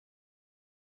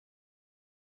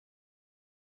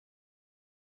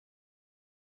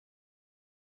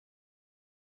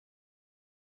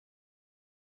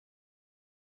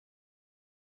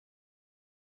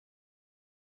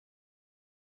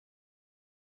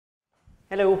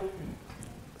Hello.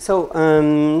 So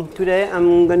today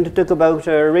I'm going to talk about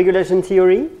regulation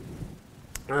theory.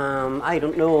 I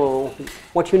don't know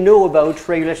what you know about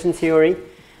regulation theory,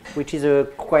 which is a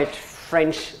quite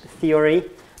French theory,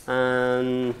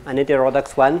 an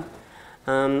heterodox one.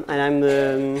 And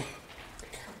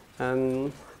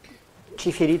I'm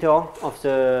chief editor of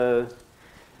the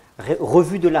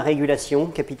Revue de la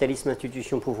Régulation, Capitalisme,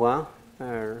 Institution, Pouvoir,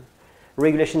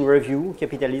 Regulation Review,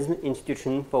 Capitalism,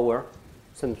 Institution, Power.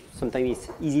 Sometimes it's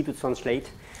easy to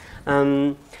translate.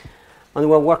 And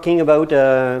we're working about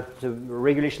the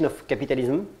regulation of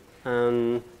capitalism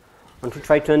and to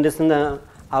try to understand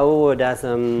how does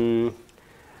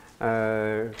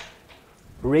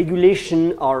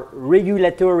regulation or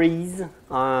regulatories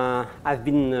have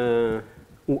been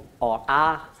or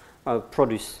are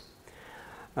produced.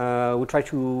 We try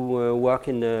to work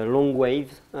in the long wave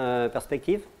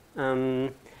perspective.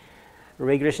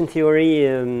 Regulation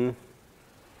theory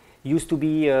used to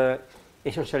be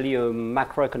essentially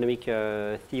macroeconomic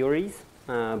theories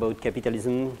about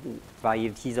capitalism,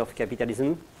 varieties of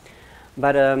capitalism.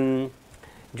 But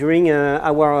during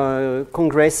our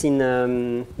congress in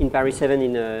Paris 7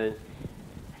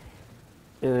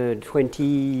 in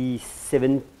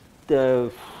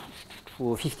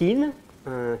 2015,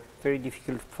 very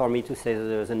difficult for me to say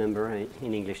the number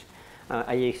in English.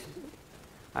 I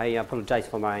apologize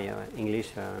for my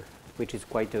English, which is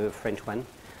quite a French one.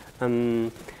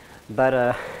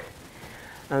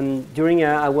 During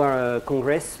our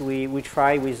congress, we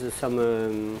try with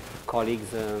some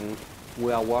colleagues who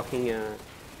are working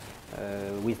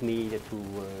with me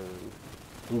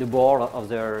in the board of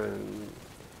the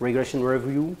regulation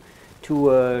review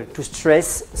to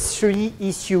stress three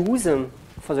issues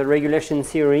for the regulation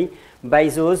theory by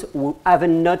those who have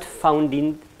not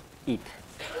founded it.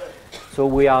 So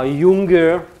we are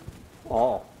younger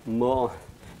or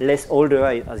less older,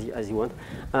 as you want,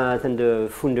 than the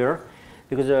founder,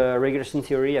 because regulation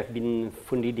theory have been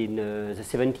founded in the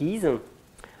 70s.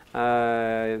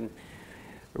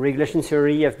 Regulation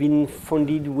theory have been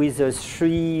founded with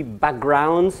three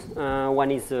backgrounds.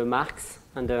 One is Marx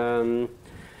and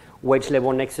wage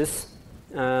labor nexus.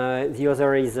 The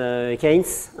other is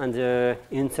Keynes and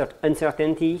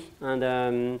uncertainty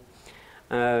and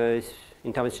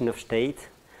intervention of state.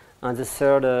 And the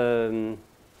third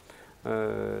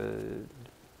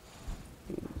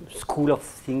school of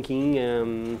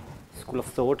thinking, school of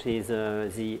thought is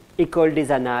the École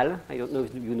des Annales. I don't know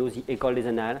if you know the École des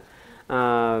Annales.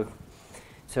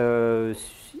 The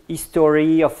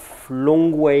history of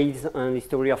long waves and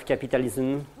history of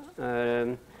capitalism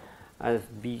have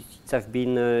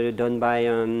been done by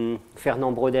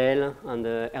Fernand Braudel and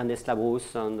Ernest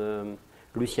Labrousse and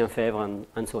Lucien Febvre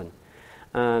and so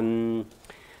on.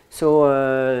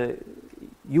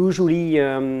 Usually,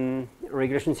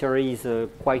 regulation theory is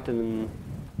quite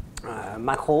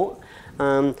macro,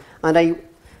 and I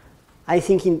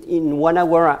think in 1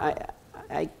 hour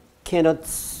I cannot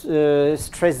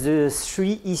stress the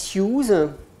three issues.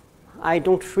 I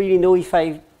don't really know if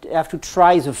I have to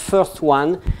try the first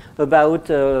one about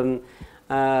the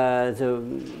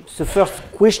first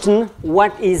question: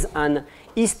 what is an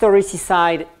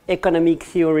historicized economic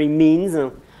theory means?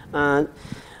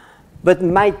 But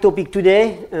my topic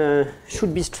today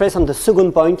should be stressed on the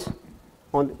second point.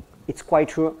 It's quite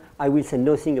true. I will say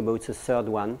nothing about the third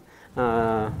one,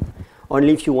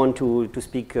 only if you want to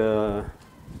speak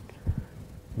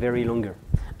very longer.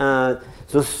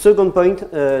 The second point,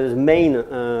 the main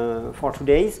for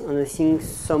today, and I think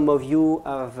some of you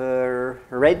have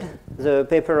read the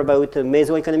paper about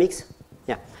meso-economics.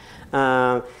 Yeah.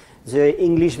 The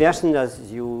English version,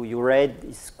 as you read,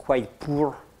 is quite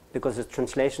poor, because the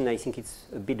translation, I think it's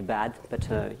a bit bad, but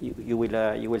you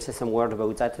will say some word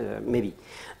about that maybe.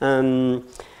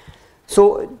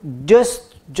 So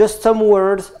just some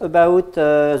words about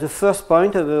the first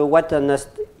point of what an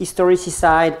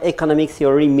historicized economic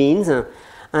theory means,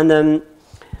 and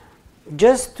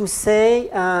just to say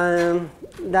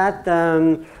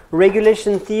that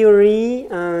regulation theory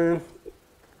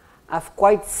have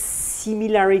quite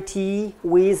similarity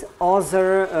with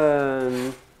other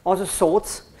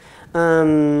thoughts.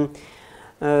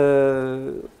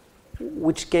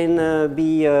 Which can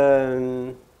be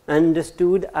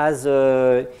understood as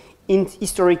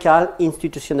historical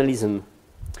institutionalism.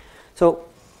 So,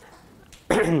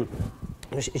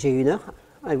 j'ai 1 heure.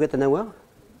 I've got an hour.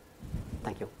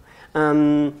 Thank you.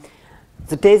 The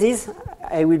thesis,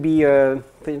 I will be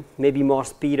maybe more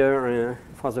speeder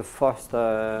for the first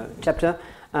chapter.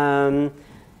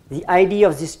 The idea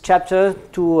of this chapter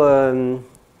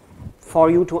for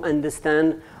you to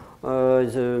understand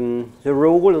the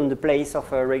role and the place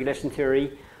of regulation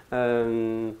theory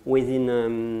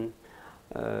within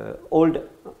old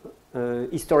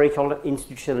historical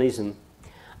institutionalism.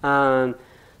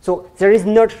 So there is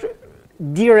not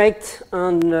direct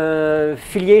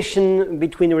affiliation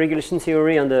between regulation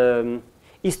theory and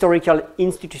historical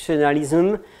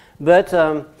institutionalism, but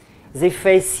they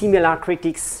face similar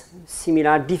critics,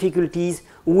 similar difficulties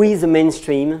with the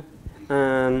mainstream.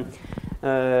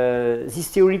 This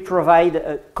theory provides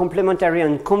a complementary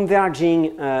and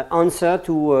converging answer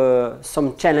to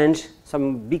some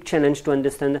big challenge to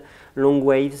understand long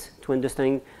waves, to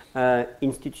understand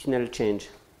institutional change.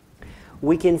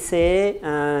 We can say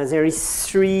there is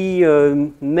three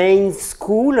main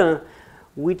schools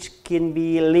which can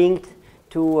be linked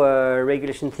to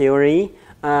regulation theory.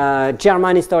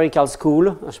 German historical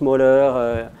school,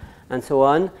 Schmoller, and so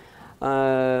on.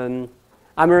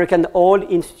 American old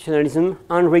institutionalism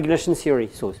and regulation theory.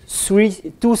 So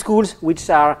two schools which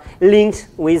are linked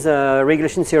with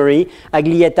regulation theory.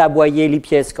 Aglietta, Boyer,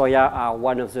 Lippies, Coryat are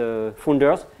one of the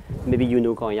founders. Maybe you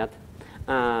know Coryat,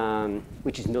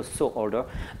 which is not so older.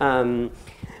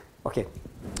 Okay.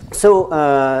 So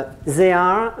they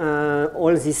are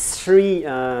all these three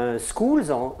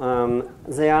schools.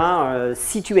 They are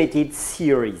situated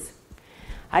theories.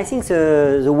 I think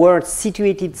the word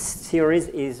situated theories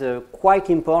is quite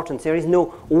important. There is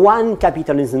no one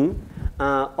capitalism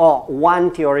or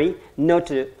one theory.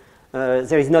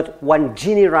 There is not one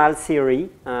general theory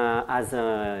as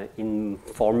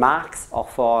for Marx or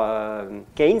for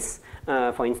Keynes,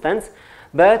 for instance.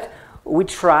 But we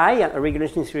try,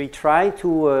 regulation theory try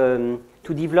to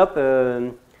develop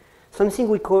something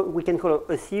we can call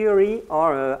a theory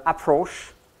or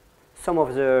approach. Some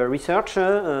of the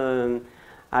researchers,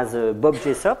 as Bob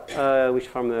Jessop, which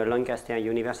from Lancaster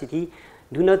University,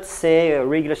 do not say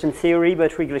regulation theory,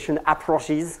 but regulation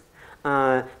approaches.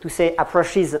 To say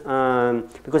approaches,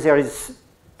 because there is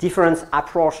different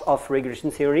approach of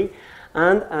regulation theory,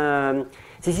 and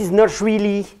this is not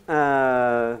really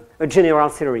a general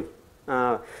theory.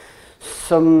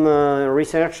 Some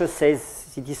researchers say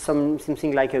it is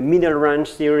something like a middle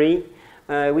range theory,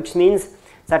 which means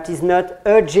that is not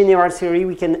a general theory.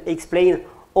 We can explain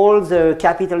all the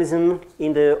capitalism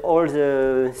in all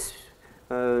the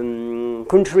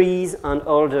countries and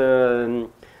all the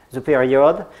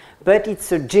period, but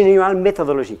it's a general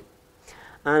methodology.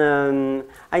 And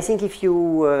I think if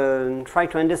you try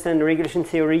to understand regulation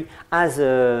theory as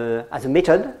a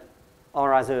method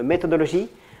or as a methodology,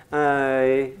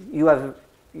 you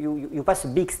pass a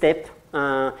big step,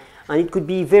 and it could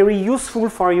be very useful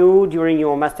for you during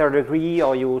your master degree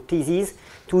or your thesis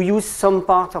to use some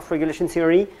part of regulation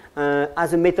theory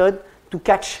as a method to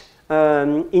catch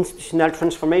institutional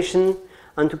transformation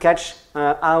and to catch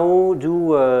how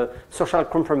do social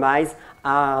compromise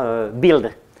are built,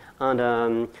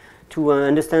 and to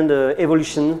understand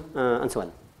evolution and so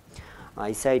on.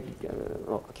 I said,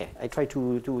 okay, I try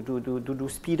to do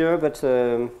speeder, but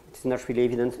it's not really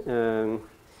evident in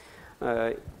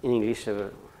English.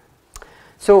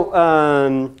 So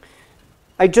I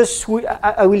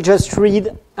will just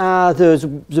read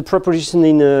the proposition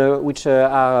in which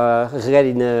are read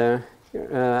in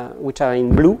which are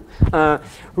in blue.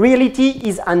 Reality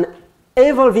is an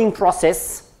evolving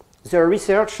process. The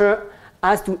researcher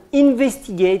has to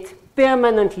investigate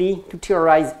permanently to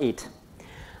theorize it.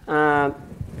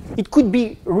 It could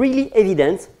be really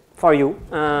evident for you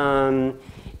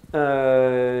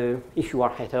if you are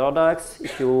heterodox,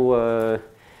 if you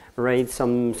read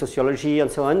some sociology and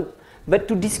so on. But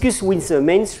to discuss with a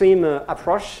mainstream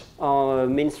approach or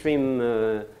mainstream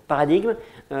paradigm,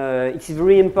 it is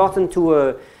very important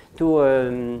to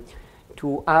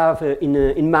have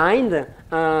in mind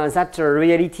that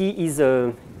reality is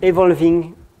an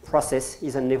evolving process,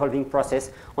 and you have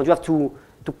to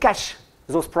catch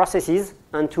those processes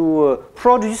and to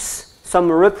produce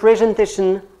some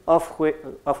representation of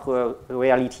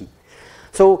reality.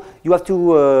 So you have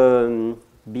to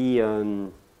be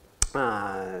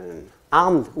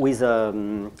armed with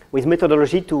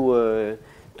methodology to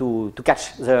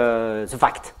catch the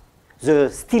fact, the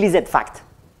stylized fact.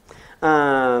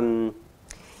 I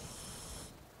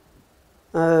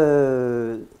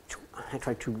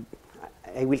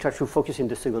will try to focus in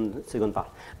the second part.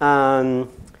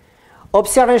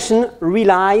 Observation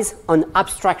relies on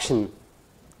abstraction.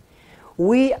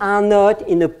 We are not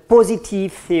in a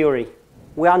positive theory.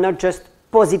 We are not just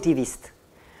positivist.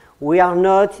 We are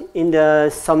not in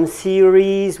some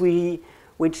theories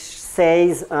which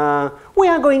says we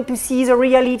are going to see the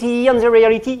reality and the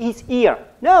reality is here.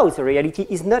 No, the reality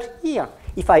is not here.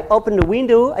 If I open the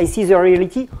window, I see the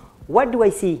reality. What do I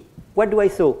see? What do I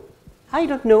saw? I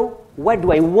don't know what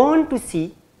do I want to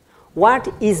see,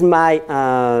 what is my,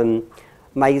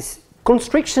 my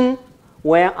constriction,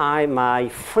 where are my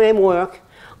framework,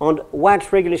 and what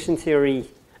regulation theory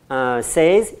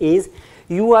says is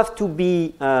you have to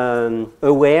be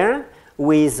aware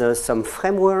with some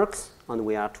frameworks, and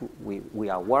we are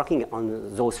working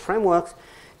on those frameworks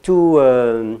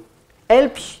to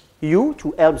help you,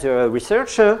 to help the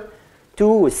researcher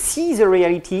to see the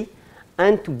reality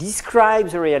and to describe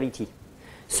the reality.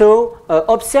 So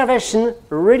observation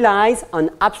relies on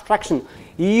abstraction.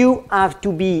 You have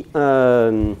to be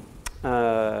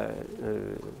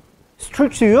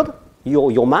structured,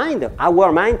 your mind,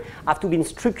 our mind, have to be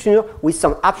structured with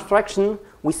some abstraction,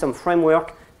 with some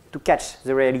framework to catch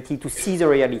the reality, to see the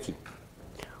reality.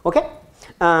 Okay?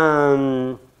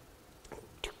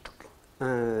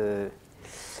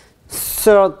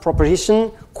 Third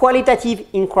proposition, qualitative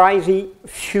inquiry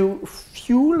fuel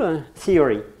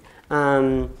theory.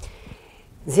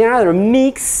 There are a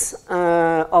mix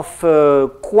of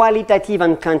qualitative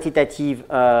and quantitative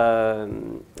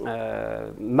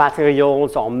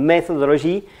materials or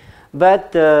methodology,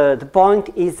 but the point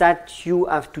is that you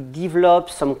have to develop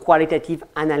some qualitative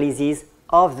analysis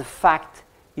of the fact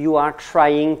you are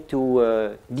trying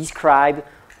to describe,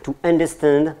 to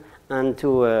understand, and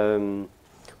to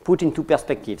put into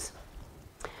perspectives.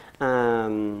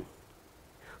 For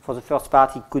the first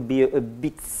part, it could be a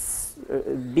bit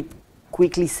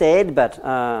quickly said, but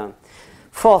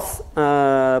fourth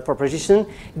proposition,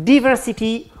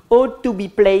 diversity ought to be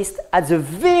placed at the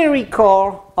very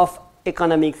core of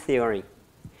economic theory.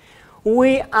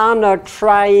 We are not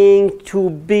trying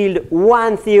to build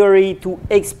one theory to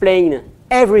explain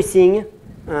everything.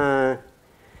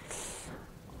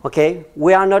 Okay,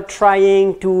 we are not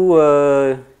trying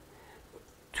to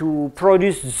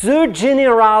produce the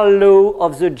general law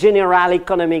of the general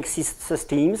economic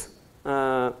systems.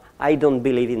 I don't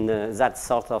believe in that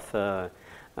sort of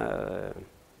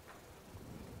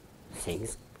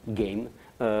things, game,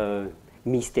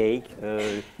 mistake,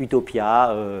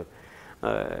 utopia,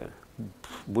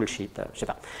 bullshit, je sais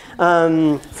pas.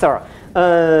 Third,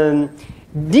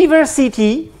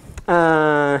 diversity,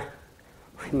 my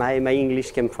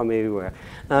English came from everywhere.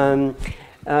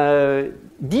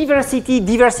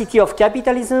 Diversity of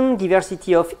capitalism,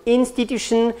 diversity of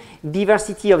institution,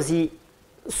 diversity of the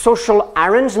social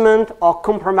arrangement or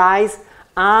compromise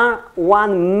are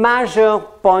one major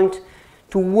point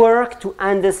to work to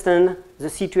understand the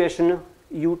situation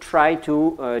you try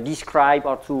to describe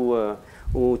or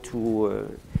to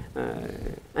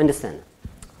understand.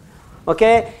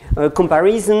 Okay,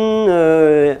 comparison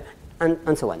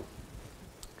and so on.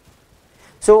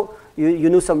 So you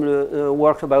know some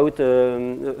work about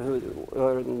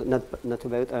not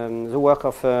about the work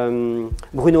of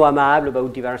Bruno Amable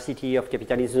about diversity of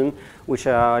capitalism, which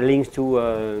are linked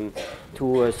to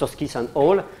Sorskis and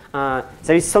all.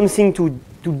 There is something to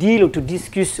deal or to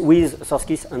discuss with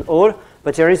Sorskis and all,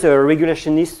 but there is a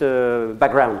regulationist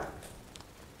background,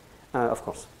 of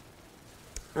course.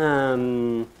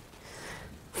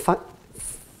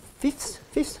 Fifth.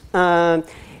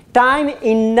 Time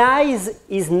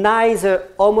is neither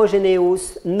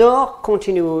homogeneous, nor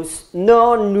continuous,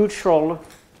 nor neutral,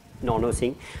 nor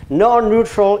nothing, nor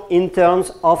neutral in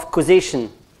terms of causation.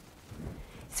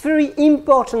 It's a very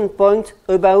important point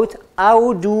about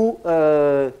how do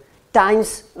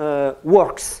times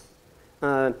works.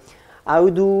 How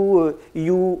do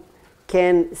you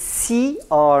can see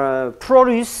or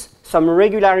produce some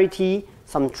regularity,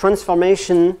 some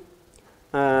transformation.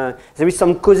 There is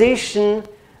some causation,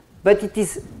 but it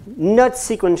is not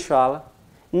sequential,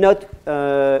 not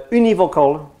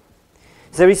univocal.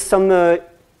 There is some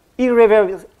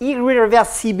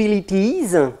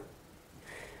irreversibilities,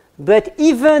 but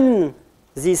even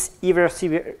this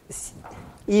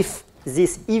if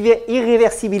these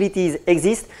irreversibilities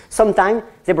exist, sometimes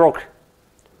they broke.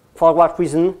 For what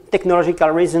reason?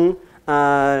 Technological reason,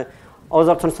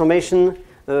 other transformation,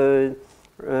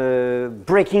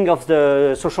 breaking of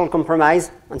the social compromise,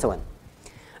 and so on.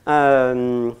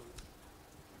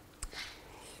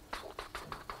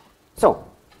 So,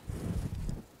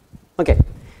 okay.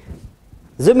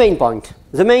 The main point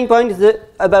is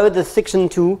about the section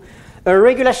 2, a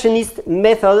regulationist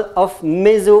method of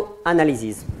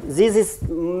meso-analysis. This is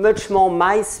much more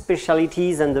my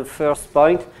specialty than the first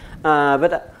point,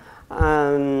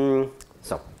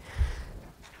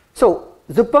 so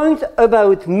the point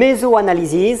about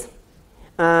meso-analysis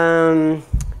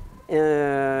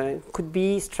could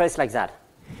be stressed like that.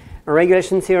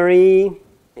 Regulation theory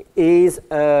is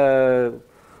a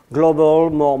global,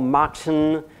 more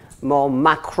Marxian more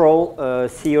macro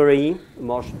theory,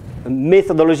 more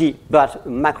methodology, but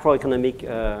macroeconomic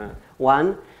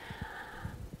one.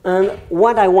 And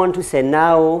what I want to say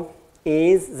now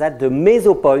is that the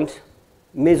meso point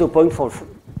for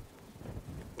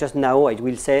just now I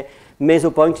will say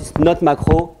meso point is not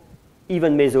macro,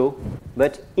 even meso,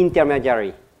 but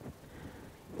intermediary.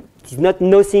 It is not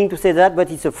nothing to say that,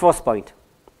 but it's a fourth point.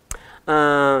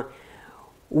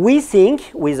 We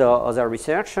think, with our other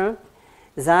research,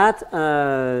 that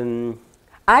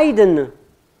hidden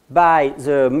by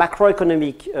the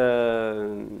macroeconomic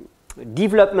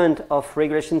development of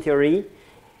regulation theory,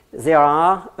 there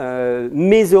are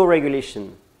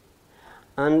meso-regulation.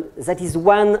 And that is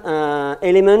one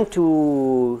element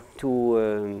to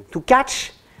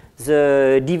catch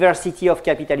the diversity of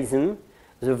capitalism,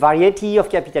 the variety of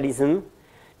capitalism,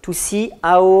 to see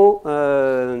how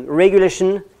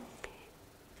regulation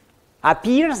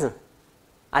appears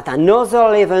at another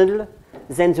level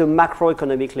than the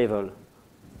macroeconomic level.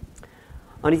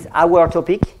 And it's our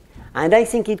topic, and I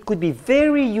think it could be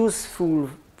very useful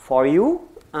for you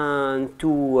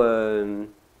to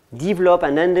develop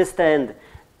and understand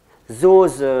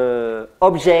those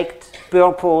object,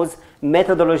 purpose,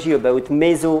 methodology about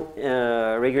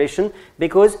meso-regulation,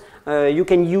 because you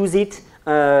can use it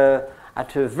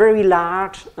at a very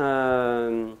large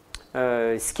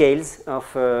scales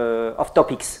of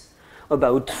topics.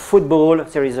 About football,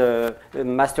 there is a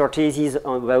master thesis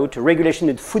about regulation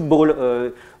in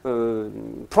football,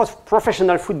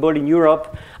 professional football in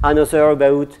Europe, another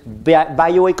about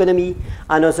bioeconomy,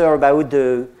 another about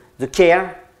the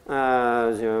care,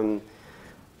 and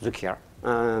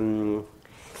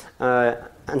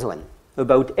so on.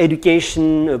 About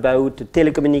education, about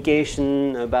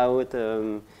telecommunication, about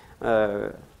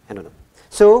I don't know.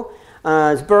 So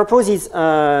the purpose is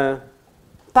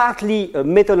partly a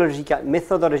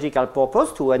methodological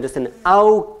purpose to understand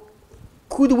how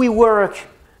could we work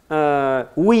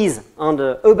with and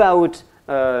about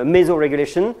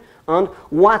meso-regulation, and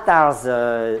what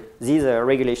are these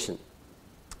regulations.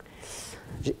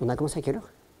 On a commencé à quelle heure?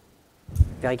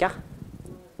 Vers écart?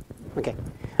 Okay.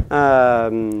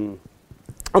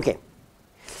 Okay.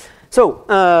 So,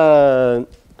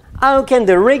 how can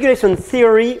the regulation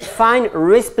theory find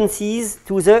responses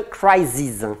to the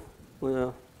crisis?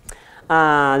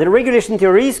 The regulation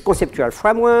theory is a conceptual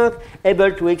framework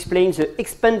able to explain the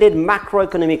expanded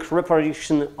macroeconomic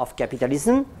reproduction of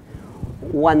capitalism.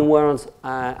 One word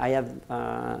I have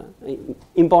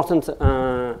important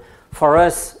for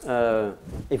us,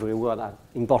 every word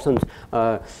important,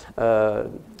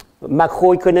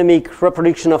 macroeconomic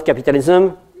reproduction of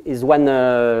capitalism is one,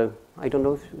 I don't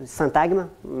know, syntagm,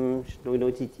 don't know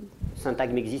if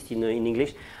syntagm exists in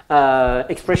English,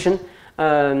 expression.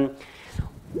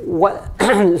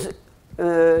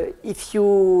 If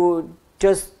you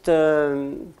just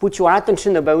put your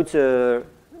attention about the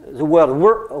word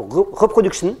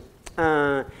reproduction,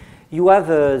 you have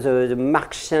the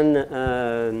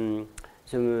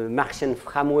Marxian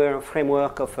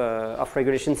framework of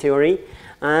regulation theory,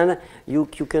 and you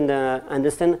can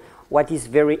understand what is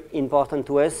very important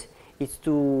to us is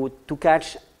to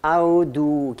catch how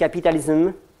do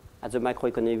capitalism at the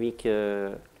macroeconomic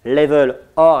level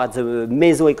or at the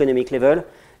meso-economic level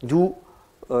do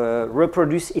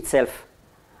reproduce itself.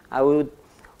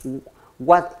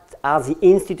 What are the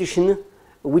institutions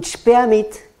which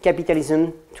permit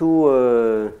capitalism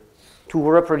to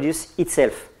reproduce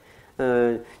itself,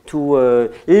 to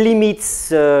limit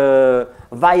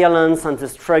violence and the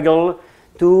struggle,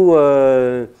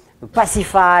 to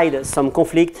pacify some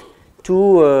conflict,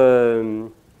 to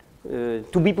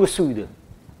be pursued.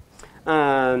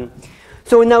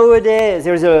 So nowadays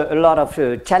there is a lot of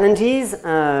challenges.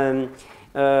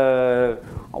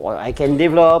 I can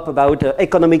develop about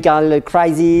economical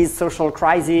crisis, social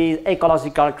crisis,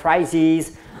 ecological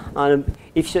crisis.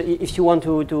 If you want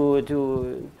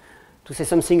to say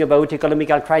something about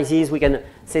economical crisis, we can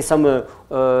say some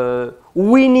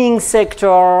winning sector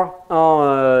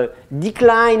or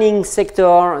declining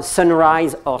sector,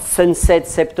 sunrise or sunset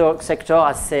sector,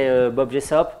 as say Bob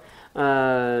Jessop.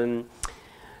 There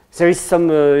is some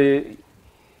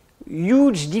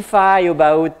huge defy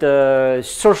about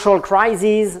social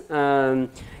crisis,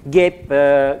 gap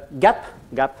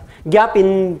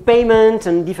in payment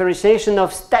and differentiation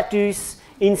of status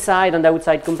inside and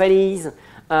outside companies,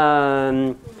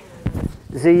 the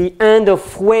end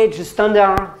of wage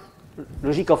standard,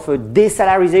 logic of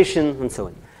desalarization, and so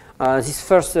on. This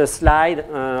first slide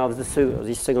of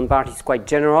this second part is quite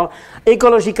general.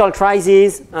 Ecological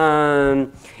crisis,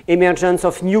 emergence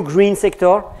of new green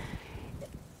sector.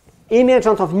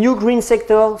 Emergence of new green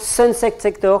sector, sunset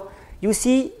sector. You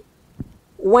see,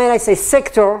 when I say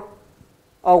sector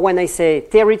or when I say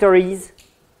territories,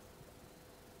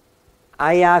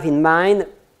 I have in mind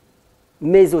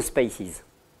mesospaces.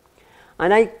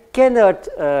 And I cannot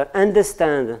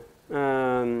understand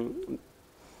the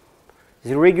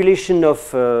regulation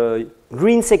of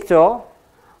green sector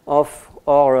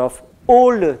or of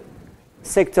all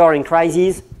sector in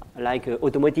crisis, like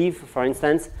automotive, for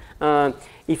instance,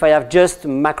 if I have just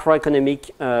macroeconomic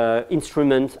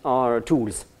instruments or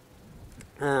tools.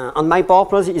 And my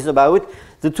purpose is about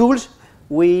the tools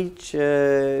which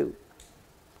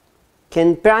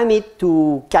can permit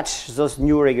to catch those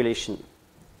new regulations.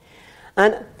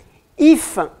 And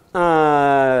if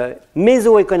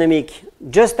mesoeconomic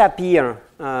just appear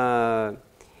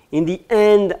in the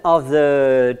end of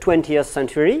the 20th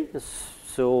century,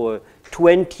 so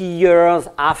 20 years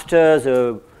after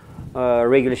the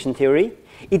regulation theory,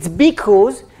 it's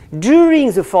because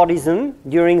during the Fordism,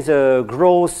 during the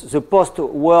growth, the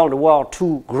post-World War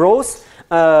II growth,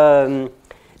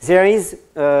 there is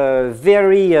a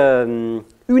very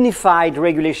unified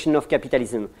regulation of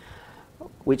capitalism,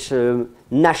 which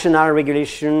national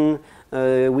regulation,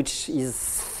 which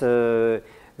is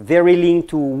very linked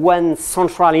to one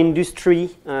central industry,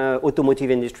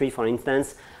 automotive industry, for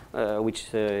instance, which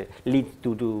leads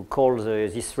to call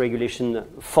this regulation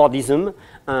Fordism,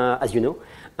 as you know.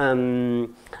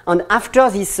 And after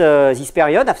this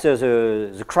period, after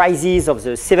the crisis of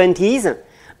the 70s,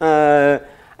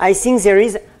 I think there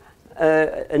is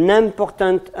an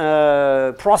important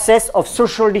process of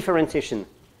social differentiation.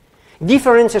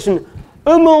 Differentiation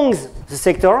amongst the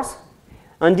sectors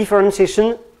and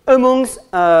differentiation amongst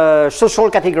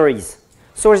social categories.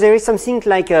 So there is something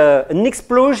like an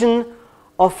explosion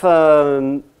of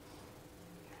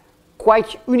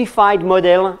quite unified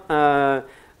model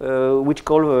which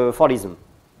called Fordism.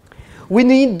 We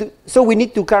need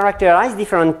to characterize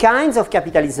different kinds of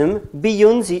capitalism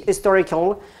beyond the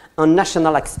historical and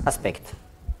national aspect.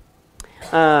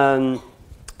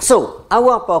 So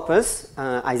our purpose,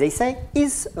 as I say,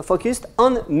 is focused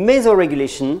on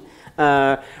meso-regulation,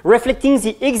 reflecting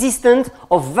the existence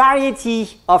of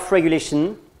variety of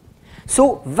regulation.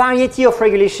 So variety of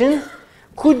regulation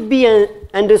could be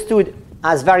understood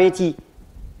as variety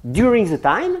during the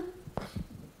time,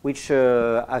 which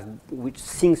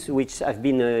things which have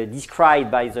been described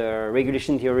by the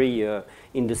regulation theory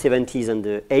in the 70s and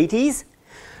the 80s.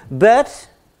 But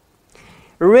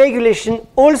regulation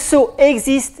also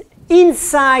exists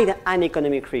inside an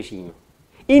economic regime.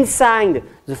 Inside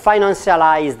the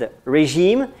financialized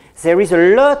regime, there is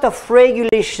a lot of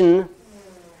regulation.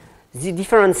 The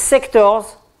different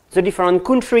sectors, the different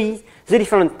countries, the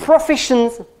different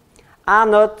professions are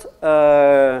not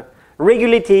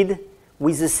regulated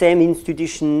with the same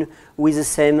institution, with the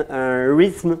same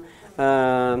rhythm,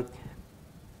 and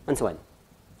so on.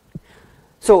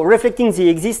 So, reflecting the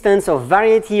existence of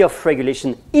variety of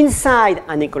regulation inside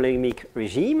an economic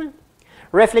regime,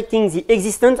 reflecting the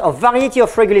existence of variety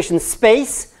of regulation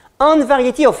space and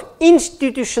variety of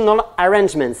institutional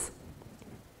arrangements.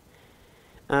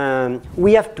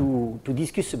 We have to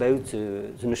discuss about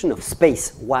the notion of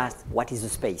space. What is a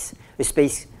space? A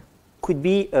space could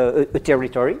be a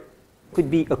territory, could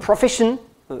be a profession,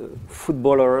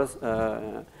 footballers,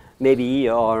 maybe,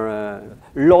 or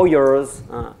lawyers.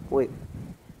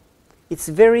 It's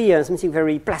very something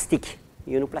very plastic,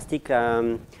 you know, plastic,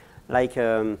 like,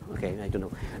 okay, I don't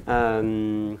know.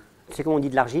 Tu sais comment on dit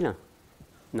de l'argile?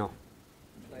 Non.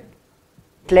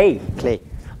 Clay.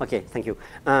 Okay, thank you.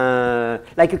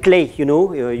 Like a clay, you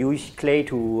know, you use clay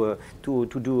to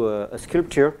do a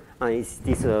sculpture. It's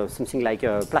something like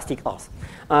plastic art.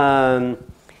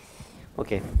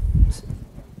 Okay.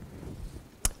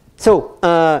 So,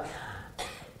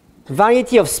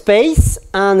 variety of space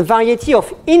and variety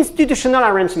of institutional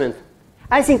arrangement.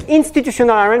 I think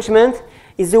institutional arrangement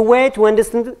is a way to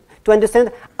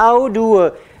understand how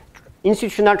do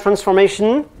institutional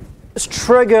transformation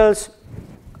struggles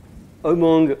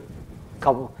among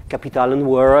capital and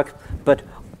work, but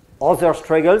other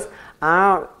struggles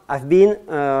have been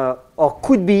or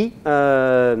could be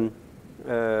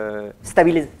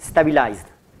stabilized.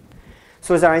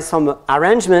 So there is some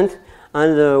arrangement,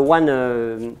 and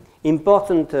one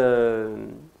important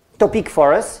topic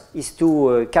for us is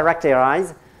to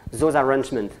characterize those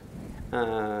arrangements.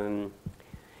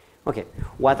 Okay,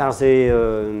 what are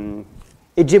the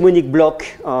hegemonic block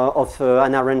of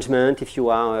an arrangement if you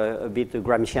are a bit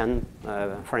Gramscian,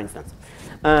 for instance?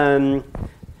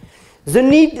 The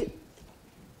need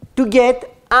to get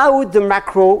out the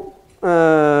macro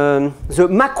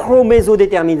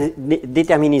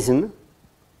meso-determinism,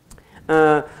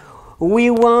 we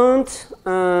want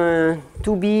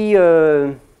to be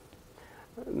I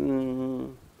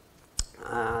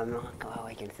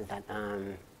can say that.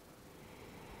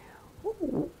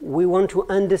 We want to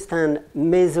understand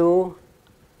meso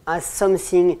as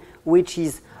something which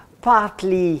is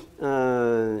partly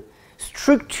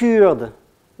structured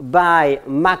by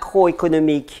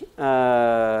macroeconomic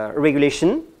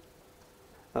regulation,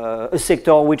 a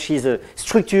sector which is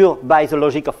structured by the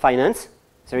logic of finance.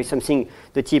 There is something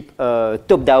the type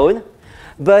top-down,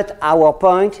 but our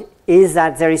point is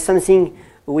that there is something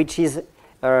which is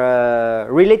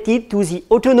related to the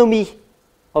autonomy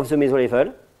of the meso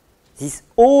level, this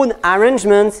own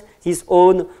arrangements, this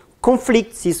own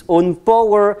conflicts, this own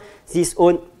power, this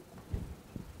own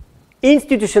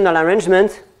institutional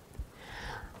arrangement.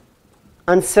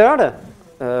 And third,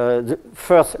 the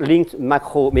first linked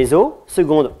macro meso,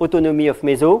 second autonomy of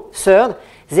meso, third,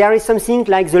 there is something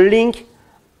like the link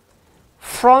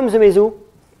from the meso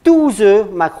to the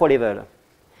macro level.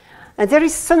 And there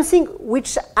is something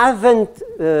which haven't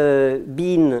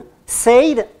been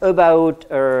said about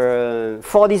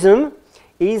Fordism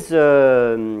is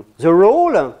the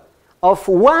role of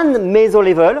one meso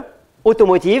level,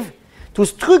 automotive, to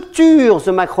structure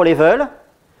the macro level,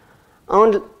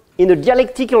 and in a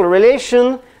dialectical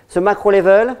relation, the macro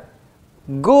level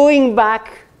going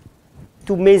back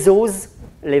to meso's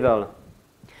level.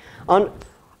 And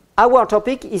our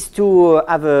topic is to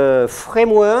have a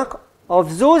framework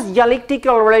of those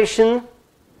dialectical relations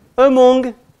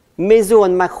among meso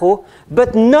and macro,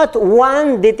 but not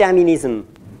one determinism.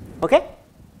 Okay?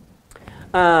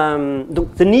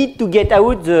 The need to get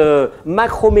out the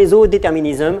macro-meso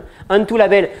determinism and to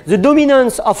label the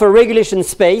dominance of a regulation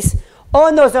space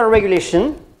on other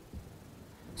regulation.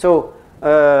 So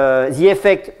the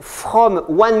effect from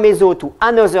one meso to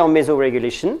another meso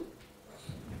regulation,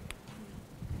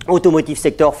 automotive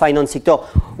sector, finance sector,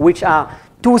 which are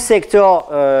two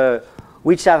sectors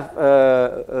which have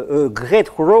a great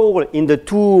role in the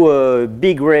two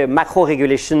big macro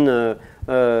regulation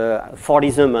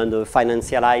Fordism and the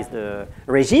financialized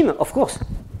regime, of course,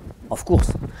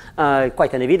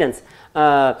 quite an evidence.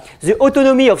 The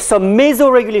autonomy of some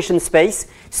meso-regulation space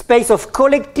of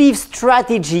collective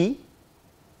strategy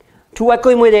to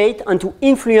accommodate and to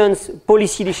influence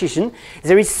policy decision.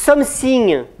 There is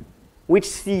something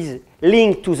which is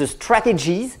linked to the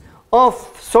strategies of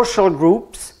social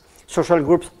groups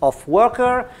of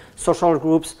workers, social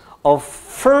groups of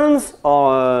firms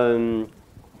or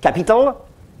capital,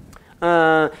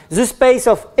 the space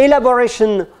of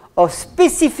elaboration of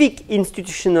specific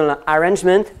institutional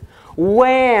arrangement,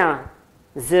 where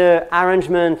the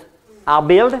arrangements are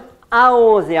built,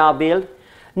 how they are built,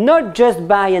 not just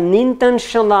by an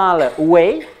intentional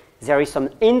way. There is some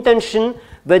intention,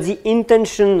 but the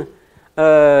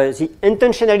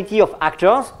intentionality of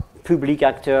actors, public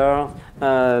actors,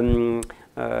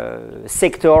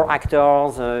 sector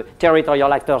actors,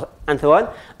 territorial actors, and so on,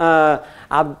 are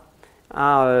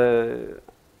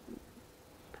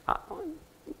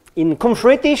in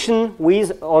confrontation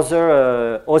with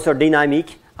other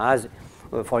dynamic, as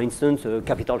for instance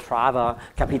capital travel,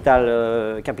 capital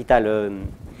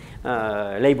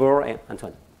labor, and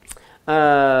so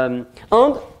on,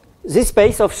 and this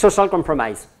space of social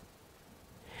compromise.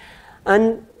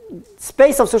 And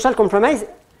space of social compromise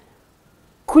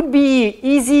could be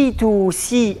easy to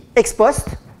see ex post,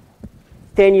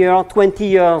 10 years, 20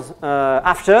 years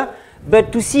after,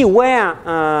 but to see where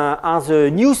are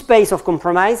the new space of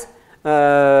compromise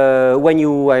when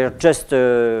you are just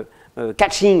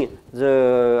catching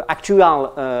the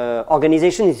actual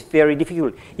organization is very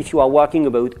difficult. If you are working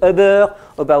about Uber,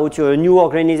 about a new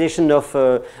organization of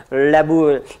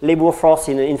labor force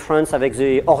in France avec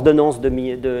the ordonnance de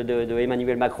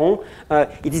Emmanuel Macron,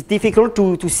 it is difficult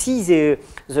to see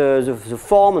the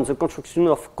form and the construction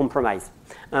of compromise.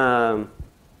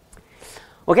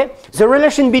 Okay, the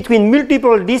relation between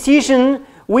multiple decisions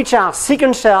which are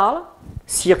sequential,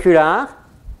 circular,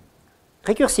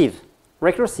 recursive,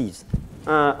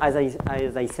 as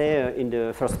I say in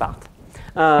the first part.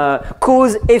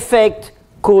 Cause, effect,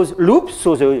 cause loop,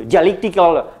 so the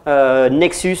dialectical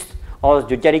nexus or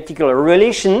the dialectical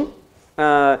relation.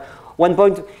 One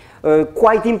point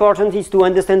quite important is to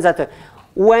understand that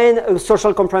when a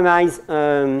social compromise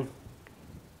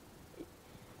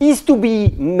is to be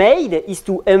made, is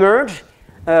to emerge,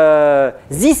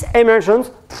 this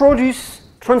emergence produce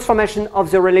transformation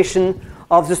of the relation,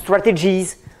 of the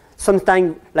strategies,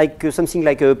 sometimes like something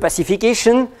like a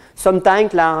pacification,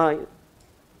 sometimes like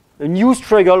a new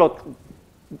struggle or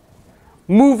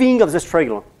moving of the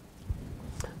struggle.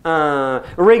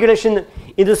 Regulation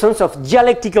in the sense of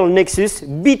dialectical nexus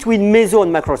between meso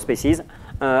and macro spaces,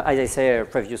 as I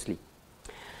said previously.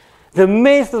 The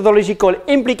methodological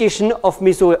implication of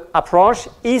meso approach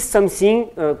is something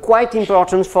quite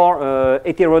important for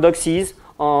heterodoxies,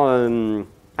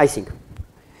 I think.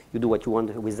 You do what you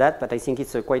want with that, but I think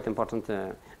it's a quite important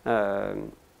thing.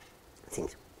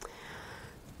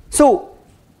 So,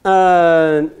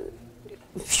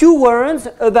 few words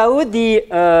about the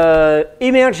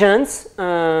emergence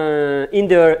in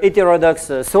the heterodox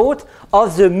thought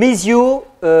of the meso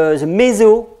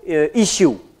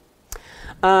issue.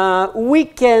 We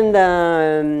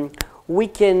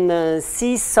can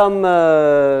see some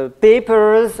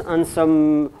papers and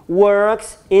some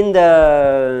works in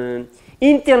the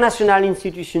international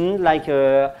institutions like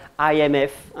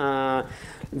IMF.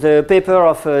 The paper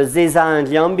of Zeza and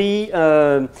Liambi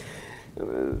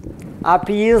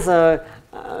appears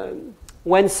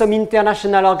when some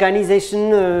international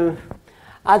organization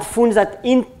had found that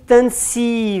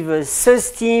intensive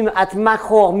system at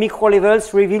macro or micro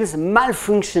levels reveals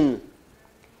malfunction.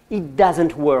 It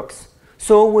doesn't work.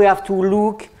 So we have to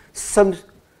look some...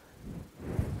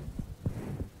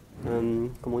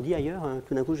 comment on dit ailleurs?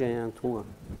 Tout d'un coup j'ai un trou.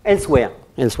 Elsewhere.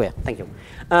 Elsewhere. Thank you.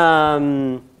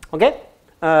 Okay?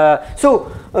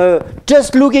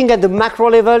 Just looking at the macro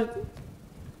level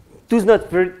does not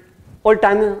very all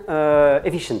time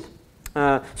efficient.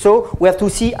 So we have to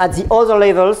see at the other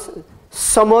levels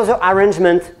some other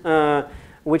arrangement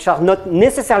which are not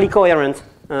necessarily coherent.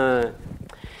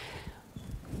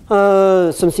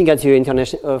 Something at the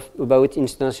about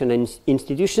international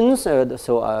institutions,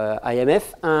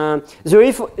 IMF.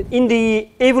 In the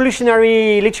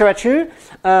evolutionary literature,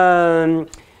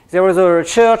 there was a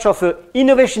search of an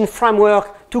innovation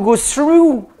framework to go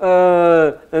through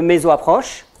a meso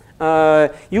approach.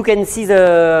 You can see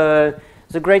the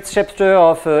great chapter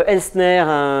of Elsner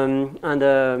and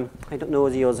I don't know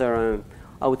the other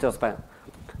authors, but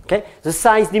okay, the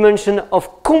size dimension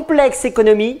of complex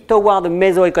economy toward the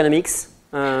meso-economics.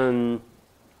 And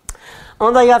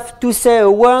I have to say a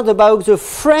word about the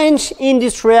French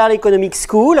industrial economic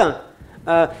school.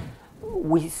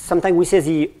 Sometimes we say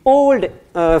the old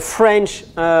French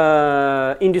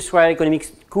industrial economic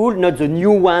school, not the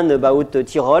new one about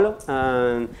Tyrol,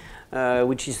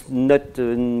 which is not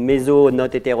meso,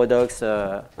 not heterodox,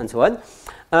 and so on.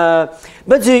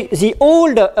 But the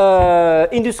old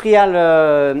industrial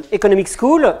economic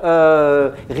school,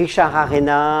 Richard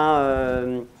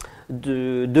Arena,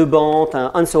 De Bont,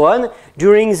 and so on,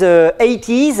 during the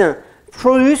 80s,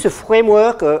 produced a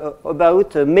framework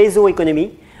about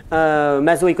meso-economy,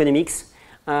 meso-economics,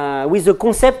 with the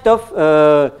concept of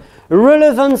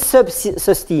relevant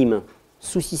subsystem,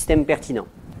 sous-système pertinent,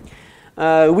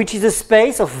 which is a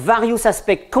space of various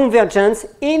aspect convergence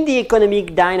in the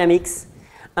economic dynamics,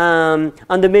 and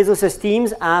the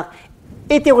mesosystems are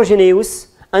heterogeneous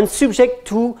and subject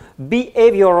to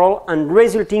behavioral and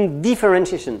resulting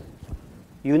differentiation.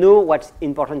 You know what's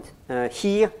important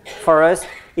here for us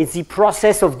is the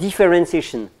process of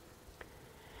differentiation.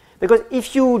 Because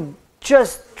if you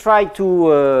just try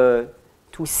to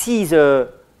see the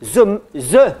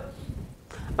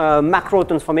macro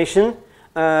transformation,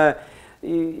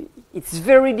 it's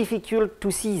very difficult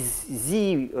to see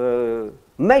the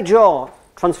major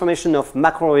transformation of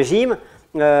macro regime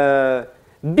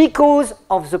because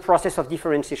of the process of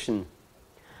differentiation.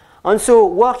 And so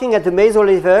working at the meso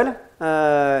level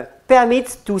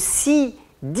permits to see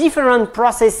different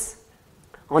processes,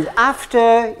 and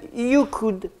after you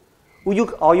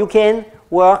can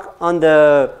work on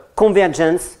the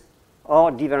convergence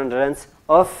or divergence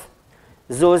of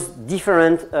those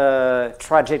different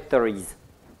trajectories.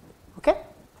 Okay?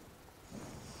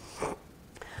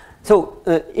 So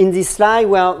in this slide,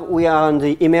 we are on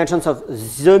the emergence of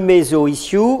the meso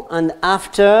issue, and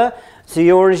after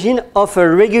the origin of a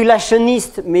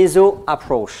regulationist meso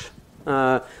approach,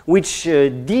 which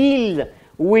deal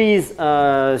with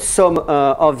some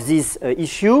of this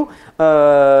issue.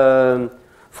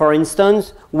 For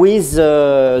instance, with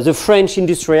the French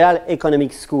industrial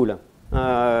economic school,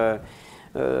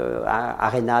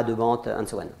 Arena, De Bont, and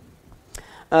so on.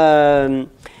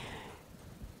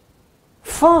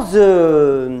 For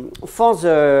the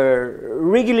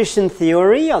regulation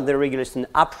theory or the regulation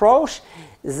approach,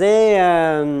 I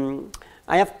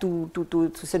have to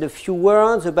say a few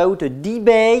words about a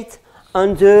debate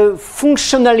on the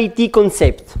functionality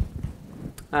concept.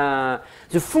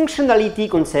 The functionality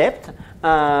concept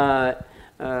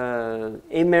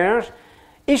emerged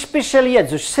especially at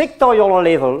the sectorial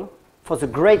level for the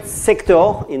great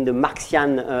sector in the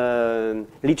Marxian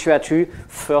literature,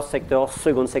 first sector,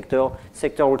 second sector,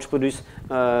 sector which produce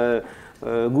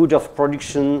good of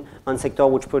production, and sector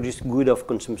which produce good of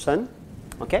consumption.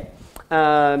 Okay?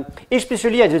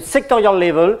 Especially at the sectorial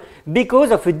level,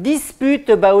 because of a dispute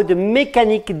about the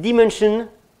mechanic dimension,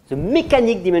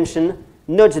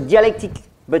 not the dialectic,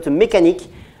 but the mechanic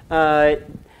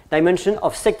dimension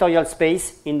of sectorial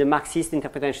space in the Marxist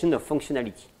interpretation of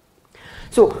functionality.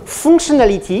 So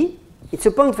functionality, it's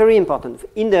a point very important.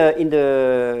 In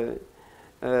the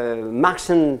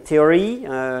Marxian theory,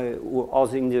 or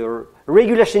in the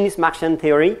regulationist Marxian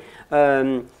theory,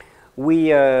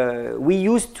 we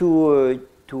used to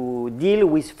deal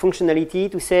with functionality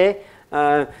to say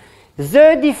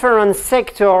the different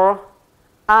sectors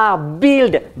are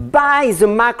built by the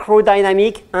macro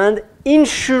dynamic and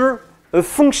ensure a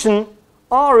function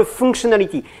or a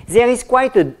functionality. There is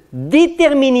quite a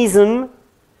determinism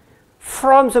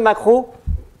from the macro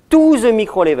to the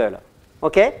micro level.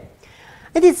 Okay?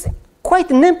 And it's quite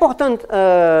an important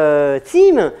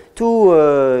theme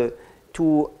to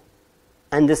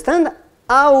understand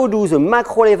how do the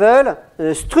macro level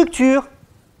structure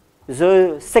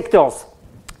the sectors.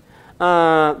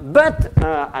 But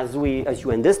as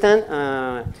you understand,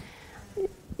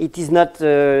 it is not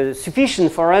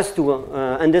sufficient for us to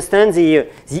understand the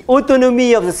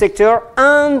autonomy of the sector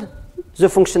and the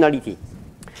functionality.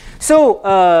 So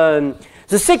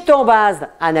the sector-based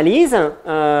analysis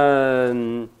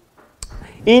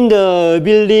in the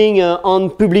building on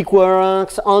public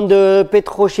works, on the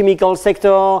petrochemical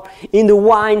sector, in the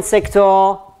wine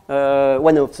sector,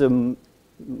 one of the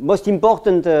most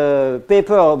important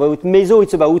paper about meso,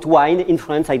 it's about wine in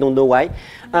France. I don't know why.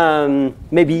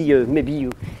 Maybe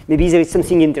there is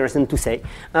something interesting to say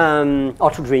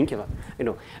or to drink. You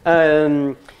know,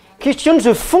 questions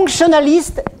the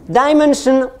functionalist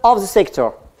dimension of the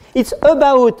sector. It's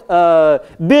about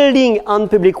building and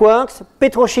public works,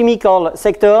 petrochemical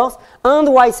sectors,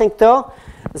 and wine sector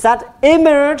that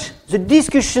emerge the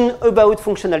discussion about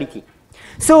functionality.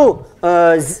 So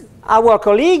our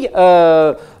colleague,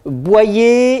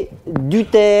 Boyer,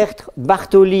 Dutertre,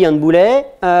 Bartoli, and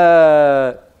Boulet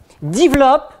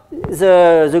develop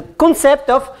the concept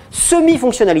of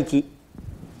semi-functionality.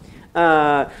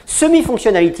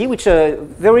 Semi-functionality, which is a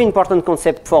very important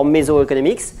concept for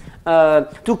mesoeconomics,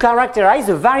 to characterize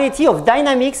a variety of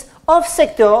dynamics of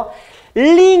sector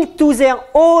linked to their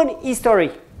own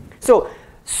history. So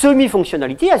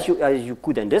semi-functionality, as you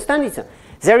could understand,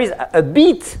 there is a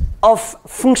bit of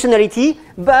functionality,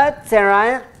 but there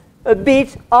are a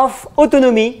bit of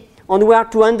autonomy, and we are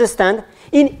to understand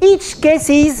in each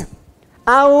cases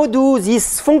how do these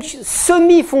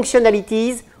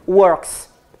semi-functionalities works,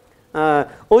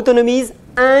 autonomies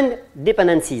and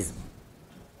dependencies.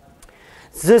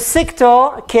 The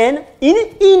sector can,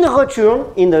 in return,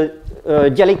 in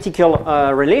the dialectical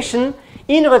relation,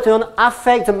 in return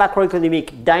affect the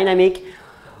macroeconomic dynamic,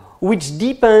 which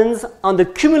depends on the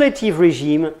cumulative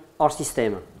regime or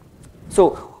system.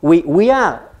 So we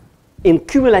are in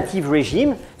cumulative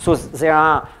regime, so there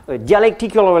are a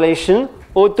dialectical relation,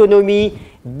 autonomy,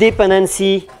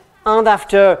 dependency, and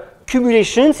after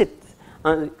cumulations,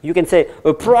 you can say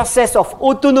a process of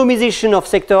autonomization of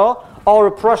sector or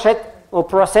a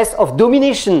process of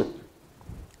domination.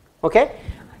 Okay?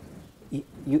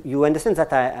 You understand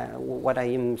that what I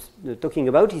am talking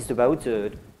about is about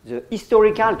the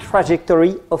historical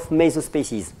trajectory of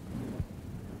mesospaces.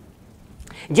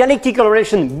 Dialectical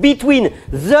relation between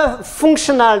the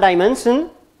functional dimension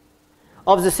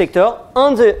of the sector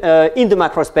and in the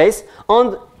macro space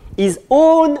and its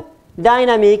own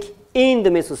dynamic in the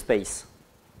mesospace.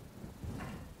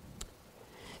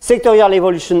 Sectorial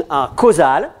evolution are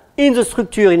causal in the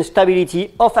structure and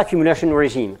stability of accumulation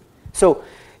regime. So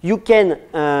you can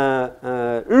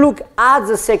look at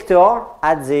the sector,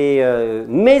 at the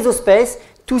mesospace,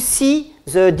 to see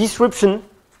the disruption,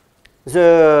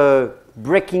 the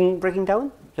breaking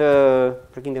down, the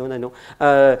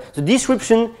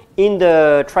disruption in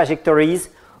the trajectories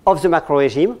of the macro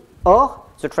regime or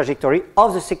the trajectory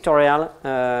of the sectorial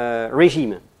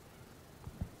regime.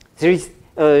 There is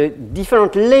a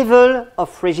different level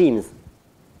of regimes.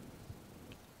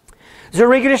 The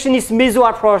regulationist meso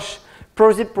approach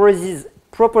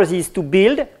proposes to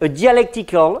build a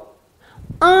dialectical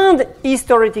and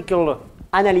historical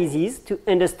analysis to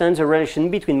understand the relation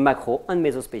between macro and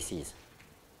mesospaces.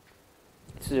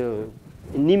 It's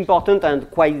an important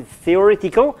and quite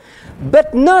theoretical,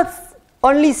 but not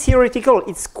only theoretical,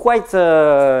 it's quite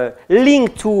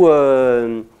linked to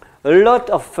a lot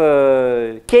of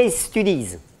case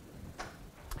studies.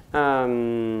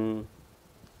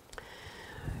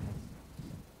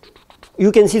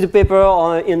 you can see the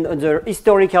paper in the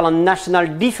historical and national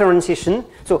differentiation.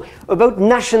 So about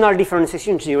national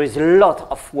differentiation, there is a lot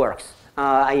of works.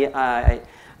 I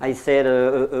said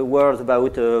a word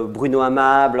about Bruno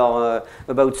Amable or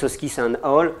about Soskis and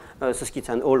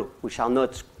all, which are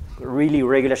not really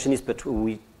regulationists, but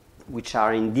which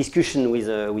are in discussion with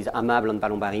Amable and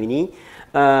Palombarini.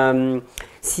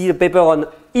 See the paper on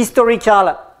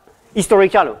historical,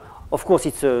 of course,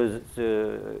 it's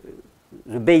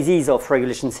the basis of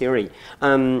regulation theory.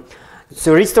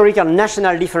 The historical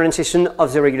national differentiation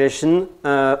of the regulation,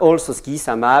 also Soskis,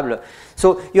 Amable.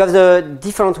 So you have the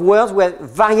different words where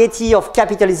variety of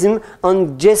capitalism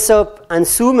and Jessop and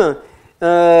Soom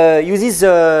uses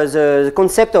the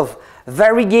concept of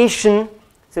variegation,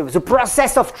 so the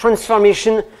process of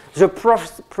transformation, the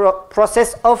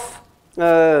process of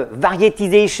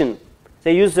varietization.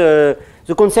 They use the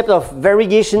concept of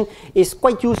variegation is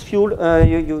quite useful.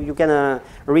 You can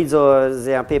read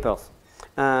their papers.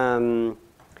 The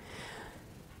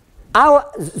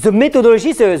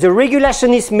methodology, the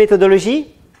regulationist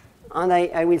methodology, and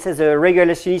I will say the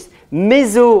regulationist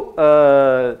meso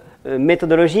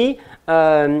methodology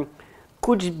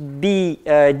could be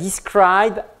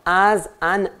described as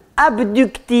an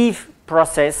abductive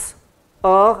process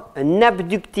or an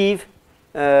abductive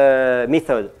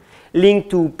method linked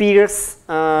to peers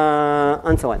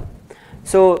and so on.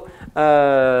 So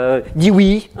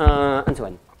Dewey and so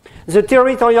on. The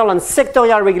territorial and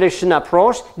sectorial regulation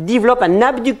approach develop an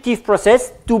abductive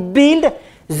process to build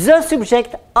the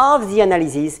subject of the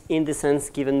analysis in the sense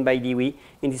given by Dewey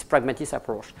in this pragmatist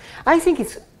approach. I think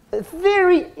it's a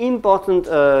very important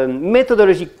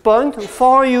methodological point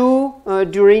for you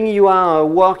during you are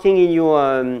working in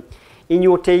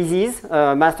your thesis,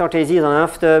 master thesis, and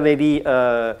after maybe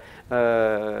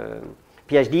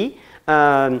PhD.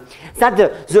 That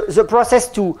the process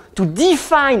to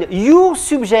define your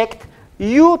subject,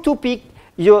 your topic,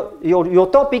 your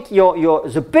topic,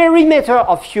 the perimeter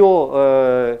of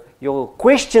your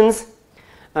questions,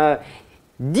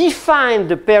 define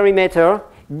the perimeter,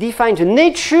 define the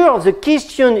nature of the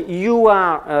question you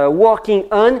are working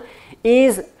on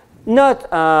is not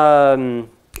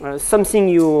something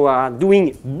you are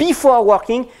doing before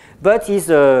working, but is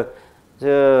the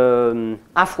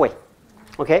halfway.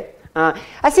 Okay.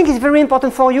 I think it's very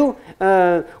important for you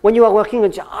when you are working.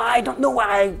 I don't know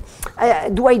why.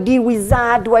 Do I deal with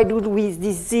that? Do I do with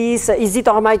this? Is it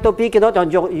on my topic? And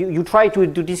not? You try to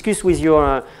discuss with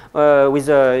your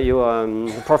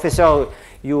professor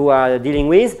you are dealing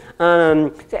with.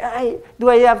 Do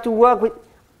I have to work with?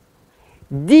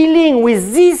 Dealing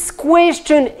with this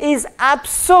question is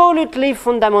absolutely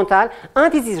fundamental,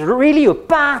 and it is really a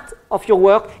part of your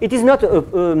work. It is not a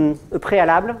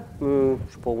préalable. Je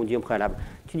sais pas comment on dit un préalable.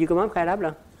 Tu dis comment un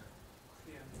préalable?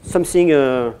 Something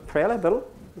prealable.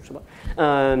 Je sais pas.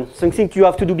 Something you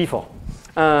have to do before.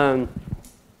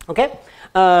 Okay.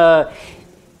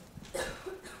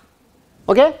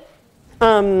 Okay.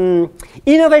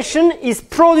 Innovation is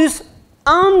produced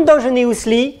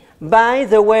endogenously by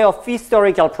the way of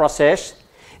historical process.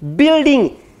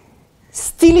 Building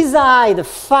stylized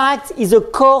facts is a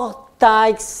core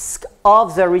task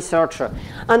of the researcher.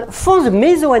 And for the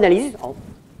meso-analysis,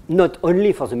 not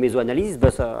only for the meso-analysis,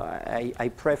 but I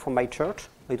pray for my church.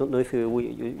 I don't know if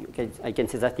I can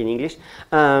say that in English.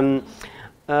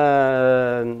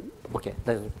 Okay,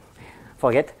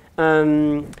 forget.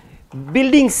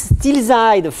 Building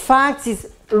stylized facts is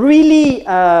really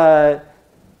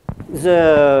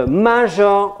the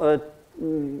major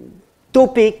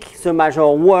topic, the major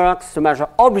works, the major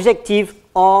objective,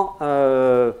 or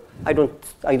I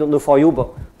don't know for you,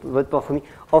 but for me,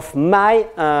 of my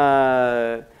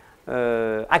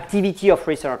activity of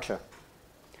researcher.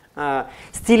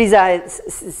 Stylized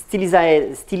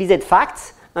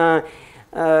facts.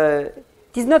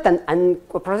 It is not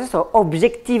a process of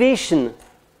objectivation.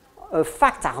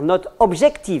 Facts are not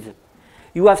objective.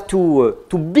 You have to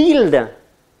build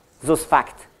those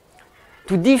facts,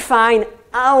 to define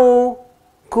how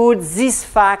could this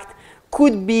fact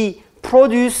could be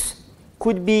produced,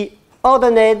 could be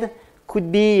ordered,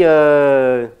 could be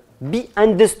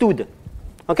understood.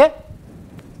 Okay?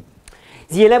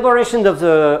 The elaboration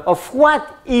of what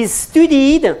is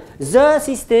studied, the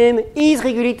system, is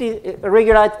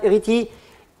regularity,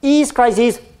 is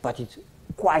crisis, but it's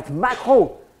quite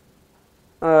macro.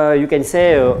 You can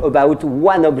say about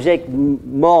one object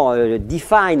more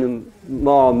defined,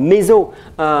 more meso,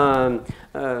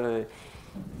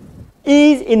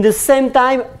 is in the same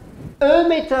time a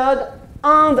method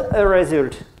and a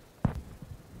result,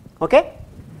 okay,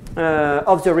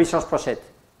 of the research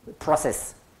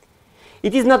process.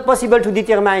 It is not possible to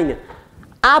determine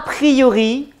a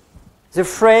priori the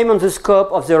frame and the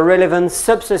scope of the relevant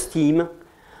subsystem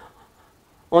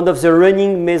and of the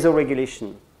running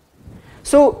meso-regulation.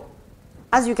 So,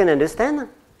 as you can understand,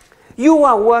 you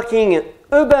are working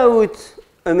about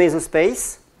a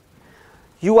mesospace,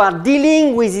 you are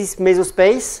dealing with this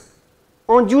mesospace,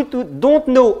 and you don't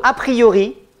know a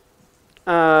priori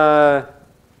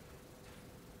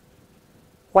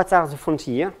what are the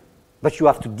frontiers, but you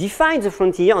have to define the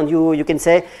frontier, and you can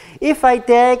say, if I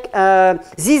take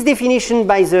this definition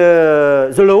by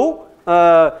the law,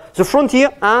 the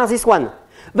frontier are this one.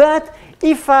 But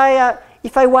if I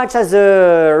watch as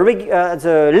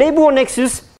the labor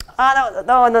nexus,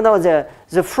 no,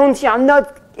 the frontier are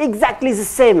not exactly the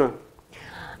same.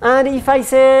 And if I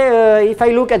say, if I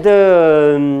look at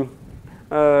the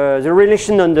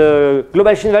relation on the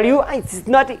globalization value, it's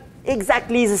not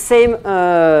exactly the same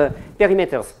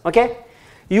perimeters. Okay,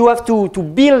 you have to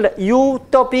build your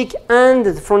topic and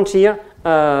the frontier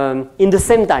in the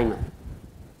same time.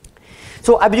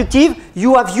 So objective,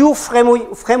 you have your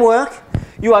framework.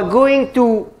 You are going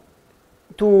to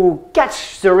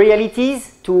catch the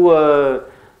realities, to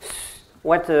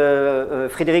what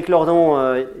Frédéric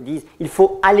Lordon dit, il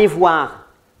faut aller voir.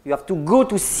 You have to go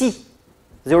to see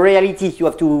the reality. You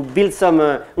have to build some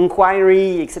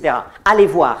inquiry, etc. Aller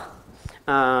voir.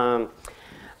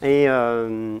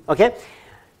 Okay.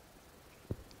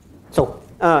 So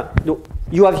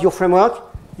you have your framework.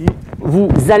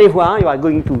 Vous allez voir. You are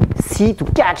going to see, to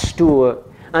catch,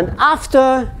 and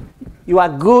after you are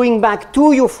going back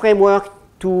to your framework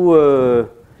to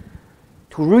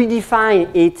redefine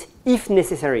it if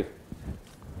necessary.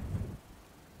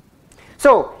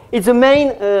 So it's the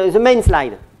main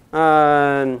slide.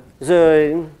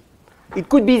 It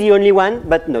could be the only one,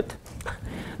 but not.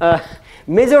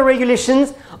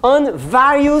 Meso-regulations on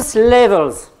various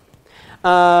levels.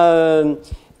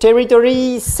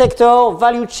 Territory, sector,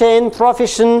 value chain,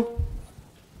 profession,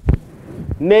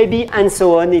 maybe, and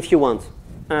so on if you want.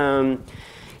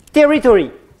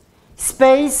 Territory,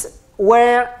 space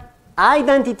where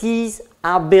identities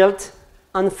are built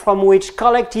and from which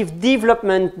collective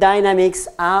development dynamics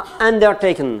are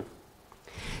undertaken.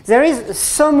 There is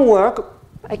some work,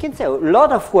 I can say a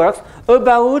lot of work,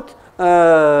 about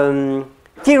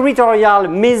territorial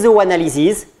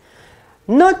meso-analysis,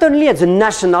 not only at the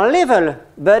national level,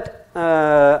 but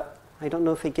I don't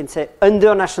know if I can say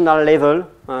under national level,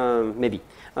 maybe.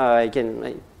 I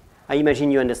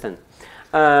imagine you understand.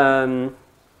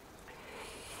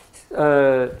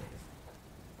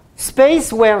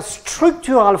 Space where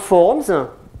structural forms are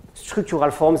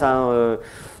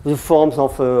the forms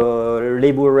of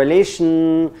labor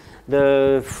relation,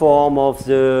 the form of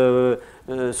the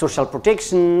social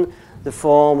protection, the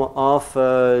form of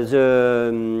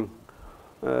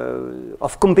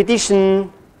of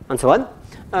competition, and so on,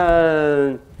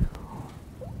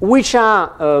 which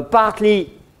are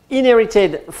partly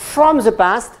inherited from the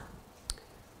past,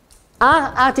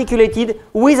 are articulated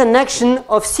with an action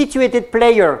of situated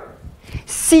player.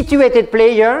 Situated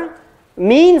player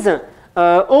means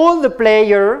all the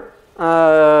players,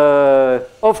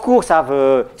 of course,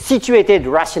 have situated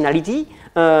rationality,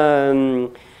 but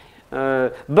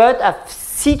have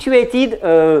situated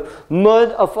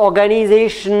mode of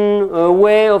organization,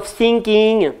 way of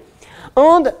thinking,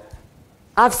 and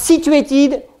have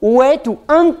situated way to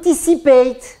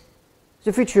anticipate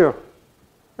the future.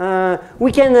 You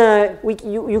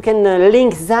can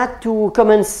link that to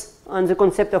comments on the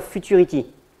concept of futurity.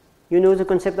 You know the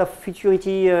concept of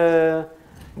futurity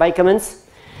by comments?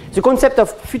 The concept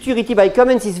of futurity by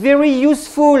comments is very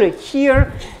useful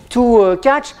here to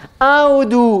catch how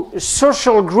do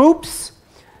social groups,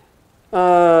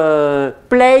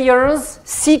 players,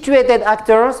 situated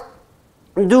actors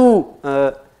do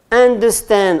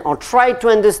understand or try to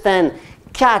understand,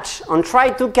 catch and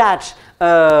try to catch,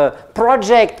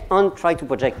 project and try to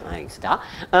project, etc.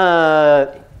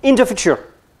 In the future.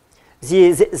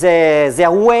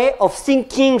 Their way of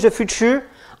thinking the future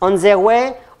and their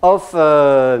way of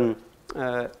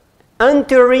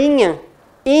entering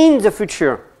in the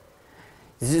future.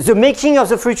 The making of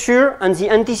the future and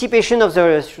the anticipation of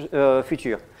the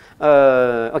future.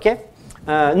 Okay?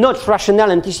 Not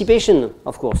rational anticipation,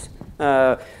 of course.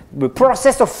 The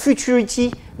process of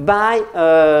futurity by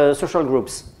social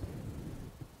groups.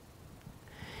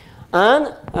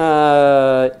 And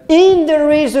in the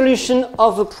resolution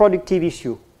of a productive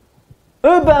issue,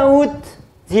 about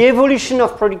the evolution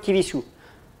of productive issue.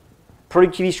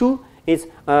 Productive issue is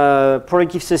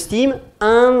productive system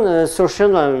and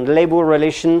social and labor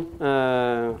relation,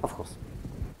 of course.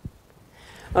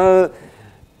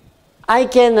 I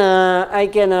can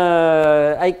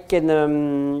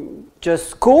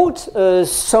just quote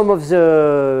some of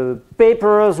the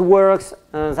papers, works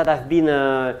that have been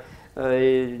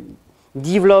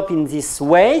developed in this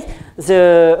way.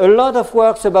 A lot of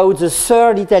works about the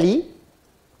Third Italy.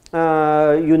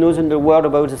 You know the word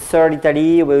about the Third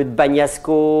Italy, about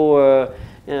Bagnasco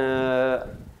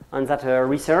and that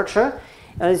researcher.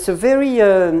 It's a very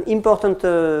important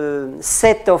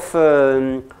set of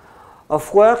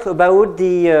work about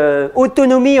the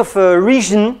autonomy of a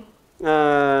region.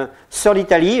 Third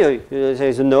Italy, there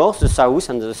is the north, the south,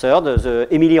 and the third, the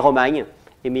Emilia-Romagna,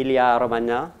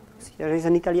 Emilia-Romagna. There is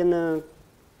an Italian,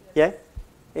 yeah?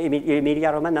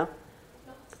 Emilia-Romagna?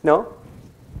 No?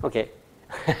 Okay.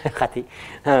 Raté.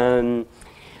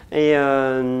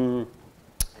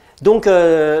 Donc,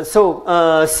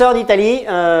 Third Italy,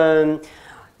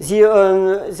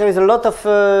 there is a lot of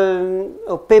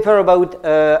paper about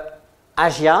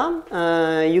Asia.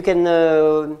 You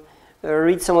can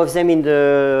read some of them in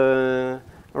the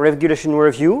Regulation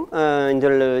Review, in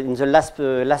the last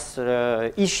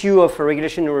issue of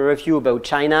Regulation Review about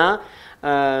China.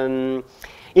 In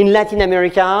Latin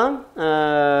America,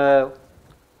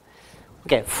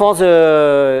 okay, for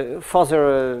the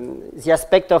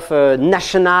aspect of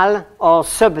national or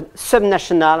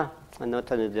subnational,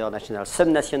 not another national,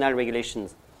 subnational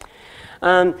regulations.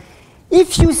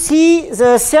 If you see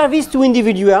the service to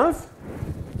individuals,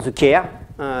 the care,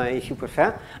 if you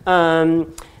prefer,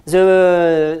 the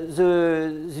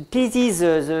thesis,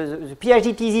 the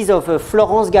PhD thesis of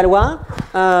Florence Gallois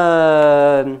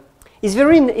is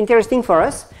very interesting for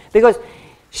us because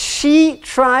she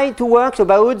tried to work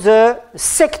about the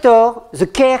sector, the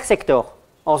care sector,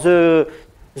 or the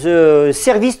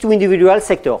service to individual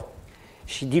sector.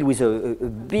 She did with a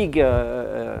big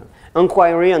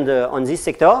inquiry on this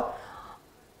sector,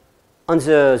 and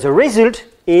the result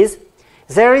is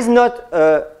there is not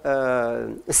a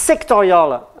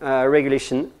sectorial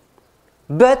regulation,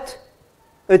 but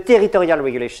a territorial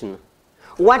regulation.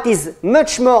 What is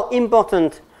much more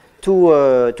important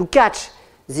to catch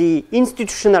the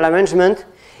institutional arrangement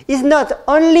is not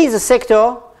only the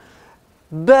sector,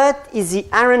 but is the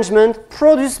arrangement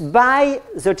produced by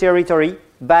the territory,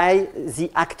 by the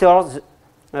actors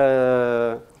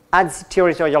at the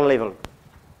territorial level.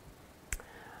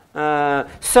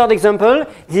 Third example,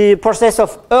 the process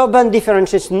of urban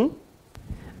differentiation,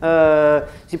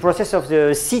 the process of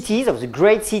the cities, of the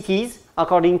great cities,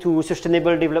 according to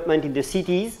sustainable development in the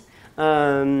cities,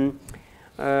 or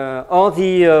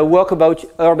the work about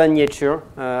urban nature,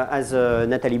 as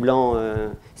Nathalie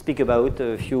Blanc speak about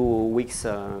a few weeks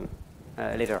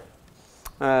later.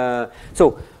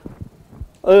 So,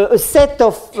 a set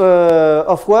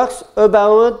of works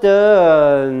about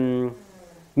the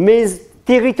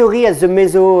territory as the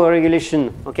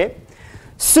meso-regulation. Okay.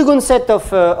 Second set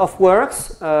of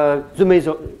works,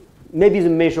 maybe the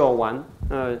major one,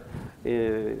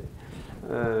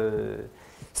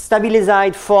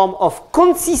 stabilized form of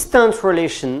consistent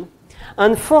relation.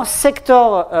 And for sector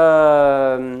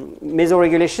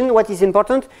meso-regulation, what is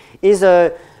important is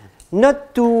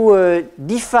not to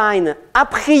define a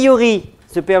priori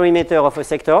the perimeter of a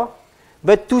sector,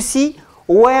 but to see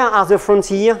where are the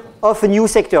frontiers of a new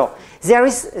sector.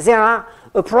 There are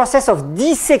a process of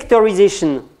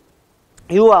desectorization.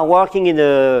 You are working in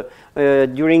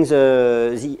during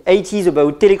the 80s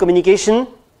about telecommunication,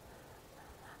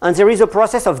 and there is a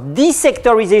process of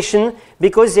desectorization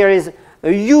because there is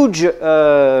a huge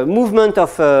movement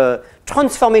of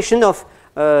transformation of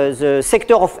the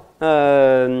sector of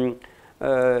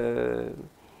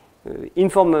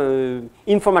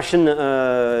information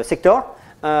sector,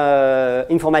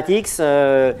 informatics,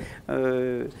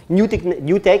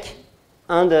 new tech,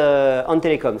 and on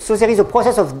telecom. So there is a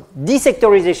process of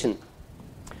desectorization.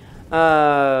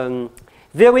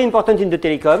 Very important in the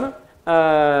telecom,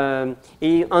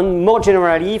 and more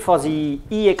generally for the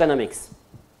e-economics.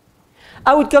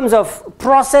 Outcomes of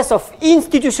process of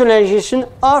institutionalization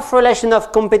of relation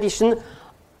of competition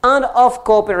and of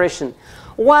cooperation.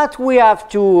 What we have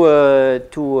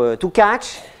to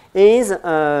catch is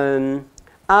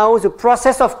how the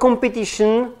process of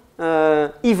competition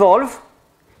evolve,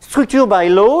 structured by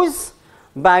laws,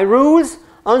 by rules,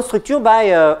 and structured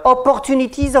by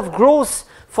opportunities of growth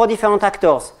for different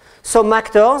actors. Some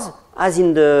actors, as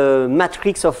in the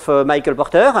matrix of Michael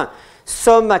Porter,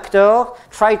 some actors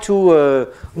try to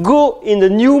go in the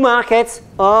new markets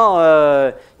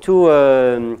or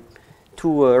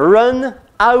to run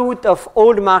out of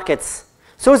old markets.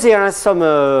 So there are some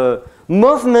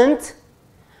movement,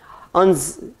 and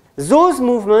those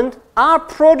movements are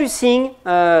producing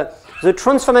the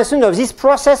transformation of this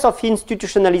process of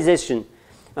institutionalization.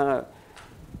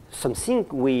 something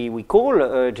we call,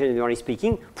 generally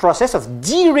speaking, process of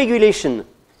deregulation.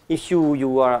 If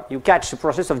you catch the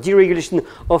process of deregulation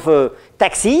of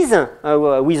taxis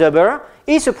with Uber,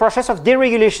 it's a process of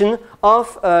deregulation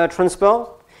of transport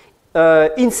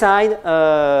inside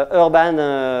urban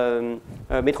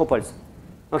metropoles.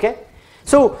 Okay?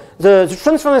 So the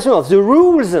transformation of the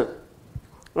rules,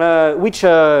 which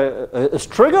a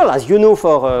struggle, as you know,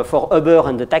 for Uber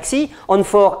and the taxi, and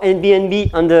for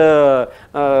Airbnb and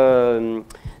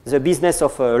the business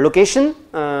of location,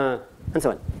 and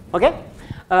so on. Okay?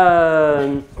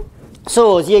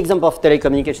 So the example of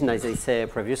telecommunication, as I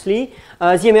said previously,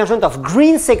 the emergence of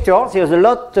green sector. There's a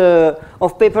lot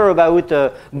of paper about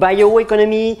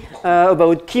bioeconomy,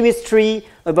 about chemistry,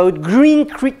 about green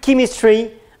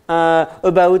chemistry,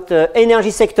 about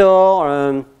energy sector,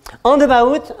 and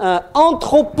about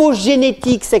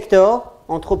anthropogenetic sector.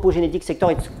 Anthropogenetic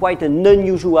sector, it's quite an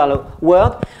unusual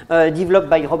word, developed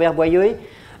by Robert Boyer.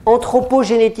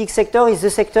 Anthropogenetic sector is the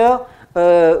sector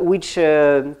which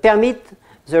permit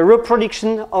the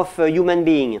reproduction of a human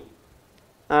being,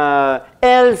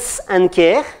 health and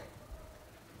care,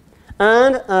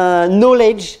 and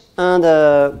knowledge and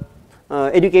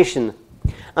education.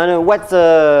 And what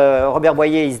Robert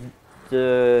Boyer is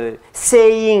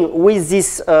saying with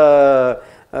this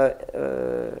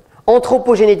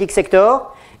anthropogenetic sector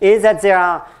is that there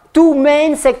are two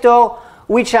main sectors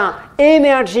which are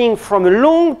emerging from a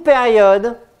long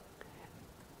period,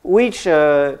 which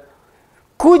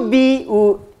could be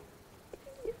or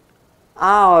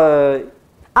are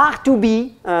to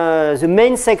be the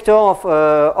main sector of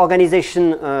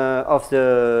organization of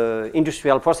the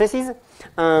industrial processes,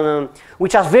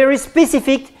 which are very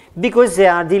specific because they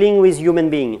are dealing with human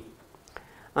beings.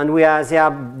 And they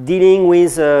are dealing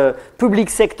with public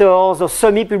sectors or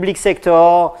semi-public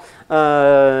sector,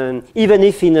 even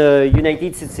if in the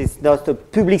United States it's not a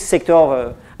public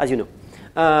sector, as you know.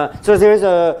 So there is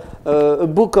a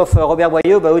book of Robert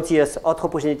Boyer about the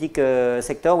anthropogenetic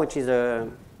sector, which is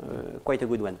quite a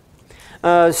good one.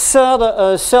 Third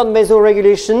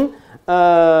meso-regulation.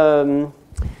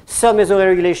 Third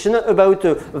meso-regulation about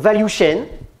value chain.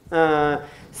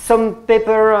 Some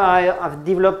paper I have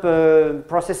developed a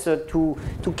process to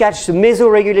catch the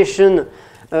meso-regulation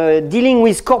dealing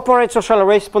with corporate social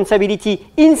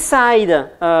responsibility inside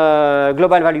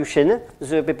global value chain.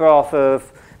 The paper of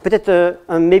peut-être,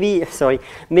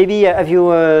 maybe have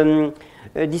you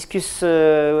discussed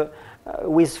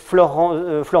with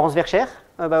Florence Vercher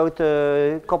about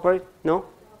corporate? No?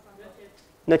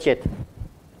 Not yet.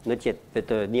 Not yet, but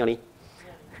nearly.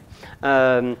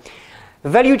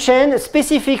 Value chain, a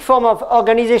specific form of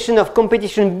organization of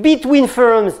competition between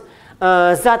firms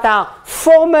that are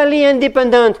formally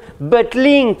independent but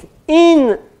linked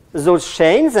in those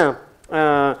chains.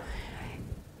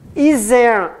 Is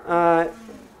there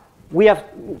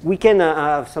we can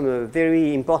have some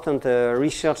very important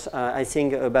research, I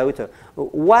think, about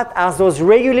what are those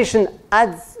regulations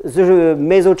at the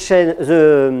meso chain,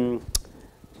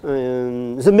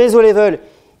 the meso level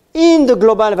in the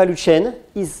global value chain.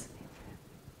 Is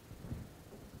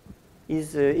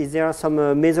there some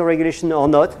meso regulation or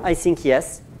not? I think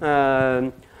yes.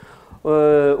 Who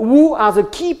are the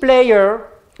key players?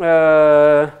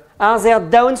 Are there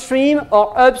downstream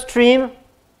or upstream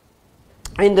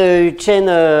in the chain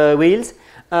wheels,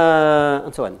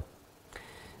 and so on.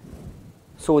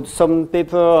 So some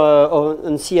paper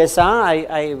on CSR,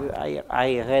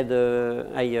 I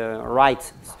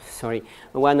write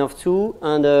one of two,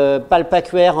 and Paul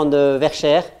Paquer and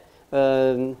Vercher.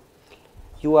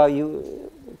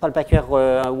 Paul Paquer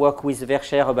work with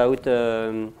Vercher about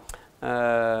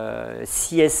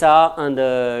CSR and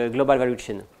global value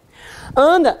chain.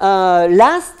 And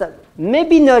last,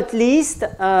 maybe not least,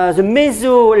 the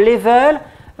meso level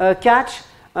catch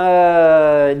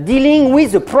dealing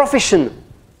with the profession.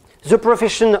 The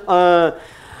profession, the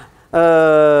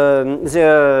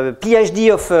PhD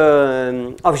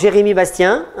of Jérémy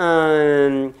Bastien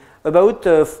about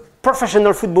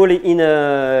professional football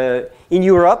in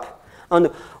Europe, and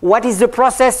what is the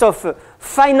process of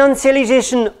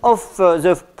financialization of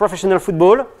the professional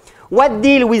football. What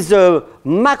deal with the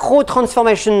macro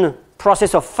transformation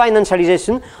process of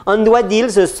financialization, and what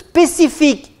deals the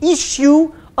specific issue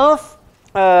of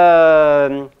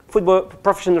football,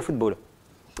 professional football.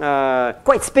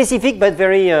 Quite specific, but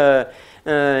very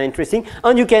interesting.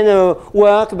 And you can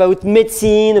work about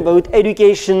medicine, about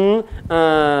education,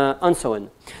 and so on.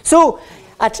 So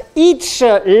at each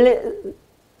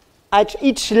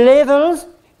level,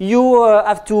 you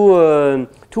have to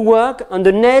work on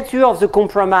the nature of the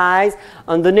compromise,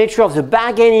 on the nature of the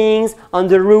bargainings, on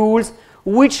the rules,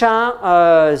 which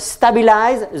are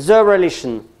stabilize the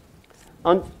relation.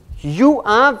 And you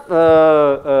have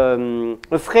a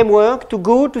framework to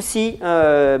go to see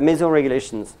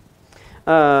meso-regulations.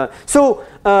 So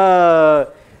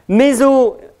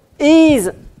meso is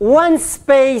one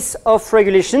space of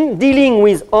regulation dealing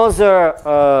with other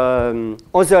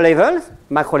levels,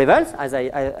 macro levels, as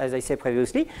I said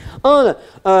previously, and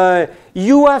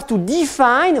you have to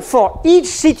define for each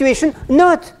situation,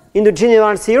 not in the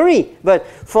general theory, but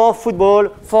for football,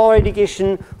 for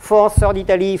education, for Third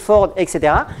Italy, for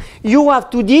etc. You have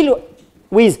to deal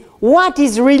with what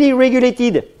is really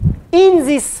regulated in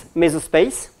this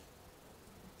mesospace.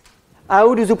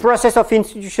 How does the process of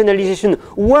institutionalization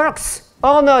works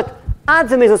or not at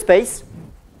the mesospace?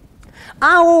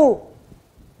 How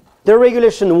the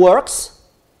regulation works.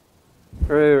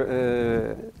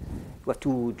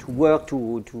 To work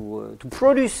to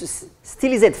produce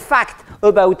stylized fact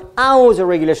about how the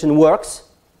regulation works,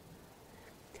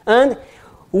 and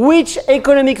which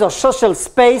economic or social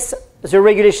space the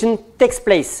regulation takes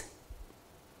place.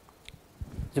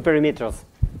 The perimeters.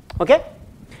 Okay?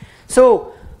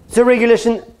 So the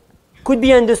regulation could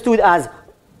be understood as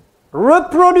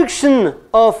reproduction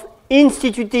of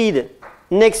instituted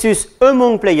nexus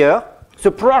among players, the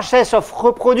process of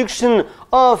reproduction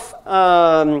of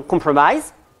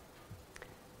compromise.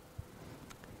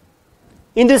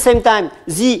 In the same time,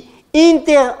 the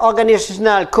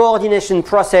inter-organizational coordination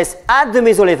process at the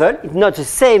meso level, it's not the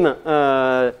same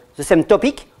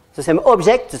topic, the same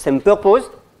object, the same purpose.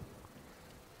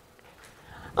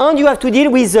 And you have to deal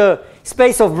with the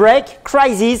space of break,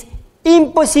 crisis,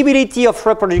 impossibility of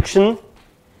reproduction,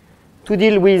 to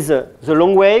deal with the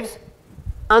long waves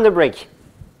and the breaks.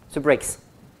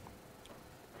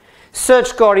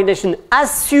 Such coordination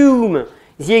assume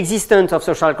the existence of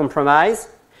social compromise.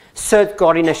 Such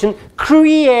coordination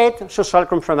create social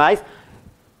compromise.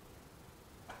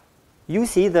 You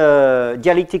see the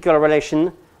dialectical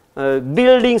relation,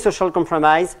 building social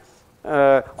compromise,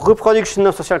 reproduction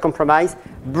of social compromise,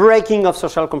 breaking of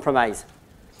social compromise.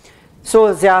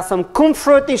 So there are some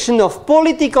confrontation of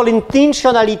political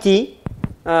intentionality,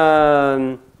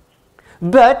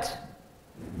 but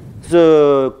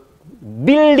the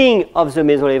building of the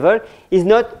meso level is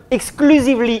not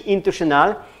exclusively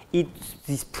intentional. It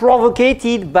is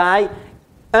provoked by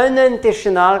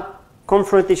unintentional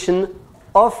confrontation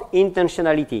of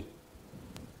intentionality.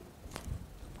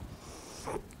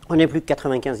 On n'est plus que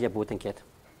 95 diapos, t'inquiète.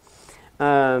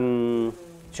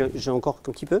 J'ai encore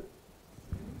un petit peu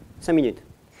 5 minutes.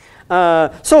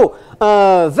 So,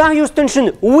 various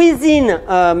tensions within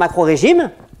macro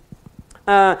regime,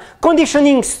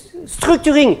 conditioning,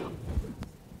 structuring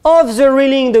of the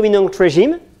ruling dominant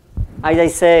regime, as I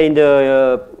say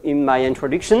in my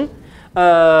introduction,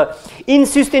 in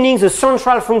sustaining the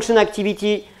central function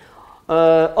activity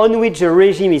on which the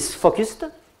regime is focused.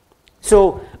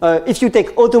 So, if you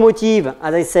take automotive,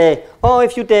 as I say, or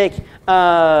if you take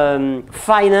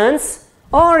finance,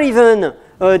 or even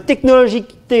technology,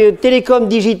 telecom,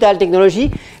 digital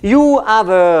technology, you have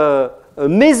a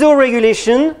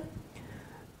meso-regulation.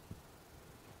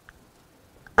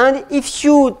 And if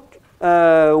you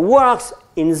work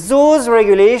in those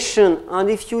regulations, and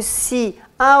if you see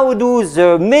how do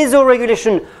the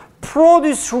meso-regulation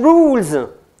produce rules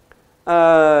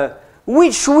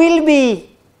which will be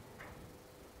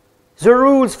the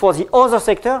rules for the other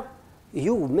sector,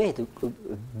 you made a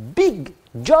big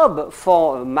job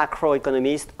for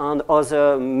macroeconomists and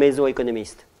other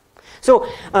meso-economists. So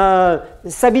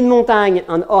Sabine Montagne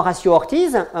and Horacio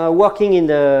Ortiz, working in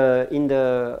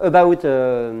the about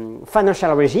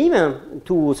financial regime,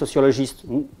 two sociologists,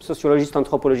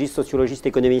 anthropologists, sociologists,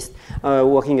 economists,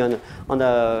 working on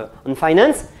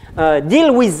finance,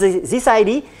 deal with this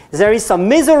idea. There is some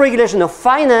meso-regulation of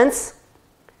finance,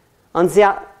 and they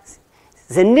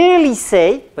nearly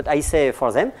say, but I say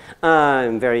for them,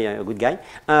 I'm very good guy.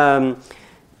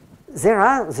 There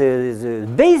are the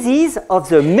bases of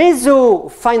the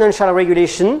meso-financial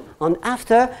regulation, and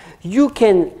after you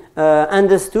can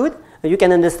understand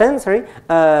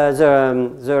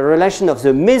the relation of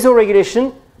the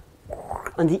meso-regulation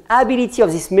and the ability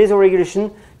of this meso-regulation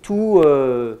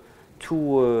to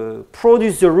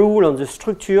produce the rule and the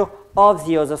structure of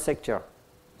the other sector.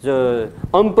 The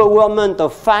empowerment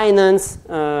of finance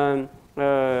in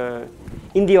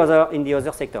the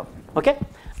other sector. Okay.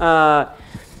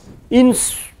 In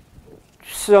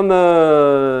some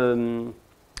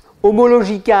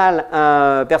homological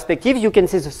perspective, you can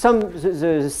see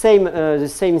the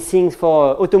same things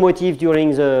for automotive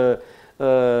during the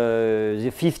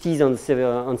 50s and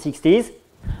 60s,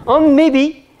 and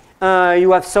maybe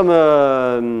you have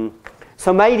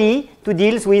some idea to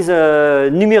deal with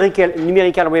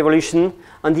numerical revolution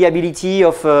and the ability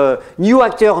of new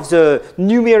actors of the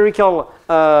numerical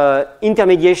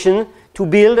intermediation to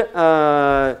build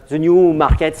the new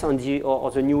markets on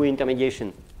or the new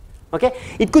intermediation. Okay?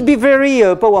 It could be very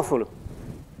powerful.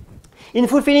 In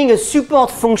fulfilling a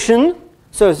support function,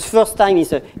 so the first time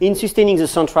is in sustaining the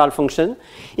central function,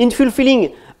 in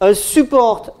fulfilling a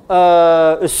support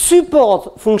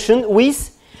function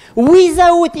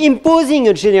without imposing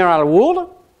a general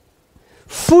rule,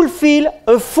 fulfill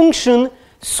a function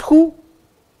through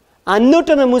an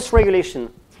autonomous regulation.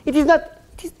 It is not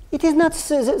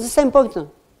the same point.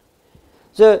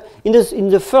 In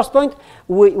the first point,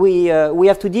 we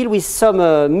have to deal with some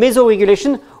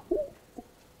meso-regulation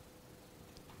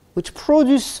which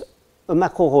produce a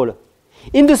macro role.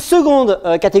 In the second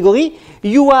category,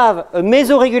 you have a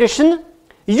meso-regulation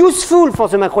useful for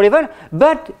the macro level,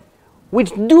 but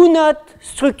which do not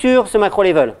structure the macro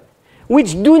level,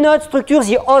 which do not structure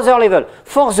the other level.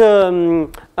 For the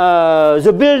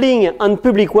building and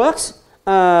public works,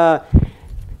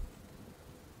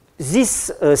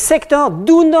 this sector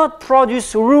do not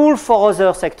produce rule for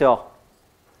other sector.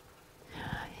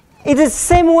 It is the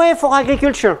same way for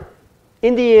agriculture.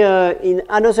 In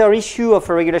another issue of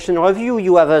a regulation review,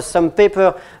 you have some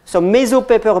meso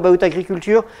paper about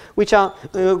agriculture, which are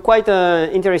quite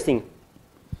interesting.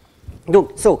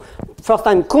 So, first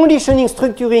time, conditioning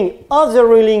structuring of the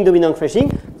ruling dominant regime,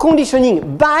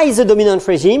 conditioning by the dominant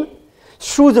regime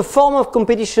through the form of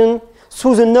competition,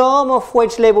 through the norm of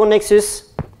wage-labor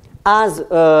nexus, as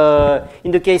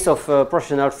in the case of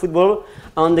professional football,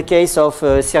 and the case of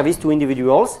service to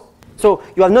individuals. So,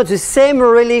 you have not the same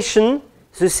relation,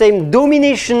 the same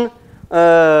domination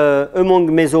among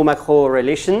meso-macro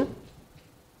relation.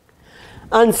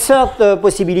 And third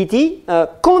possibility,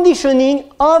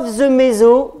 conditioning of the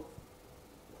meso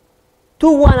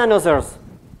to one another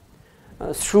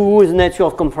through the nature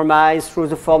of compromise, through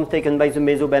the form taken by the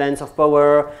meso balance of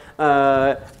power,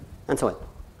 and so on.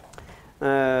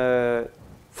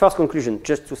 First conclusion,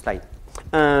 just 2 slides.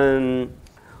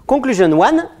 Conclusion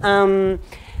 1,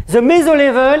 the meso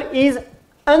level is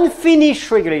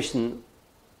unfinished regulation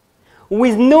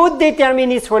with no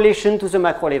determinist relation to the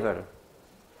macro level.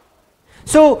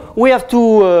 So we have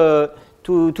to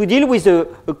deal with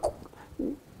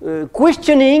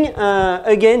questioning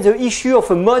again the issue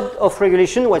of a mode of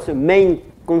regulation, what's the main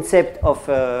concept of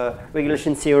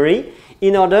regulation theory,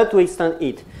 in order to extend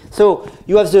it. So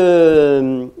you have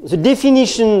the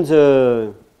definition,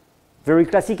 the very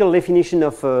classical definition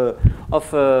of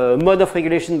mode of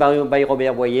regulation by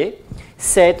Robert Boyer,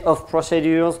 set of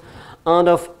procedures and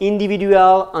of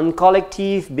individual and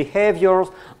collective behaviors,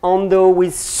 and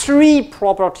with 3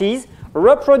 properties: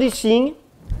 reproducing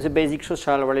the basic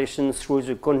social relations through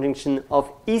the conjunction of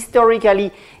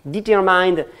historically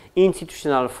determined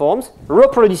institutional forms,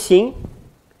 reproducing,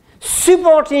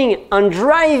 supporting and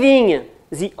driving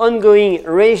the ongoing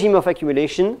regime of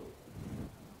accumulation,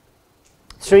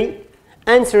 3,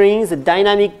 answering the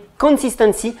dynamic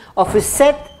consistency of a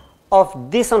set of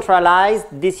decentralized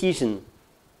decisions.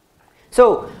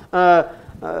 So,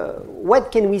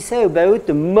 what can we say about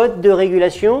the mode de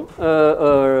régulation,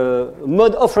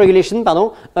 mode of regulation,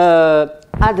 pardon,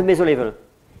 at the meso level?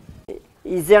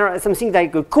 Is there something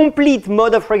like a complete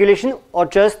mode of regulation, or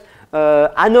just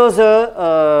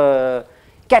another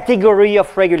category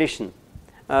of regulation?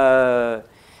 So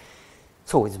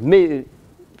it's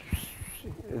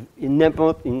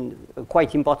a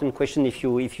quite important question if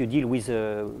you deal with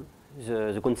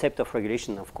the concept of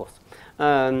regulation, of course.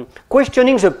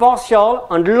 Questioning the partial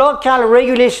and local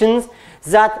regulations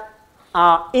that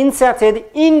are inserted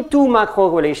into macro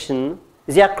regulation.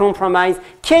 Their compromise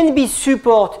can be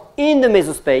support in the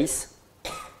mesospace.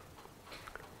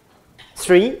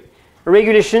 3,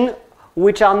 regulation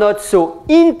which are not so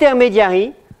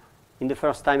intermediary. In the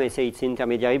first time I say it's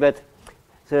intermediary, but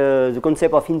the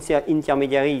concept of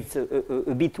intermediary is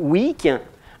a bit weak.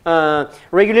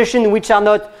 Regulation which are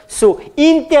not so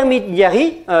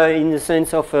intermediary in the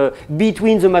sense of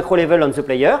between the macro level and the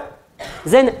player.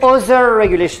 Then other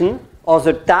regulation, or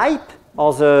the type,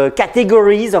 or the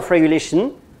categories of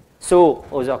regulation. So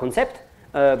other concept,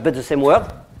 but the same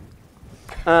word.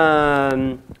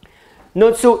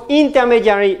 Not so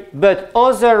intermediary, but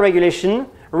other regulation.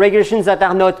 Regulations that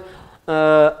are not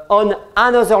on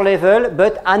another level,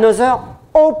 but another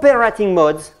operating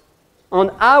modes.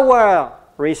 On our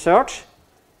research,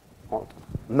 or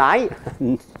my,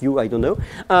 you, I don't know,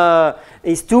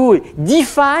 is to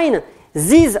define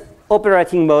these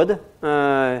operating modes,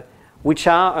 which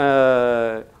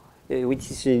are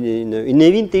which is an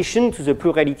invitation to the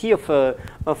plurality of the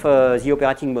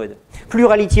operating mode.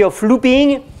 Plurality of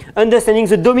looping, understanding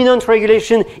the dominant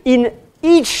regulation in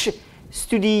each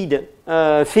studied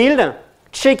field,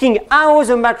 checking how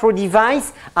the macro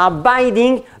devices are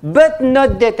binding but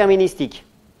not deterministic.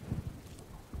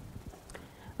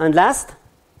 And last,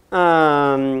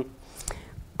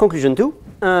 conclusion 2,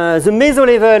 the meso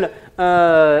level,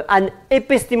 an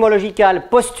epistemological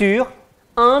posture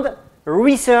and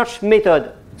research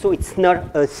method. So it's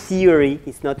not a theory,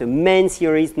 it's not a main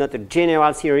theory, it's not a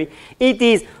general theory. It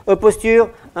is a posture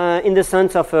in the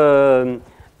sense of a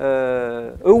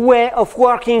way of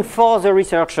working for the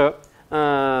researcher.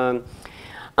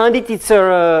 And it's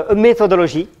a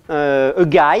methodology, a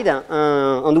guide,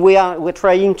 and we're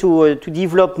trying to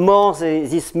develop more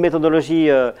this methodology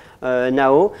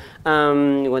now.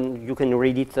 When you can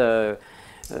read it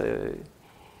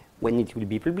when it will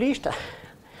be published.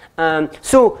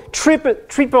 So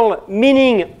triple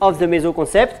meaning of the meso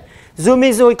concept: the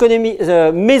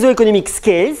mesoeconomic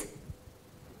scales.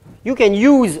 You can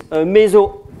use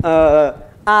meso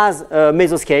as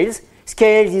meso scales.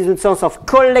 Scales is in the sense of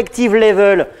collective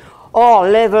level or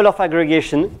level of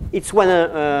aggregation. It's one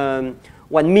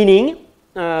meaning.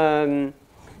 The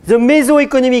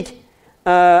mesoeconomic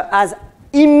as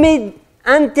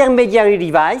intermediary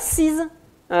devices,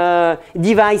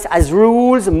 device as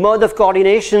rules, mode of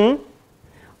coordination,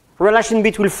 relation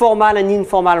between formal and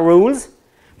informal rules.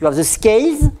 You have the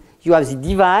scales, you have the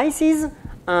devices,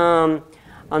 and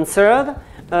third,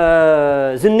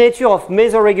 the nature of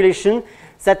meso-regulation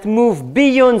that move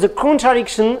beyond the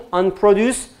contradiction and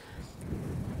produce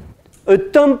a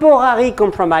temporary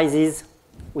compromises,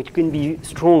 which can be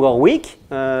strong or weak,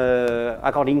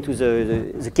 according to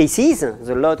the cases. There's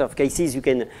a lot of cases you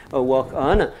can work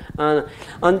on.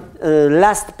 And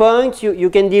last point, you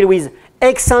can deal with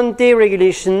ex-ante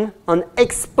regulation and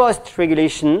ex-post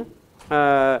regulation.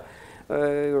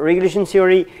 Regulation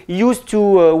theory used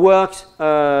to work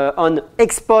on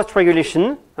ex-post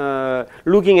regulation,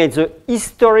 looking at the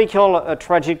historical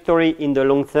trajectory in the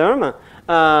long term.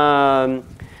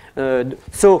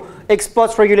 So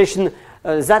ex-post regulation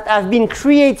that have been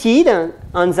created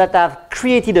and that have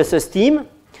created a system.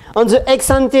 And the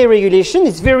ex-ante regulation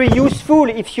is very useful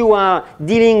if you are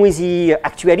dealing with the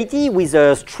actuality, with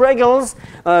the struggles,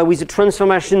 with the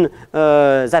transformation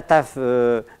that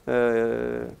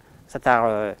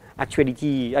are actually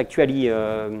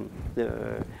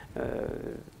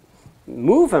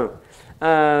move.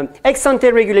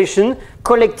 Ex-ante regulation,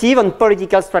 collective and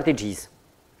political strategies.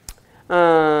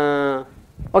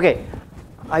 Okay,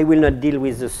 I will not deal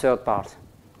with the third part.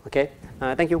 Okay,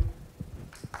 thank you.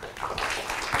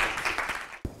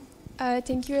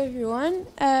 Thank you, everyone.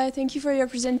 Thank you for your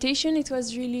presentation. It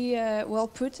was really well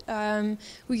put.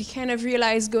 We kind of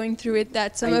realized going through it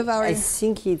that some of our... I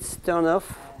think it's turned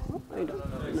off. I don't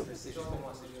know.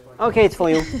 Okay, it's for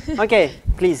you. Okay,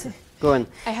 please, go on.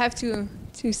 I have to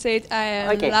say it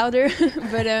louder,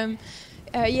 but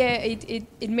yeah,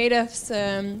 it made us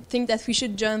think that we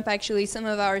should jump actually some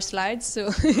of our slides, so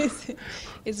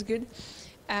it's good.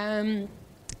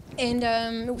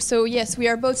 So yes, we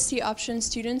are both C option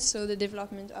students, so the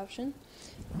development option.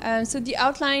 So the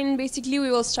outline, basically, we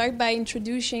will start by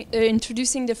introducing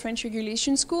the French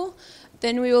Regulation School.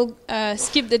 Then we will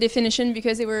skip the definition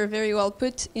because they were very well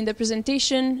put in the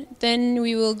presentation. Then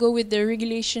we will go with the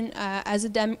regulation as a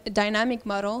dynamic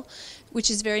model,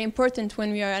 which is very important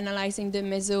when we are analyzing the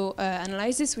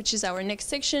meso-analysis, which is our next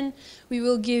section. We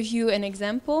will give you an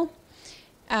example,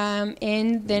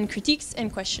 and then critiques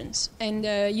and questions. And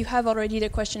you have already the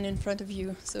question in front of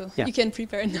you, so you can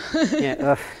prepare now.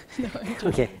 Yeah. No,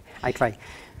 okay, I try.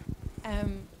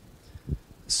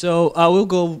 So I will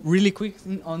go really quick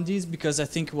on this because I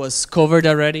think it was covered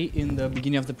already in the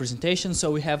beginning of the presentation. So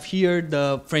we have here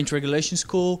the French Regulation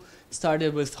School,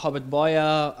 started with Robert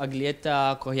Boya,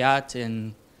 Aglietta, Coyat,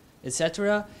 and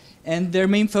etc. And their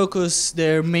main focus,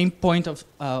 their main point of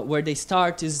where they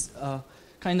start is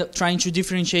kind of trying to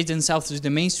differentiate themselves with the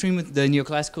mainstream, with the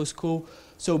neoclassical school.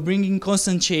 So bringing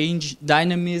constant change,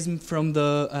 dynamism from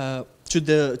the to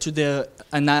the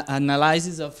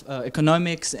analysis of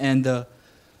economics and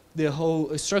the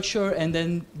whole structure, and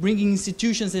then bringing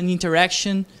institutions and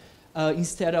interaction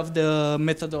instead of the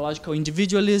methodological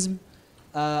individualism.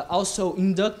 Also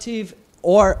inductive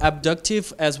or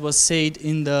abductive, as was said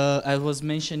in the, as was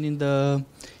mentioned in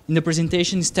the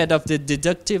presentation, instead of the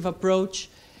deductive approach.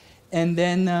 And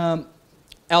then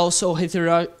also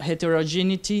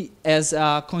heterogeneity as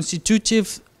a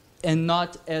constitutive and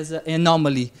not as an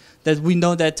anomaly. That we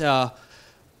know that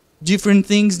different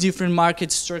things, different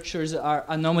market structures are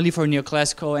anomaly for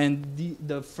neoclassical, and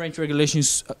the French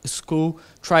regulations school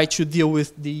try to deal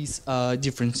with these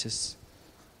differences.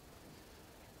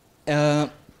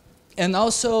 And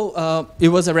also, it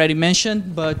was already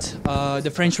mentioned, but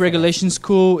the French regulation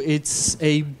school, it's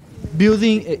a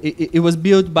building, it was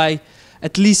built by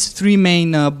at least three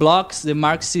main blocks: the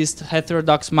Marxist,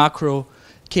 heterodox macro,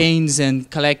 Keynes and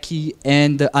Kalecki,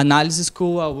 and the analysis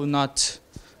school. I will not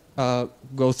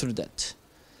go through that.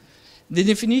 The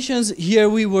definitions here,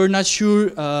 we were not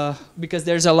sure because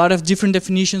there's a lot of different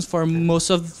definitions for most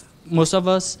of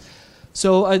us.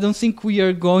 So I don't think we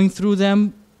are going through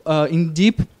them in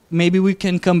deep. Maybe we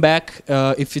can come back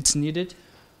if it's needed.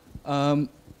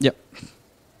 Yeah.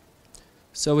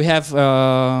 So we have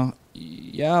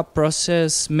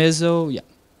process, meso, yeah.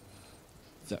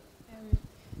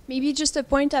 Maybe just a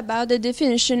point about the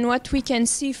definition. What we can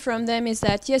see from them is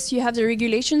that, yes, you have the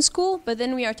regulation school, but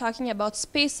then we are talking about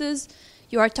spaces,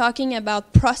 you are talking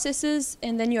about processes,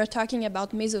 and then you are talking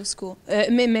about meso school,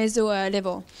 meso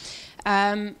level,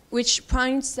 which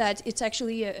points that it's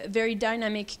actually a very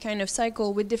dynamic kind of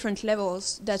cycle with different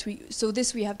levels that so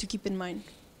this we have to keep in mind.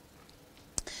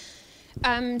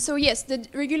 So yes, the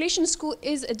regulation school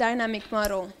is a dynamic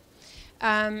model.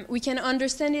 We can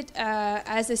understand it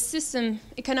as a system,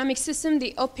 economic system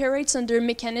that operates under a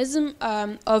mechanism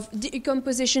of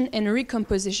decomposition and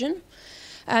recomposition,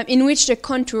 in which the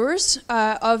contours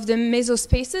of the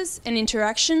mesospaces and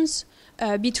interactions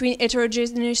between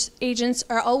heterogeneous agents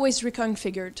are always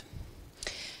reconfigured.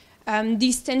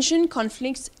 These tension,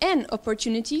 conflicts, and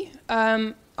opportunity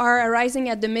are arising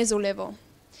at the meso level.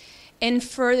 And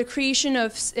for the creation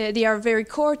of, they are very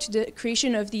core to the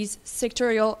creation of these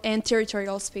sectorial and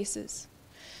territorial spaces.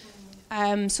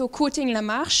 So quoting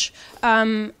Lamarche,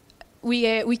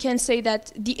 we can say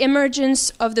that the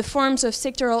emergence of the forms of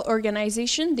sectoral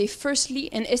organization, they firstly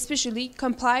and especially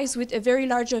complies with a very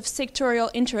large of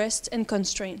sectorial interests and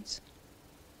constraints.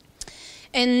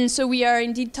 And so we are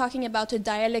indeed talking about a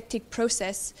dialectic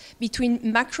process between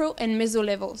macro and meso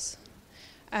levels.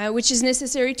 Which is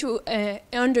necessary to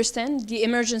understand the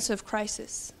emergence of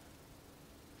crisis.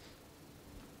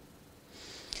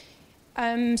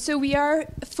 So we are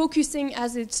focusing,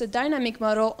 as it's a dynamic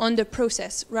model, on the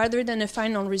process rather than the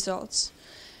final results.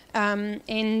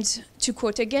 And to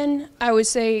quote again, I would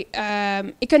say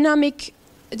economic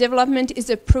development is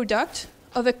a product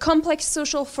of a complex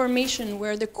social formation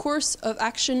where the course of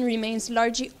action remains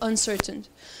largely uncertain.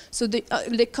 So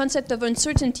the concept of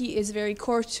uncertainty is very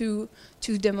core to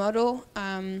the model.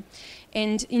 And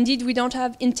indeed, we don't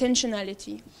have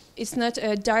intentionality. It's not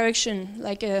a direction,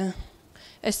 like a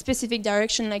specific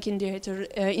direction like in the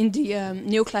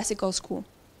neoclassical school.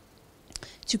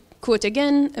 To quote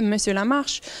again, Monsieur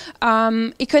Lamarche,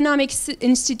 economic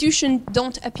institutions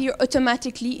don't appear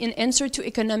automatically in answer to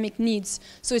economic needs.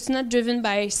 So it's not driven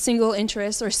by single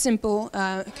interests or simple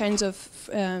kinds of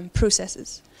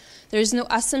processes. There is no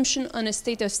assumption on a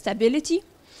state of stability,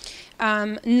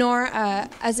 nor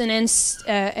as an end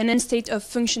state of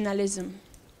functionalism.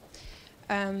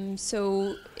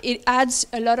 So it adds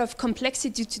a lot of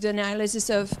complexity to the analysis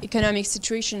of economic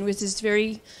situation, which is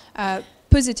very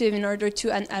positive in order to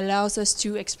and allows us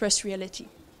to express reality.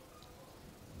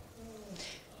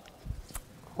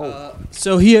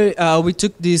 So here we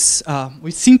took this,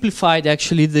 we simplified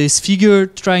actually this figure,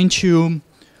 trying to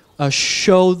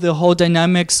show the whole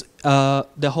dynamics,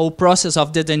 the whole process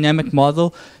of the dynamic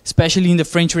model, especially in the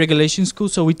French regulation school.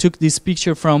 So we took this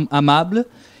picture from Amable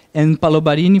and Paolo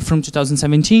Barini from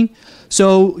 2017.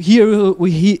 So here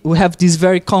we have this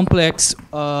very complex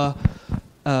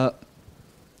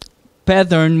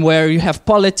pattern where you have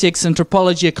politics,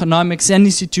 anthropology, economics, and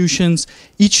institutions,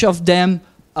 each of them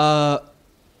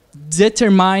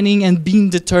determining and being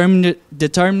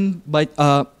determined by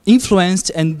influenced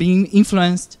and being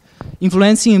influenced,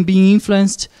 influencing and being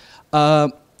influenced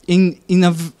in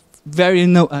a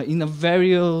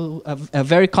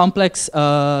very complex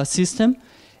system.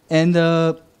 And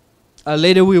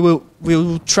later we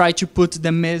will try to put the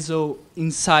meso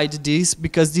inside this,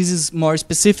 because this is more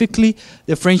specifically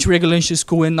the French regulation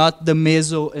school and not the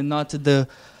meso and not the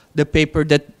paper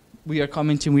that we are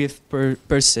commenting with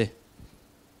per se.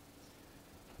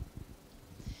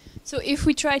 So if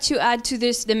we try to add to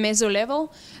this the meso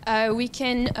level, we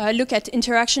can look at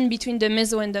interaction between the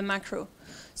meso and the macro.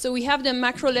 So we have the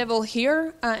macro level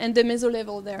here and the meso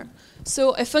level there.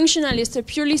 So a functionalist, a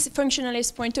purely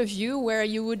functionalist point of view, where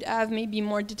you would have maybe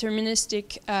more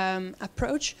deterministic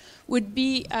approach, would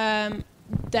be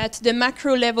that the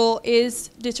macro level is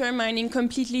determining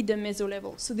completely the meso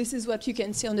level. So this is what you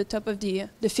can see on the top of the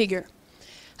figure.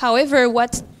 However,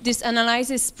 what this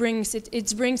analysis brings,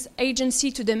 it brings agency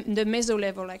to the meso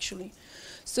level, actually.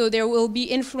 So there will be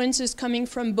influences coming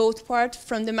from both parts,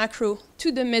 from the macro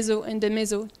to the meso, and the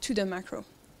meso to the macro.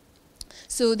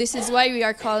 So this is why we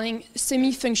are calling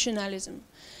semi-functionalism.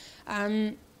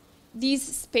 These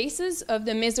spaces of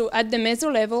the meso, at the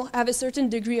meso level, have a certain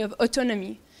degree of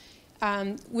autonomy,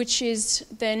 which is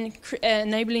then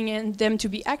enabling them to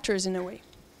be actors in a way,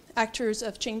 actors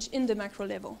of change in the macro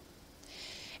level,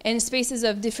 and spaces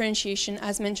of differentiation,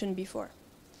 as mentioned before.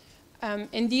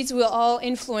 And these will all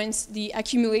influence the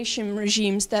accumulation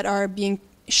regimes that are being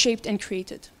shaped and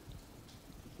created.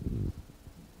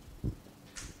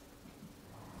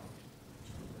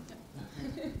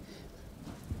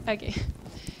 Okay.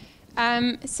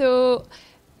 So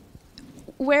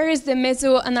where is the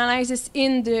meso-analysis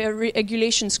in the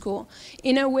regulation school?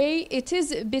 In a way, it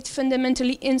is a bit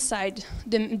fundamentally inside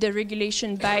the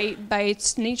regulation by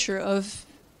its nature of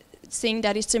saying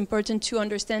that it's important to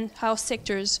understand how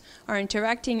sectors are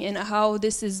interacting and how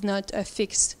this is not a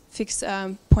fixed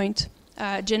point,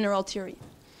 general theory.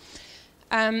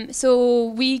 So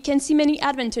we can see many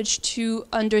advantages to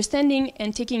understanding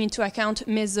and taking into account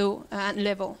meso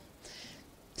level.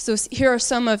 So here are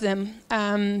some of them.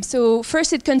 So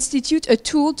first, it constitutes a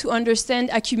tool to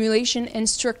understand accumulation and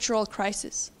structural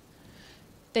crisis.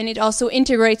 Then it also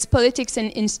integrates politics and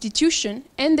institution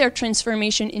and their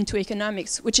transformation into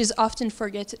economics, which is often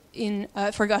forgotten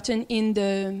in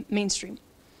the mainstream.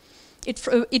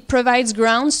 It provides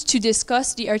grounds to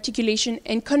discuss the articulation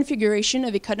and configuration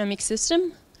of economic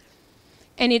system,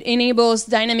 and it enables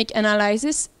dynamic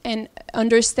analysis and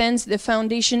understands the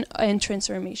foundation and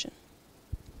transformation.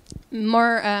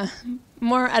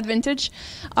 More advantage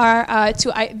are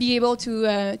to be able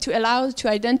to allow to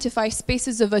identify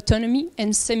spaces of autonomy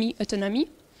and semi-autonomy,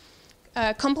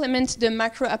 complement the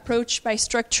macro approach by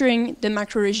structuring the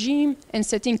macro regime and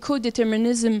setting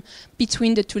co-determinism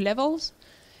between the two levels,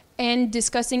 and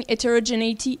discussing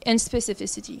heterogeneity and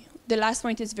specificity. The last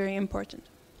point is very important.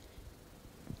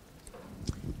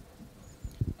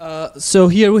 So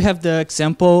here we have the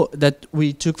example that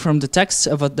we took from the text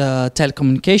about the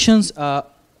telecommunications.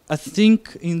 I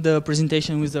think in the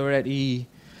presentation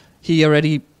he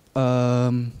already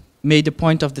made the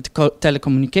point of the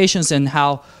telecommunications and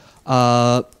how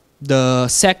the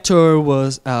sector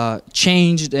was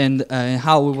changed and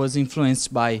how it was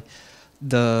influenced by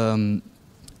the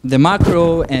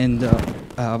macro and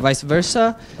vice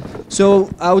versa. So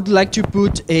I would like to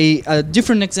put a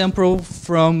different example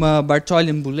from Bartoli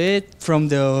and Boulet from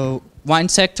the wine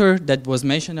sector that was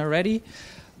mentioned already.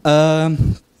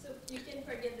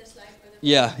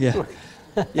 Yeah.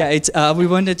 Yeah, it's, we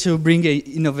wanted to bring a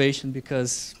innovation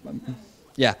because,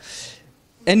 yeah,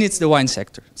 and it's the wine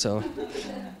sector. So,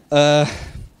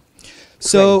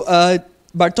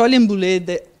 Bartoli and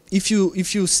Boulet, if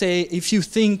you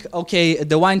think, okay,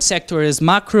 the wine sector is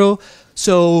macro,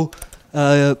 so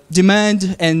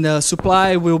demand and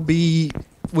supply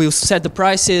will set the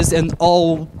prices, and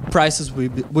all prices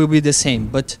will be the same.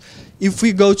 But if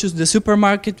we go to the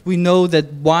supermarket, we know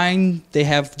that wine, they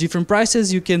have different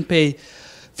prices. You can pay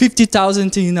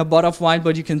 50,000 in a bottle of wine,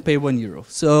 but you can pay €1.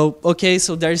 So, okay,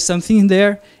 so there's something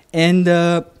there. And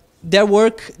their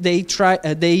work, they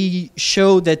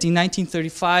show that in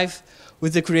 1935,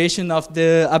 with the creation of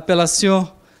the Appellation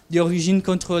d'origine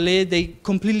contrôlée, they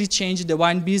completely changed the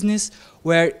wine business,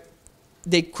 where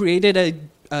they created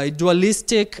a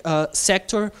dualistic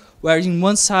sector, where in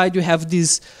one side you have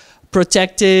these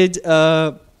protected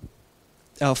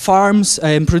farms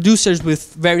and producers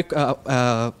with very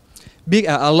a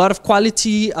lot of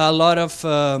quality, a lot of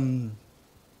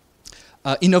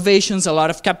innovations, a lot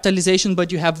of capitalization,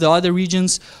 but you have the other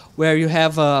regions where you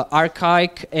have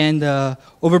archaic and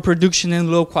overproduction and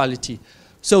low quality.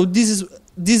 So this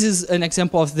is an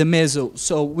example of the meso.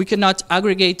 So we cannot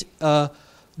aggregate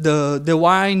the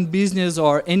wine business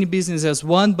or any business as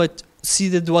one, but see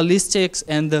the dualistics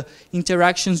and the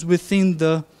interactions within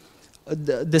the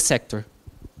sector.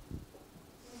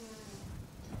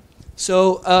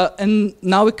 So, and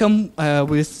now we come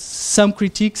with some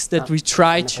critiques that we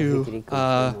try to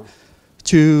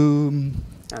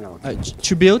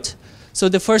build. So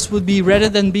the first would be, rather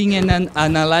than being an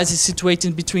analysis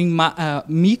situated between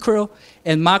micro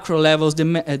and macro levels, the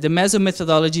meso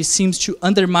methodology seems to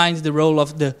undermine the role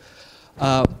of the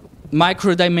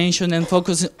micro dimension and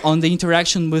focus on the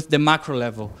interaction with the macro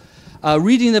level.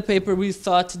 Reading the paper, we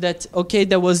thought that, okay,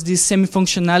 there was this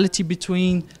semi-functionality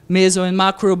between meso and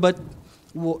macro, but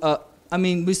I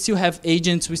mean, we still have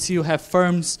agents, we still have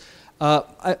firms.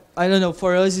 I don't know,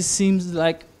 for us it seems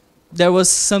like there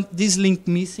was this link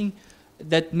missing.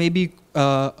 that maybe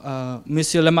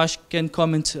Monsieur Lamarche can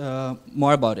comment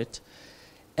more about it.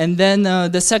 And then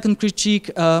the second critique,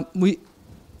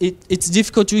 it's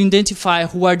difficult to identify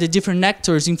who are the different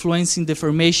actors influencing the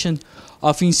formation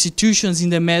of institutions in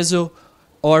the meso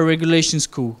or regulation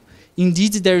school.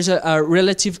 Indeed, there's a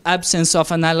relative absence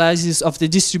of analysis of the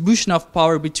distribution of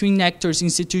power between actors,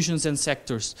 institutions, and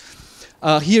sectors.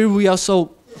 Here we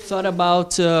also thought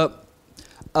about,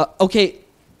 okay,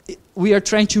 we are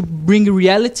trying to bring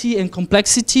reality and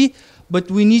complexity, but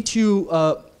we need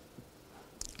to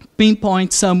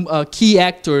pinpoint some key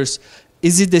actors.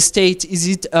 Is it the state? Is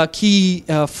it a key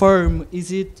firm?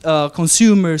 Is it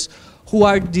consumers? Who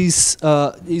are these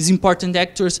important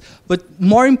actors? But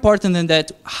more important than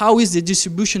that, how is the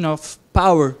distribution of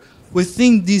power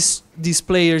within these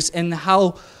players, and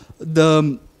how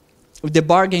the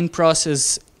bargain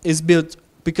process is built?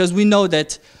 Because we know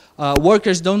that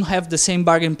workers don't have the same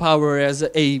bargain power as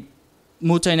a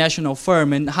multinational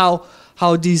firm, and how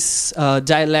this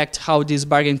dialect, how this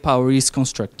bargain power is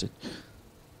constructed.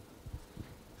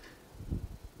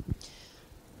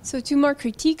 So 2 more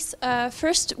critiques.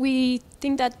 First, we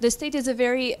think that the state is a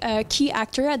very key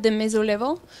actor at the meso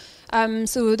level.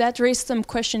 So that raised some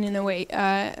question in a way.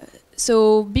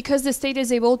 So because the state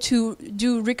is able to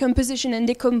do recomposition and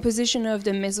decomposition of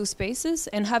the meso spaces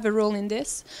and have a role in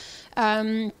this,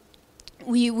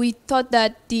 we thought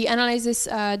that the analysis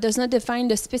does not define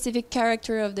the specific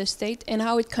character of the state and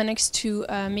how it connects to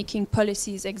making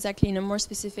policies exactly in a more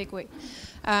specific way.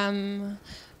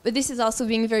 But this is also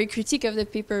being very critique of the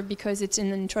paper because it's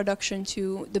an introduction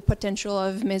to the potential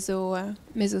of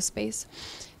meso space.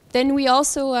 Then we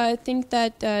also think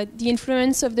that the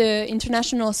influence of the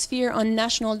international sphere on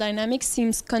national dynamics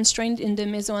seems constrained in the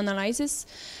meso-analysis.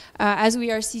 As we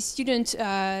are students,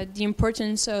 the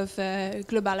importance of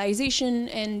globalization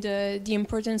and the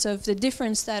importance of the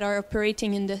difference that are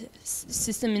operating in the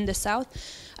system in the South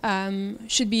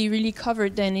should be really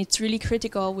covered. Then it's really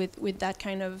critical with that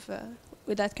kind of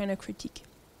critique.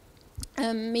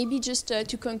 Maybe just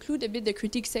to conclude a bit the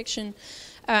critique section,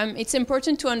 it's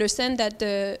important to understand that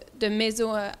the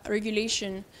meso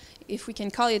regulation, if we can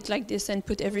call it like this and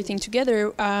put everything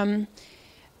together,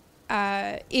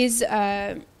 is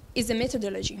a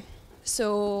methodology.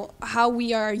 So how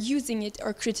we are using it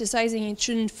or criticizing it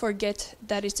shouldn't forget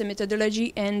that it's a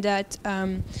methodology and that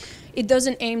it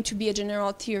doesn't aim to be a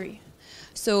general theory.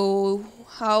 So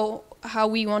how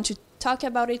we want to talk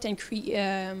about it and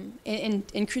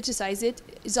criticize it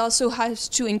is also has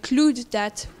to include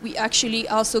that we actually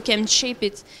also can shape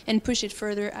it and push it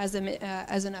further as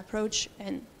an approach,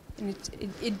 and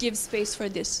it gives space for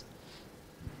this.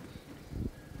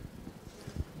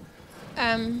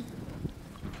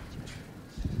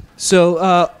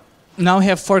 So now we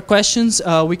have 4 questions.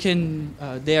 We can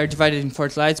they are divided in 4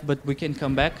 slides, but we can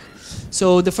come back.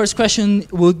 So the first question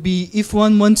would be, if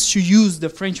one wants to use the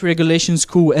French regulation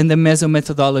school and the meso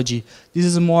methodology, this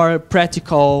is more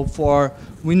practical for,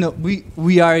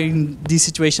 we are in this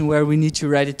situation where we need to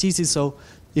write a thesis, so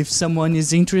if someone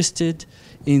is interested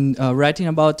in writing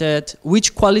about that,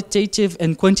 which qualitative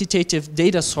and quantitative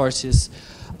data sources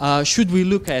should we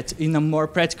look at in a more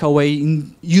practical way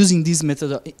in using this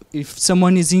method, if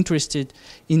someone is interested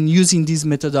in using this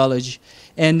methodology?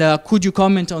 And could you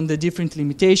comment on the different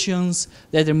limitations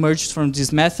that emerged from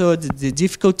this method, the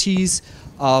difficulties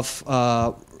of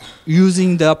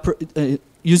using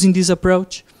this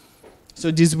approach?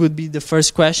 So this would be the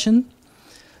first question.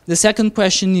 The second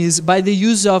question is, by the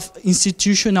use of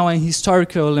institutional and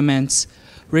historical elements,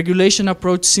 regulation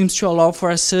approach seems to allow for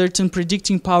a certain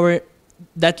predicting power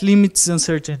that limits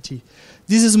uncertainty.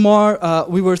 This is more,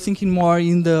 we were thinking more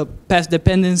in the path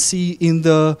dependency, in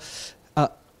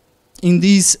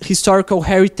this historical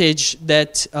heritage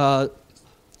that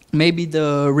maybe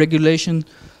the regulation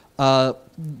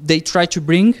they try to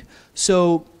bring.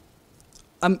 So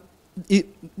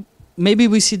maybe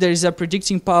we see there is a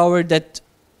predicting power that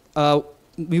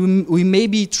we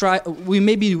maybe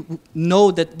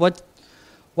know that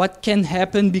what can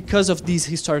happen because of this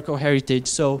historical heritage.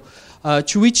 So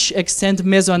to which extent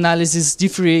meso-analysis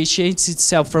differentiates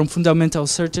itself from fundamental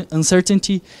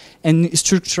uncertainty and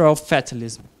structural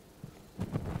fatalism?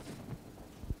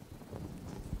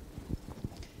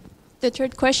 The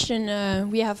third question,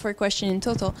 we have 4 questions in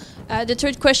total. The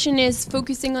third question is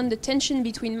focusing on the tension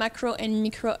between macro and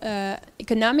micro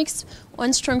economics.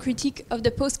 One strong critique of the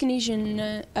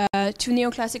post-Keynesian to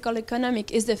neoclassical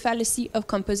economic is the fallacy of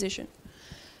composition.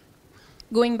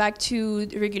 Going back to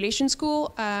the regulation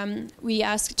school, we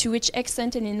asked to which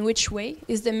extent and in which way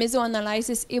is the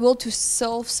meso-analysis able to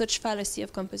solve such fallacy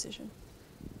of composition?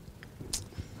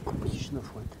 Composition of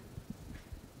what?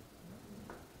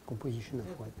 Composition of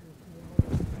what?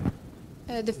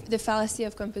 The fallacy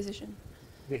of composition.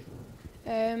 Okay.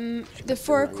 The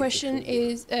fourth question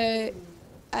is,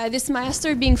 this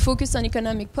master being focused on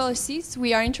economic policies,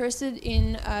 we are interested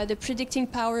in the predicting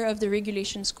power of the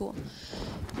regulation school.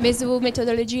 Meso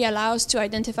methodology allows to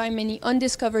identify many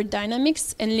undiscovered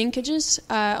dynamics and linkages,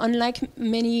 unlike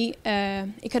many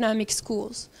economic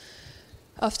schools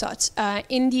of thought.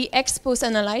 In the ex-post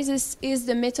analysis, is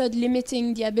the method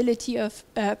limiting the ability of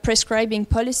prescribing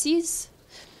policies?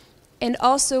 And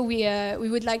also, we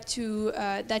would like to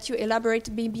that you elaborate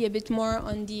maybe a bit more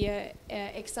on the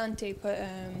ex-ante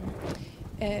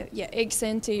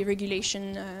ex-ante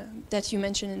regulation that you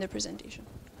mentioned in the presentation.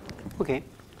 Okay.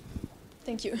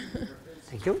 Thank you.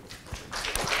 Thank you.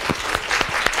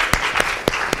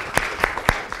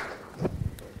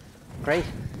 Great.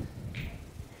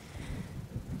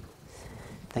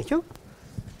 Thank you.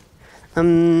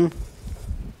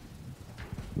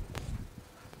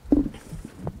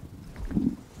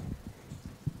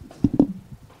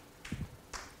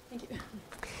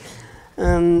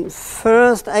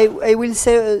 First, I will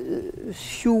say a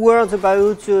few words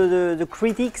about the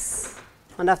critics,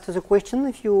 and after the question,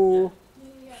 if you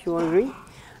agree.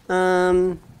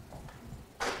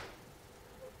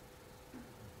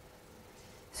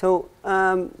 So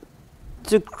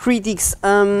the critics.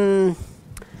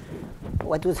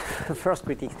 What was the first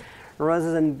critics?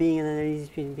 Rather than being an analysis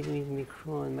between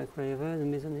micro and macro level, the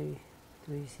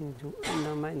meso-analysis seems to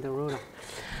undermine the role.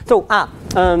 So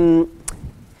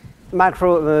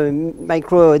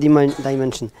micro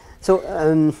dimension. So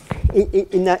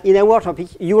in our topic,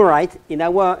 you are right. In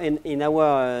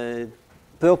our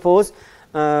purpose,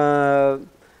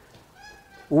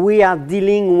 we are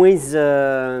dealing with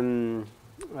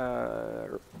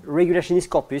regulationist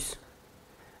corpus,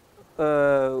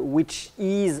 which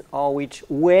is or which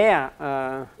were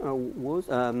was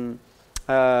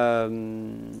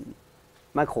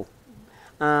macro.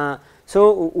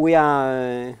 So we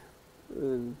are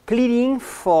pleading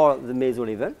for the meso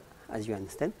level, as you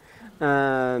understand.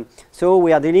 So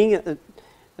we are dealing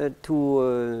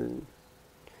to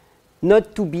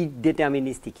not to be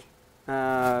deterministic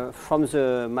from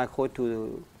the macro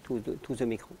to the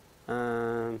micro.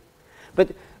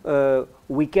 But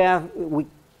we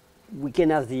can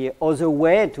have the other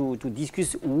way to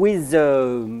discuss with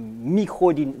the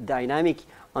micro dynamic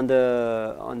on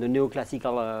the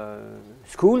neoclassical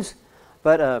schools,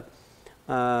 but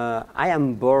I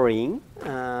am boring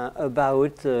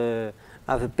about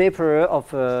have a paper of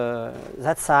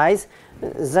that size,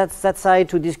 that side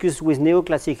to discuss with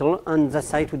neoclassical and that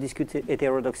side to discuss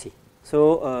heterodoxy.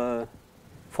 So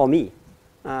for me,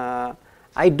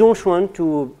 I don't want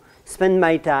to spend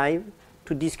my time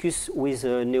to discuss with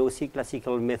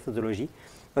neoclassical methodology.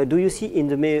 Do you see in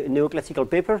the neoclassical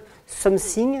paper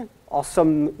something or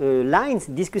some lines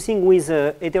discussing with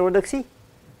heterodoxy?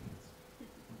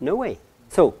 No way.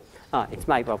 So, it's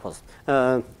my purpose.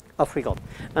 Off record.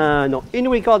 No, in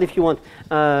record if you want.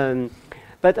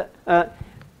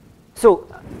 So,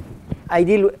 I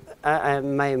deal.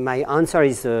 My answer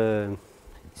is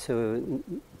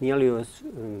nearly a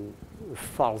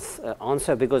false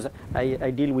answer because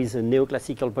I deal with a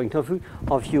neoclassical point of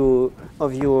view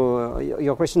of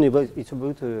your question. It's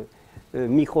about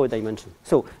micro dimension.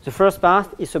 So the first part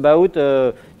is about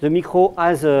the micro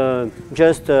as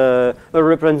just a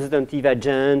representative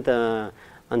agent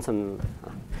and some.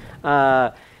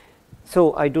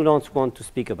 So I do not want to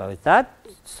speak about that.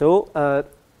 So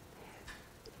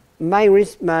my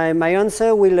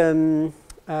answer will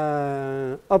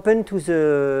open to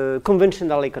the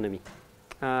conventional economy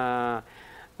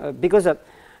because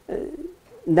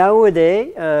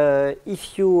nowadays,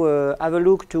 if you have a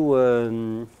look to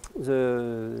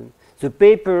the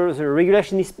paper, the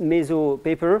regulationist meso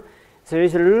paper, there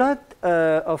is a lot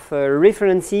of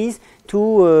references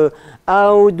to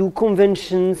how do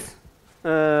conventions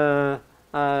are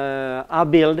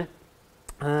built.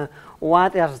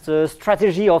 What is the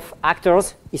strategy of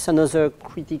actors? Is another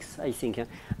critics, I think.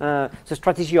 The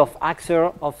strategy of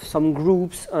actors of some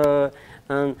groups,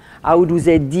 and how do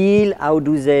they deal? How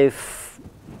do they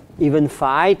even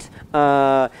fight?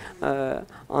 And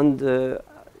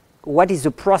what is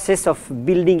the process of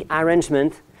building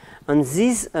arrangement? And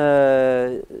these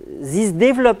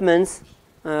developments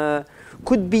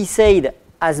could be said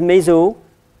as meso,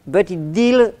 but it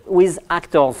deals with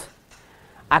actors.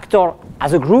 Actor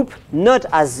as a group, not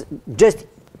as just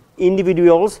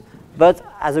individuals, but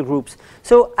as a groups.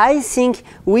 So I think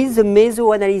with the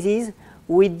meso-analysis,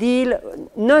 we deal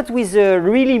not with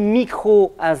really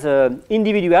micro as an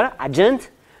individual agent,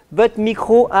 but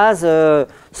micro as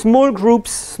small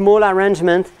groups, small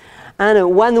arrangement, And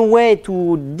one way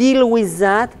to deal with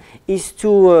that is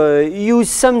to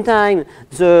use sometimes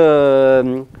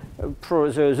the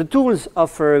tools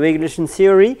of regulation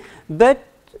theory, but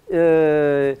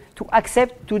to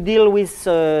accept to deal with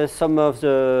some of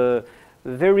the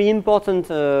very important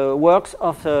works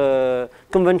of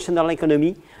conventional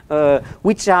economy,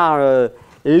 which are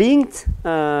linked,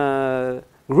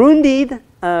 grounded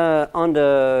on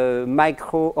the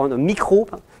micro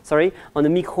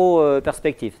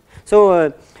perspective.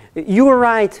 So you're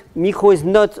right, micro is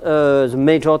not the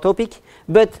major topic,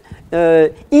 but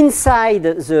inside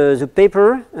the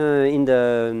paper, in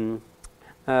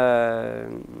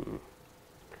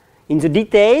the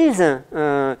details,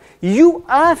 you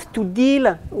have to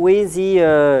deal with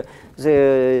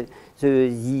the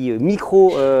micro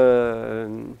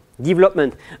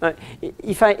development.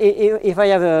 If I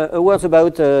have a words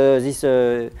about this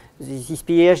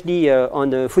PhD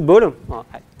on football,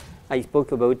 I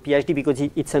spoke about PhD because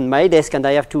it's on my desk and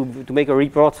I have to make a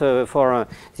report for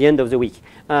the end of the week.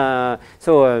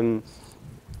 So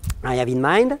I have in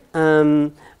mind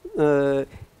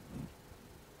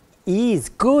is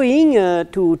going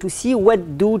to see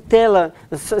what do tell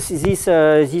this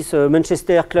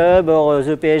Manchester club or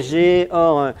the PSG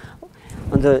or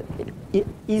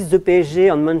is the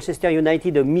PSG on Manchester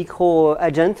United a micro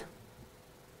agent?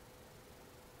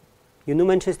 You know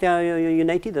Manchester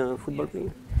United, football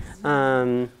player?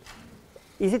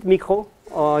 Is it micro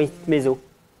or is it meso?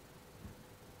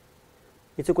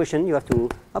 It's a question you have to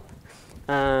up.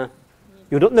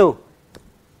 You don't know.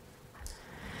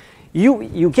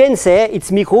 You can say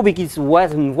it's micro because it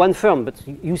was one firm, but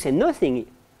you say nothing.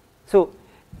 So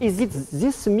is it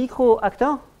this micro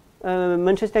actor,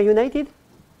 Manchester United?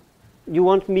 You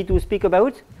want me to speak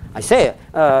about? I say,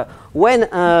 when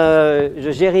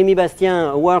Jérémy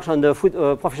Bastien works on the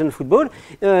professional football,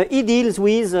 he deals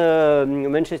with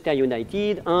Manchester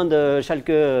United and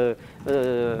Schalke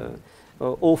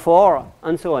 04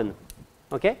 and so on.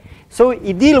 Okay? So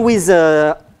he deals with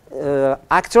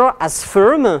actor as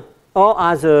firm or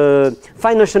as a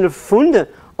financial fund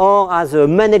or as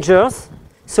managers.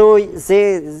 So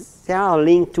they are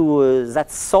linked to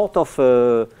that sort of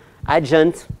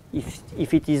agent,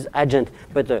 if it is agent,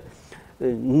 but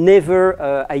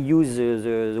never I use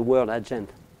the word agent.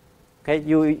 Okay,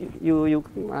 you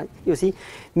see,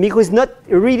 micro is not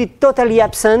really totally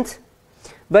absent,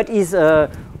 but is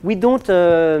we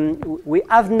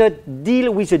have not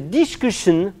deal with a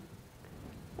discussion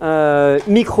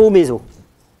micro meso.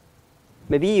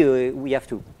 Maybe we have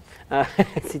to.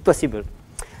 It's possible.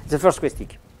 The first question.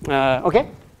 Okay.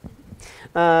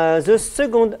 The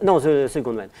second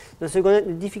one. The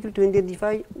second, difficult to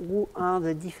identify who are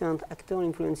the different actors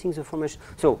influencing the formation.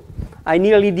 So, I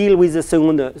nearly deal with the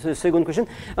second question.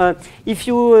 If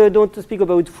you don't speak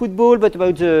about football, but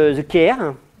about the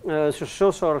care,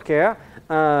 social care,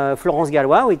 Florence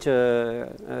Gallois, which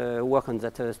work on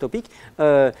that topic,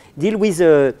 deal with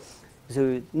the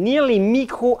nearly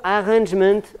micro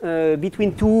arrangement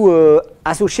between two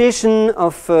associations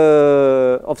of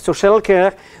social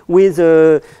care with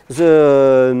the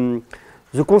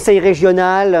Conseil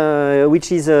régional,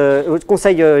 which is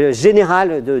Conseil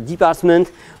général, the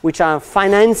department, which are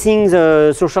financing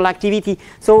the social activity.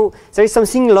 So there is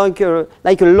something like a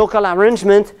local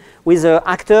arrangement with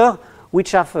actors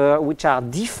which are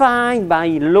defined by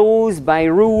laws, by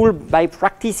rules, by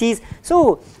practices.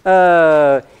 So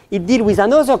it deals with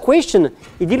another question.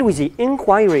 It deals with the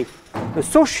inquiry, the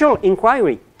social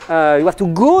inquiry. You have to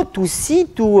go to see,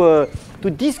 to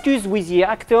discuss with the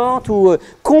actor, to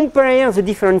compare the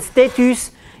different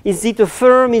status. Is it a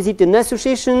firm? Is it an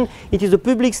association? It is a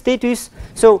public status.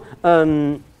 So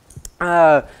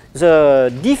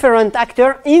the different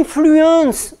actors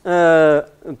influence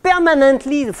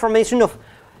permanently the formation of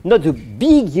not a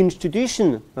big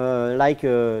institution like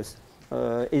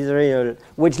Israel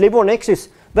wage labor nexus,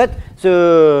 but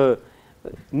the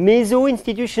meso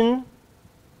institution,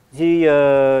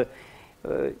 the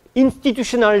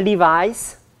institutional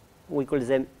device, we call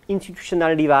them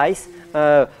institutional device,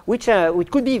 which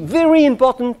could be very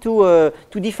important to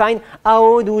define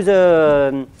how do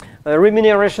the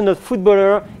remuneration of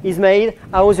footballer is made,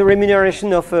 how the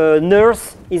remuneration of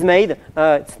nurse is made.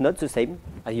 It's not the same,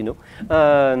 as you know.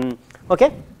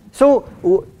 Okay, so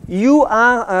you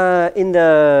are in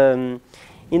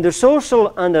the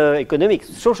social and economic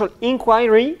social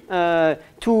inquiry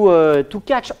to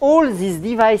catch all these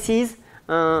devices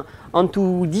and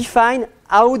to define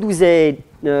how do they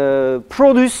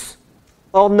produce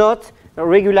or not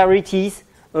regularities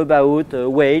about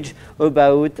wage,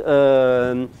 about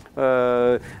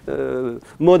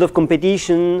mode of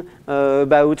competition,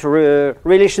 about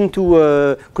relation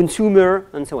to consumer,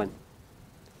 and so on.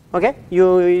 Okay,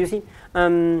 you see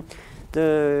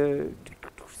the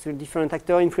different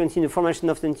actors influencing the formation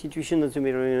of the institution of the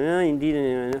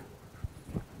indeed.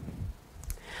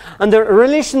 And the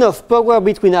relation of power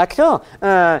between actors,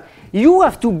 you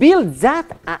have to build that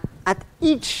at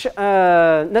each,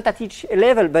 not at each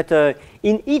level, but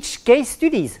in each case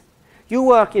studies. You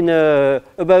work in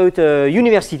about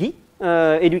university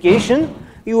education.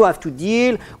 You have to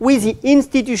deal with the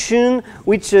institution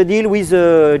which deal with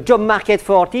the job market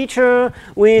for teacher,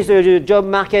 with the job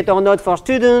market or not for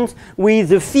students, with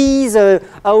the fees,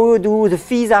 how do the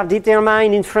fees are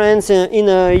determined in France, in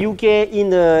UK,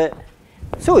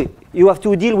 so you have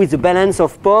to deal with the balance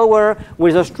of power,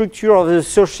 with the structure of the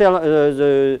social,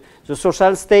 the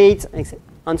social state,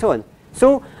 and so on.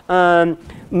 So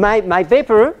my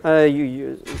paper,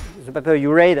 the paper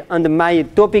you read, and my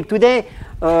topic today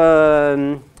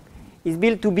is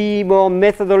built to be more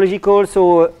methodological,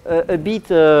 so a bit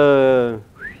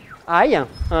high.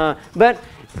 But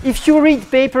if you read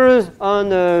papers on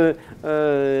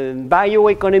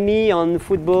bioeconomy, on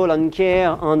football, on care,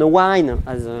 on wine,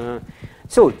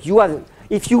 so you have,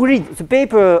 if you read the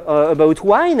paper about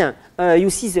wine, you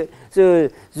see the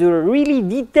really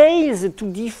details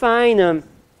to define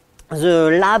the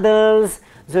labels,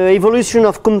 the evolution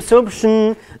of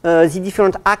consumption, the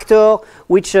different actors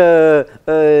which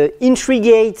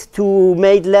intrigate to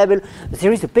make label.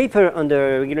 There is a paper on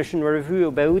the Regulation Review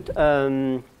about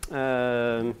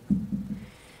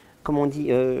comment on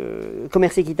dit,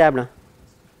 commerce équitable.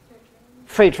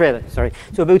 Fair trade, sorry.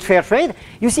 So about fair trade,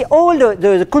 you see all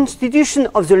the constitution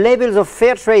of the labels of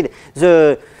fair trade,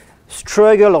 the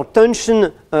struggle or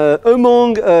tension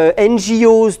among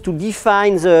NGOs to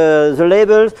define the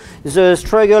labels, the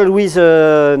struggle with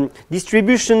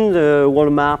distribution,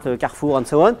 Walmart, Carrefour, and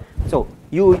so on. So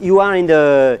you are in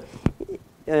the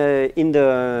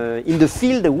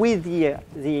field with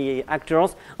the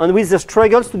actors and with the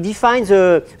struggles to define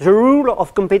the rule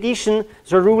of competition,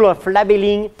 the rule of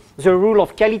labeling, the rule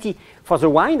of quality for the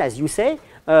wine, as you say,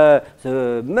 the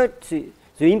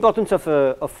importance of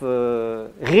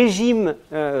regime,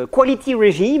 quality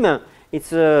regime. It's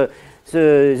the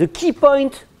key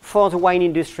point for the wine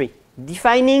industry.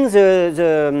 Defining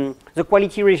the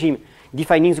quality regime.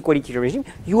 Defining the quality regime,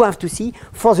 you have to see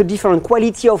for the different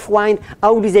quality of wine,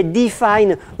 how do they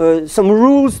define some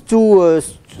rules to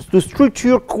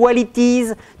structure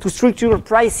qualities, to structure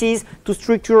prices, to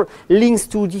structure links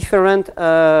to different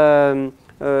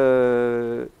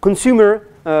consumer.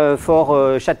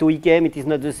 For Chateau Yquem, it is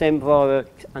not the same for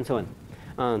and so on.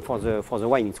 And for the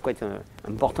wine, it's quite an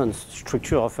important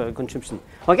structure of consumption.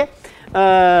 Okay.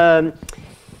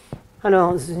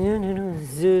 Alors,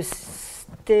 the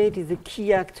state is the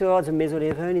key actor at the meso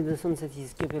level in the sense that it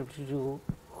is capable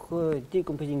to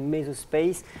decomposing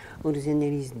mesospace. Although the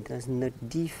analysis does not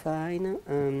define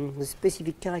the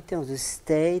specific character of the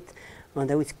state and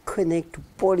how it connects to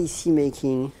policy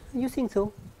making. You think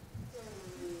so?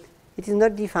 It is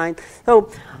not defined. So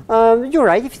you're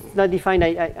right. If it's not defined,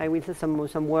 I will say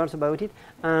some words about it.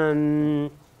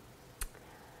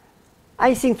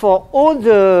 I think for all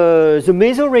the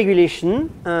meso regulation,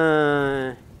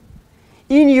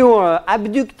 in your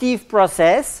abductive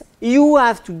process, you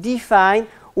have to define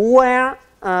where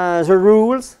the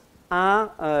rules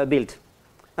are built.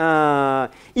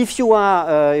 If you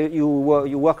are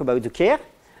you work about the care.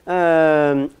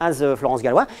 As Florence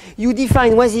Gallois, you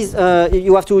define what is,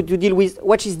 you have to deal with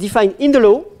what is defined in the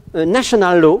law,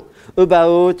 national law,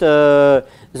 about the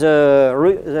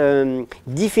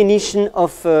definition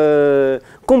of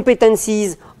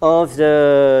competencies of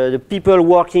the people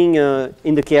working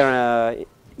in the care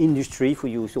industry, if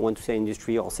you want to say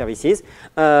industry or services.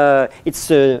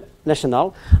 It's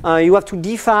national. You have to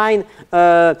define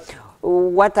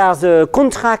what are the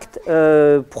contract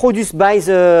produced by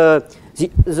the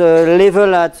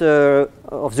level at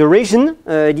of the region,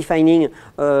 defining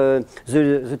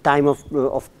the time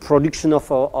of production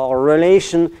of our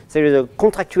relation. There is a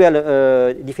contractual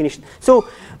definition. So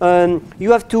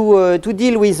you have to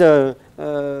deal with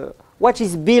what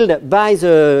is built by at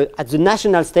the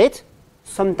national state.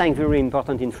 Sometimes very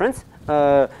important in France,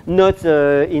 not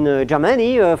in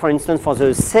Germany, for instance, for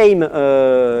the same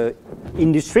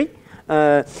industry.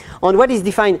 On what is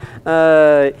defined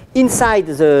inside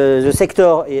the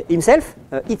sector itself,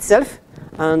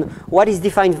 and what is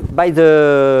defined by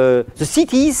the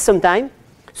cities sometimes.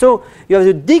 So you have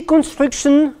the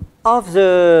deconstruction of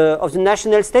the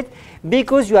national state,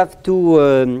 because you have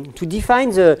to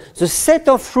define the set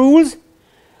of rules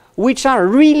which are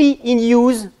really in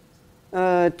use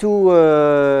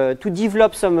to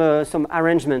develop some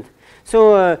arrangement.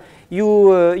 So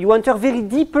you enter very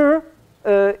deeper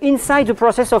inside the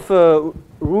process of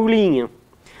ruling.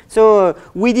 So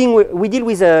we deal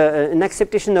with an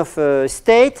acceptation of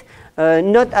state,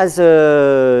 not as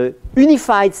a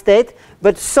unified state,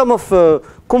 but some of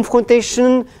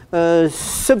confrontation,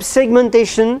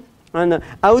 subsegmentation, and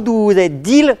how do they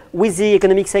deal with the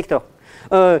economic sector.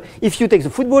 If you take the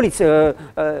football, it's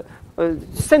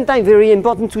same time very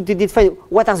important to define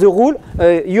what are the rules,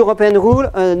 European rule,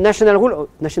 national rule,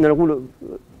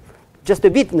 just a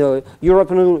bit. No,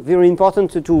 European rule very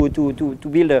important to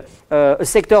build a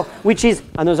sector, which is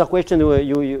another question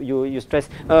you stress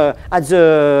at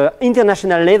the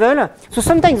international level. So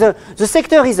sometimes the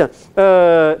sector is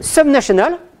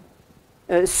subnational,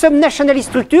 subnationally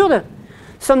structured.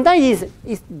 Sometimes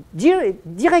is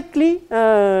directly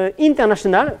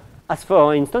international, as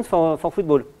for instance for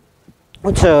football.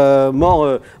 It's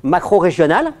more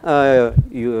macro-regional,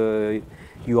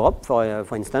 Europe,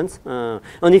 for instance.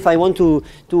 And if I want to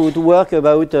work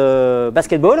about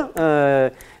basketball,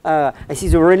 I see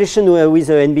the relation with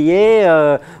the NBA,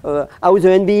 how the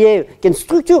NBA can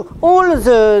structure all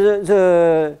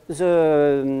the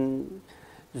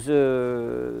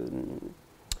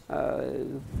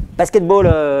basketball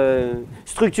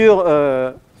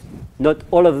structure, not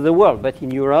all over the world, but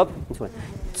in Europe.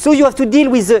 So you have to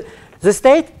deal with the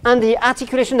state and the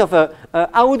articulation of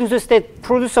how do the state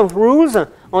produce some rules and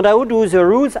how do the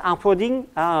rules are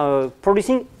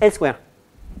producing elsewhere.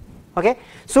 Okay,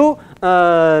 so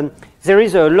there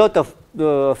is a lot of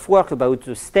work about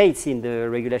the states in the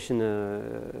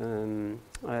regulation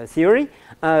theory,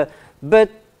 but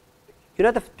you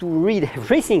don't have to read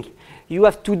everything. You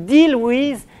have to deal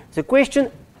with the question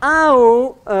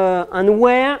how and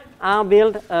where are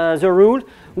built the rules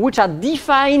which are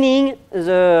defining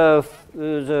the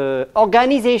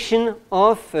organization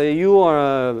of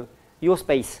your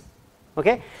space.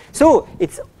 Okay, so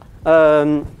it's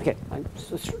okay.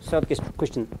 Third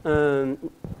question.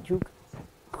 Tu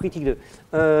critique de.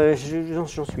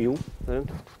 J'en suis où?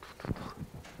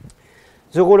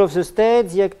 The role of the state,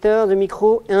 the actor, the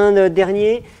micro, and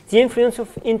dernier, the influence of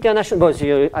international. Well,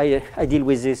 I deal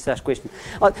with this question.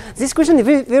 This question is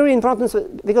very, very important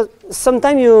because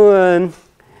sometimes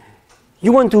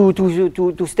you want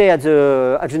to stay at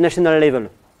the national level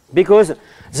because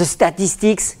the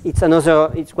statistics. It's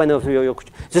one of your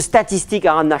questions. The statistics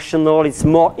are national. It's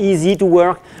more easy to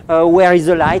work. Where is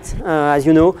the light? As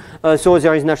you know, so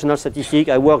there is national statistics.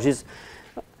 I work this.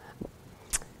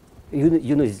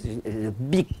 You know, it's a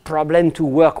big problem to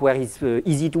work where it's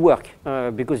easy to work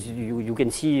because you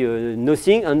can see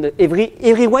nothing, and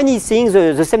everyone is seeing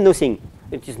the same nothing.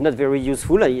 It is not very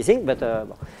useful, I think, but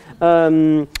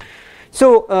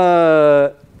so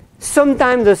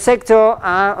sometimes the sector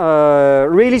are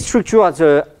really structured at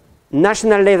the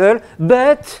national level,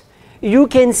 but you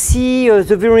can see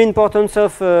the very importance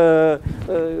of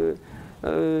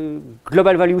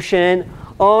global value chain,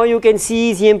 or you can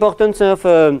see the importance of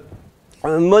a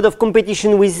mode of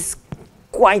competition with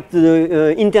quite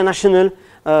international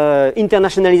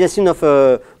internationalization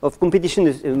of competition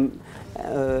is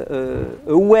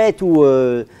a way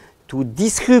to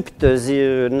disrupt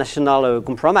the national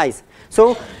compromise.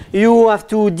 So you have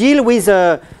to deal with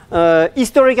a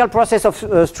historical process of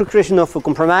structuration of a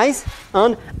compromise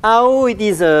and how it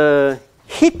is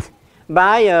hit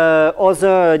by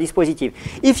other dispositifs.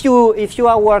 If you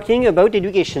are working about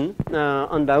education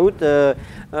and about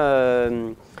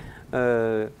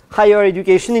higher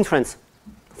education in France,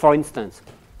 for instance,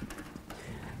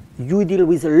 you deal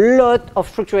with a lot of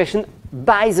structuration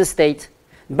by the state,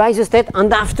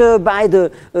 and after by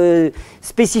the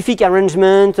specific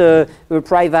arrangement,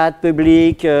 private,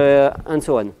 public, and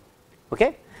so on.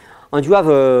 Okay, and you have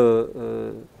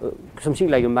something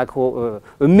like a macro,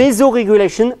 a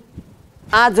meso-regulation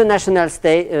at the national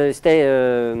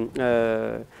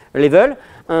level,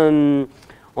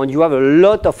 and you have a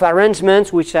lot of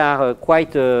arrangements which are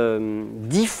quite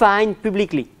defined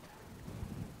publicly.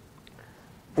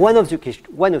 One of the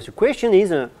questions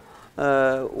is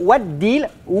what deal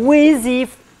with the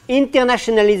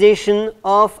internationalization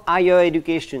of higher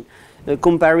education?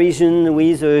 Comparison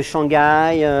with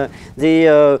Shanghai,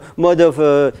 the mode of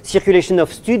circulation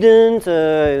of students,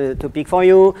 topic for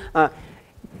you.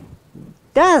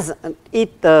 Does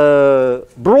it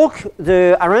broke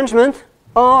the arrangement,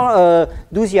 or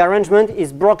do the arrangement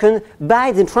is broken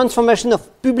by the transformation of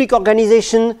public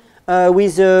organization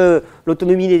with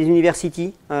l'autonomie des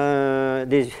universités,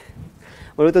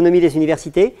 l'autonomie des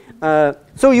universités?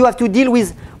 So you have to deal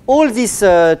with all this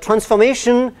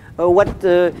transformation. What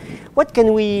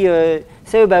can we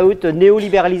say about the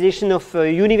neoliberalization of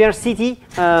university,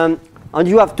 and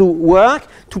you have to work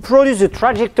to produce the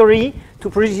trajectory, to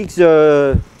produce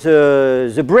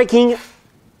the breaking.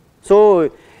 So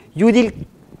you deal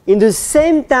in the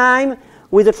same time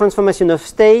with the transformation of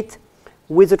state,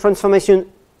 with the transformation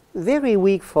very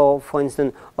weak, for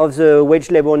instance, of the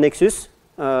wage-labor nexus,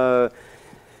 the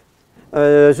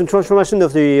transformation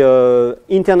of the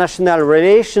international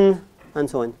relation, and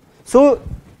so on. So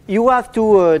you have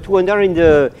to enter in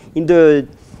the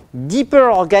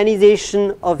deeper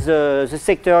organization of the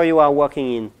sector you are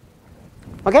working in.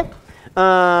 Okay?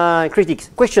 Critics.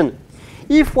 Question.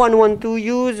 If one wants to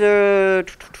use...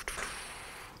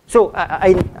 so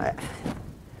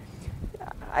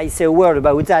I say a word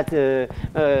about that,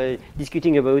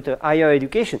 discussing about higher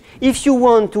education. If you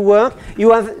want to work,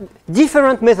 you have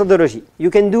different methodology. You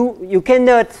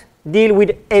cannot deal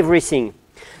with everything.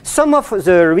 Some of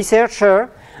the researchers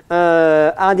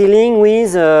are dealing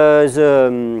with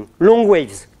the long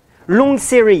waves, long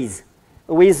series,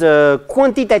 with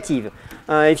quantitative.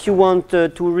 If you want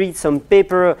to read some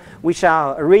paper which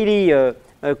are really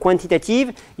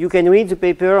quantitative, you can read the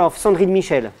paper of Sandrine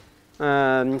Michel.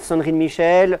 Sandrine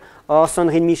Michel or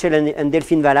Sandrine Michel and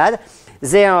Delphine Valade.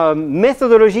 Their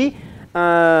methodology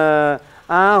are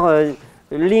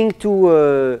linked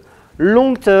to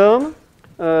long-term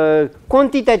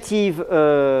quantitative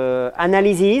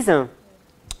analysis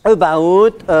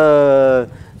about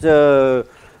the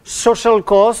social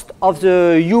cost of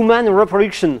the human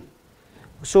reproduction.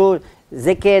 So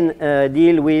they can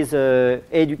deal with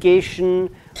education,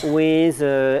 with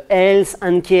health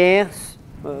and care,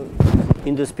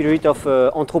 in the spirit of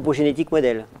anthropogenetic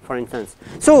model, for instance.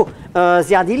 So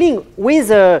they are dealing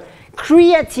with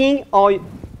creating or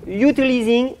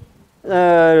utilizing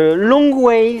long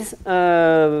waves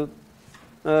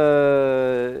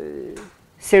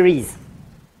series.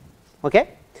 Okay?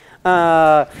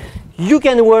 You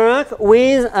can work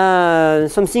with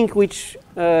something which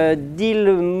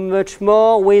deal much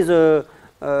more with a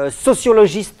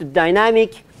sociologist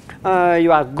dynamic.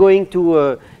 You are going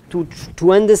to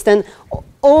understand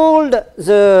all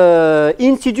the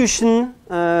institutions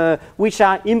which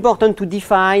are important to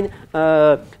define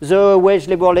the wage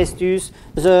labor status,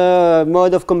 the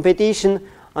mode of competition,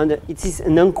 and it is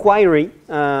an inquiry,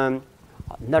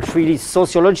 not really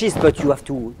sociologist, but you have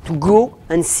to go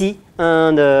and see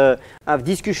and have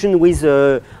discussion with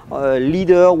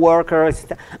leader, workers,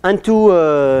 and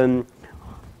to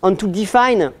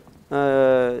define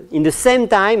in the same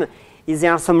time is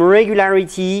there some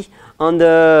regularity on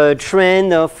the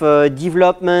trend of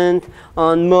development,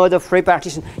 on mode of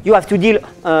repartition. You have to deal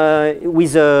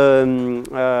with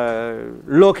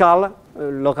local,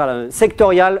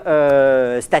 sectorial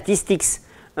statistics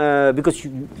because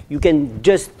you can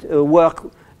just work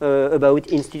about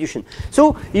institution.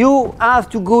 So you have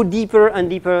to go deeper and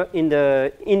deeper in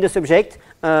the subject.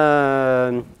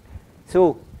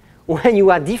 So when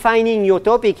you are defining your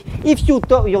topic, if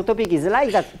your topic is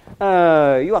like that,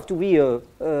 you have to be a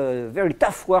very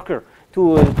tough worker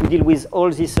to deal with all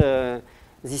this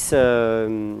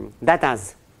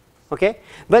datas. Okay,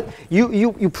 but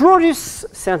you produce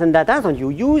certain data and you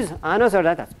use another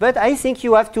data. But I think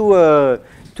you have to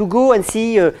go and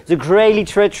see the gray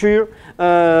literature,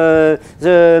 the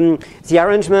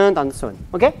arrangement, and so on.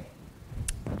 Okay.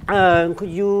 Could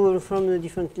you, from the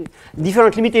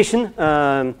different limitation,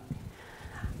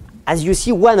 as you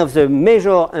see, one of the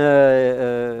major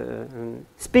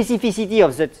specificity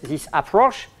of this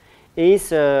approach is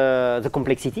the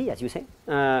complexity, as you say,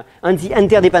 and the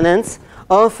interdependence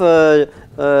of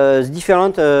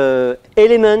different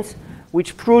elements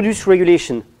which produce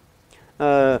regulation.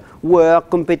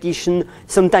 Work, competition,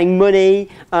 sometimes money,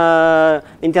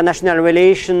 international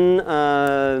relation,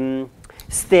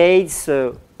 states,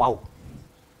 wow.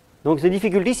 Donc the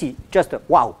difficulty is just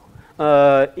wow.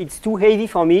 It's too heavy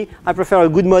for me. I prefer a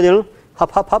good model,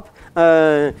 hop, hop, hop,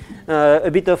 a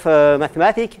bit of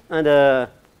mathematics, and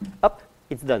up,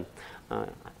 it's done.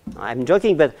 I'm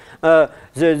joking, but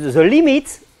the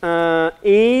limit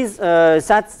is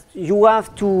that you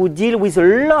have to deal with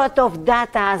a lot of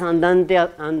data and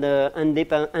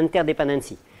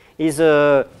interdependency. Is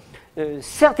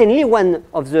certainly one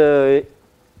of the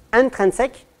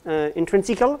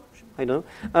intrinsical, I don't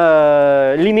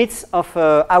know, limits of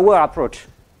our approach.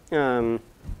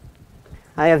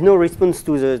 I have no response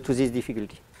to this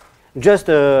difficulty. Just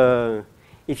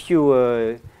if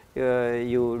you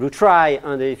try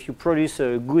and if you produce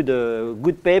a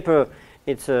good paper,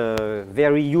 it's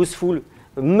very useful,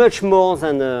 much more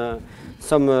than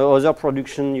some other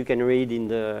production you can read in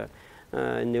the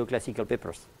neoclassical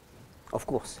papers, of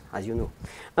course, as you know.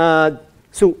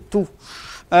 So, to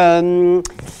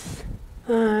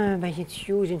by its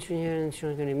use, insurance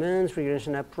elements,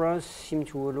 regulation approach seem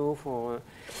to allow for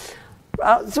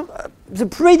the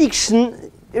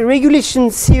prediction regulation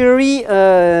theory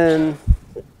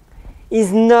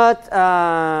is not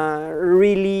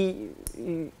really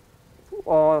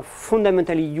or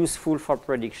fundamentally useful for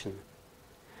prediction.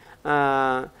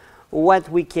 What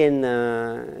we can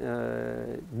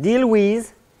deal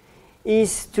with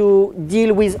is to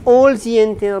deal with all the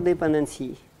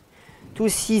interdependency, to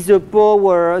see the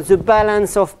power, the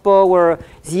balance of power,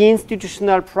 the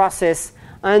institutional process,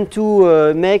 and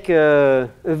to make a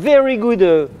very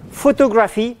good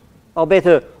photography, or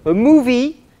better, a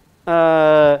movie,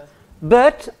 but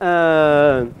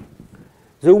the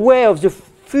way of the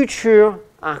future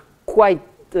are quite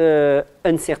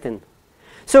uncertain.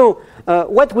 So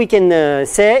what we can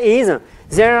say is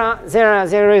there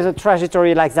is a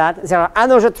trajectory like that, there are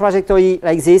another trajectory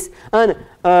like this, and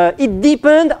it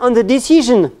depends on the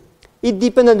decision, it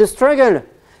depends on the struggle.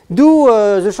 Do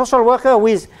the social worker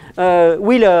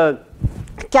will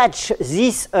catch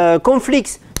these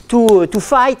conflicts to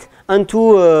fight and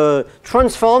to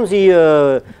transform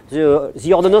the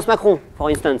ordonnance Macron, for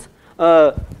instance?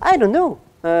 I don't know.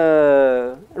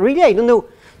 Really, I don't know.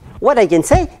 What I can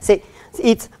say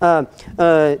it's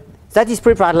that is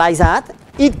prepared like that.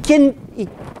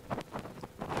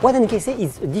 What I can say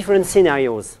is different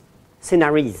scenarios.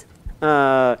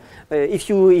 If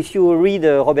you read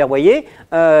Robert Boyer,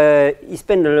 he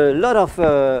spent a lot of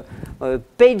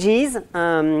pages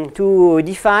to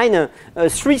define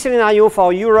 3 scenarios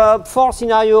for Europe, 4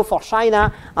 scenarios for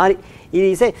China. And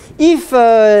he said, if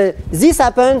this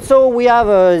happens, so we have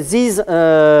this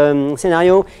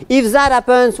scenario. If that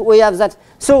happens, we have that.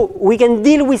 So we can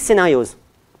deal with scenarios.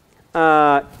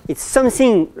 It's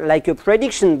something like a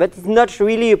prediction, but it's not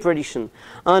really a prediction.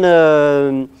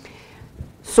 And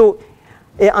so,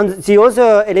 and the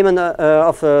other element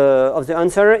of the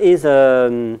answer is,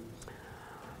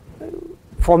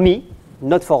 for me,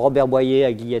 not for Robert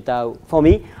Boyer, Aglietta, for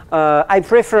me, I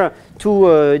prefer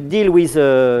to deal with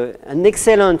an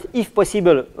excellent, if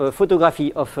possible,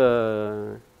 photography of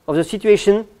the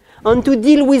situation, and to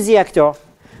deal with the actor,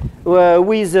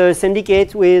 with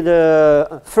syndicates, with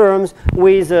firms,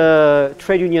 with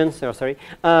trade unions, sorry,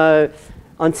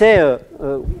 and say,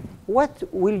 what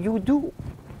will you do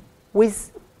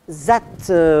with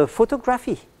that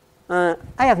photography?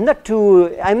 I'm not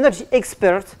the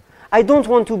expert. I don't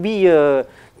want to be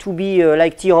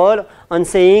like Tirol and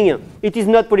saying it is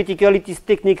not political, it is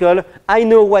technical. I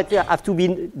know what has to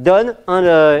be done, and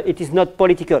it is not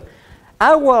political.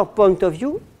 Our point of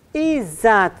view is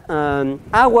that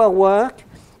our work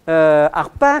are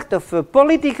part of a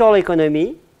political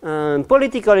economy.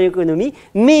 Political economy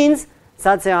means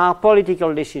that there are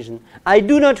political decisions. I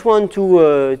do not want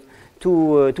to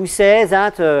say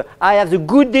that I have the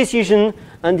good decision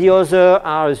and the other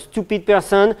are a stupid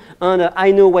person and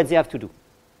I know what they have to do.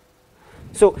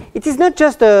 So it is not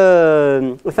just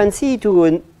a fancy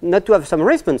to not to have some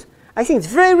response. I think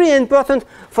it's very important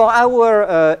for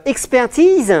our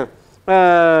expertise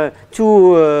to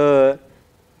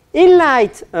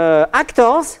enlighten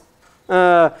actors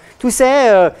to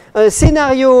say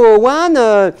scenario 1,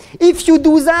 if you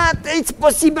do that, it's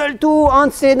possible to,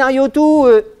 on scenario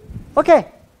 2, okay,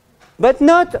 but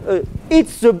not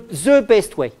it's the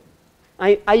best way.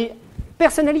 I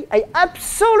personally, I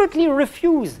absolutely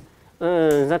refuse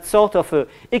that sort of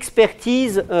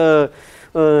expertise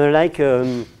like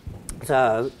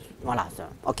voilà,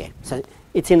 okay, so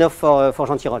it's enough for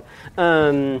Jean Tirole.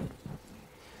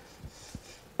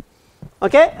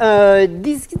 Okay,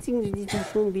 discussing the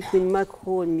distinction between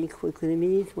macro and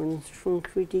microeconomics, one strong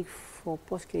critic for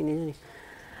post-Keynesianism.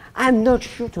 I'm not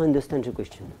sure to understand the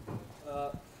question.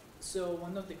 So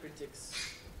one of the critics,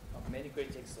 many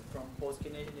critics from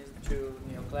post-Keynesianism to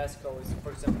neoclassical is,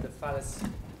 for example, the fallacy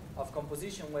of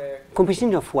composition, where...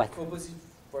 Composition of what?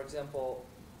 For example,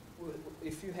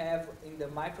 if you have in the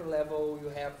micro level, you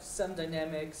have some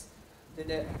dynamics,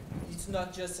 then it's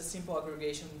not just a simple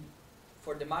aggregation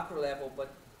for the macro level,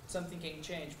 but something can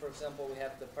change. For example, we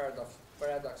have the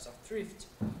paradox of thrift,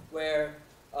 where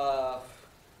a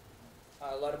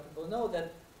lot of people know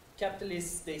that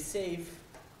capitalists, they save,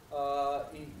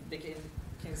 they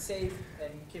can save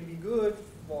and can be good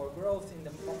for growth in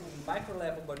the micro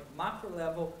level, but macro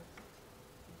level,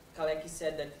 Kalecki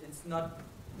said that it's not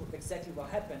exactly what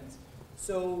happens.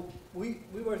 So we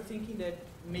were thinking that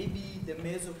maybe the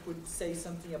meso could say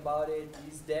something about it.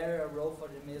 Is there a role for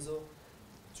the meso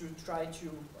to try to,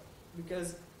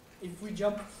 because if we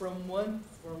jump from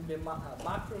the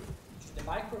macro to the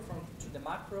micro, to the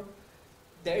macro,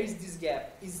 there is this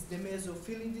gap. Is the meso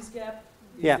filling this gap?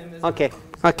 Is Yeah. the meso Okay. filling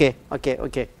this gap?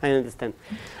 Okay. I understand. It's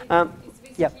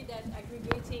basically yeah. that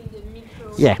aggregating the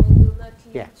micro Yeah. level will not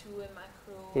lead Yeah. to a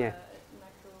macro. Yeah.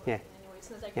 Macro Yeah. anyway, it's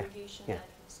not aggregation Yeah. that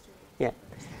leads to. Yeah.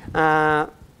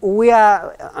 We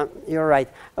are. You're right.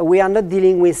 We are not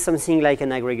dealing with something like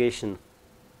an aggregation.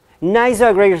 Neither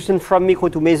aggregation from micro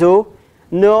to meso,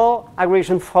 nor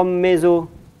aggregation from meso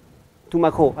to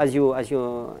macro, as you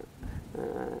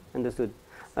understood.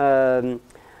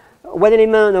 One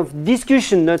element of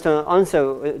discussion, not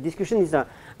answer, discussion is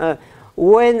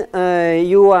when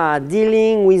you are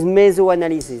dealing with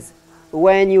meso-analysis,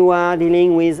 when you are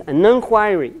dealing with an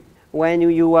inquiry, when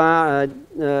you are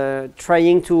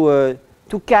trying to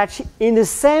catch in the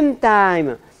same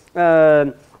time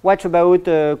what about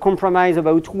compromise,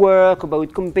 about work,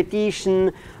 about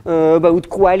competition, about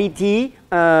quality.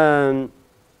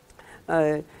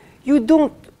 You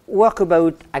don't work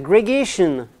about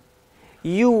aggregation.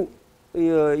 You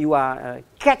are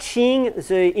catching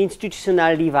the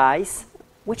institutional device,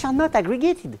 which are not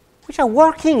aggregated, which are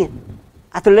working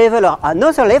at a level or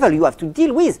another level you have to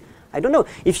deal with. I don't know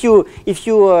if you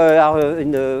are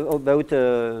in about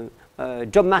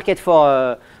job market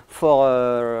for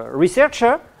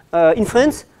researcher in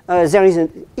France. There is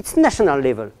it's national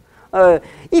level.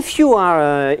 If you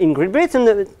are in Great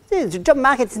Britain, the job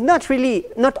market is not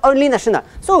only national.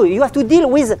 So you have to deal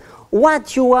with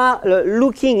what you are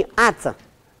looking at.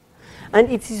 And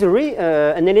it is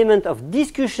an element of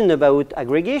discussion about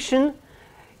aggregation.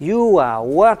 You are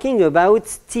working about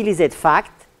stylized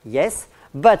fact, yes,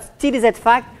 but stylized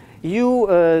fact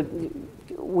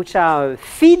which are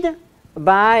fed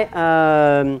by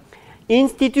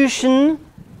institution,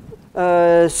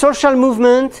 social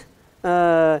movement,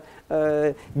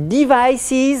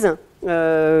 devices,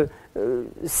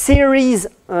 series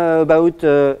about.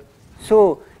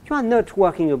 So you are not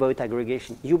working about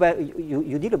aggregation. You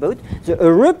deal about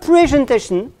the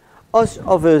representation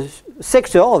of a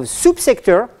sector, of a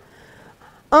subsector,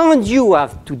 and you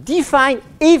have to define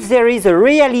if there is a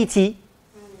reality,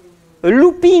 a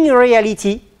looping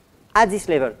reality at this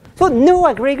level. So no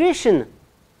aggregation.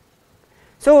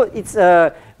 So it's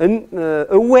a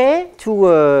way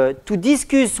to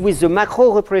discuss with the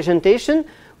macro representation,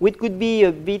 which could be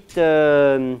a bit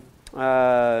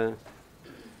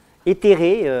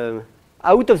éthéré,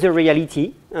 out of the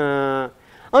reality. And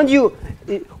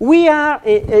we are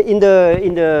in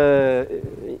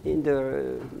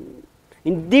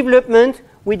development.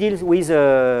 We deal with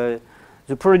the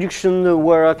production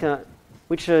work,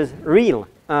 which is real.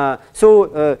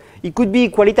 So it could be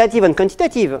qualitative and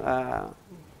quantitative.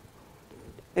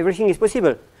 Everything is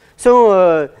possible.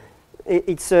 So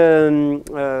it's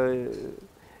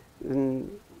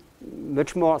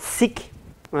much more thick.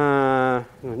 No,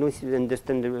 if you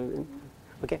understand.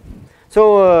 Okay.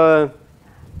 So,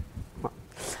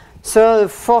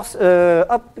 fourth,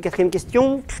 hop, quatrième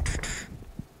question.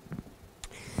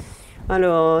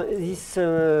 Alors, this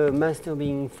master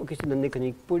being focused on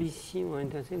economic policy,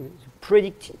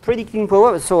 predicting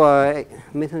power. So,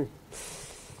 maybe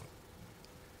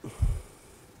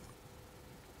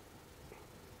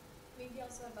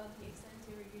also about the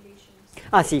ex-ante regulations.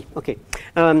 Ah, see, okay.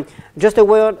 Just a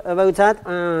word about that.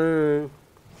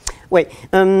 Wait,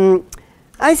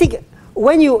 I think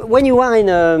when you are in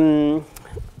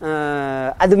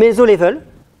at the meso level,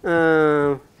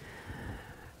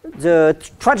 the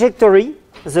trajectory,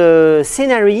 the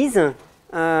scenarios,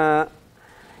 I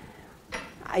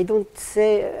will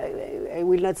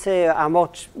not say are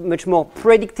much more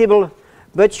predictable,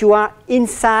 but you are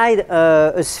inside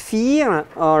a sphere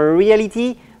or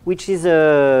reality which is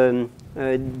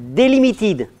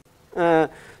delimited.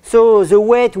 So the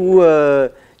way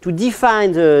to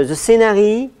define the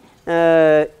scenario,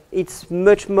 it's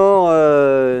much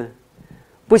more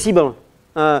possible.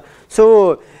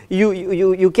 So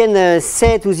you can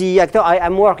say to the actor,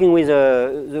 I'm working with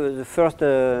the first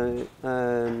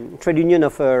trade union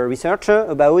of researcher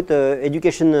about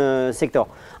education sector.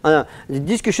 The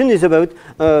discussion is about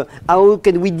how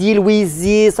can we deal with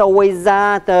this or with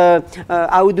that,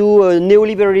 how do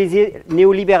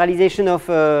neoliberalization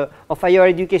of higher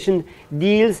education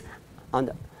deals,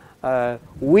 and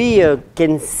we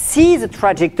can see the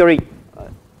trajectory.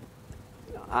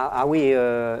 Are we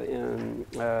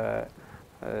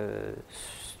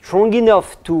strong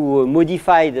enough to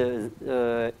modify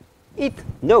it?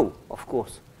 No, of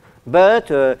course. But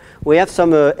we have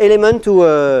some element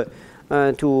to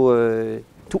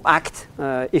act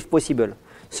if possible.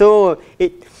 So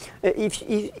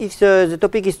if the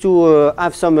topic is to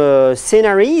have some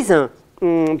scenarios,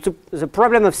 the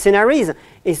problem of scenarios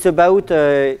is about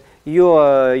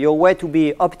your way to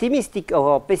be optimistic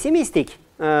or pessimistic.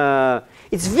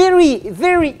 It's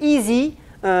very easy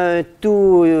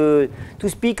to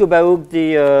speak about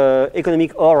the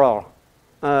economic horror.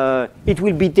 It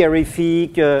will be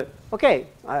terrific. Okay.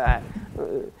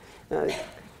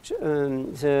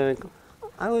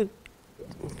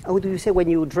 How do you say when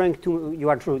you drink? You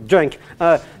are drunk.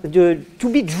 To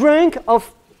be drunk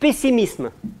of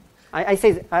pessimism. I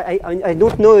say I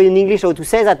don't know in English how to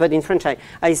say that, but in French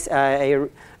I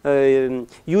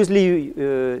usually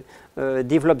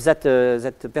develop that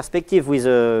perspective with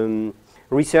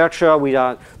researchers who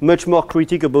are much more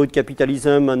critical about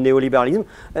capitalism and neoliberalism.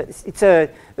 It's a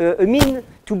mean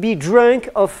to be drunk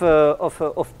of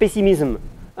pessimism.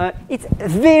 It's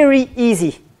very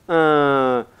easy.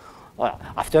 Well,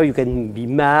 after you can be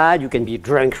mad, you can be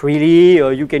drunk really,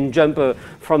 or you can jump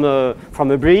from a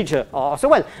bridge or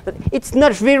so on. But it's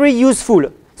not very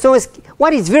useful. So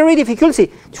what is very difficult is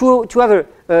to have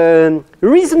a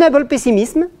reasonable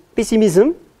pessimism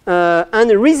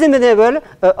and a reasonable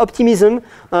optimism.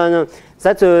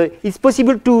 That it's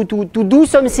possible to do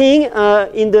something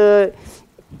in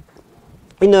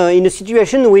a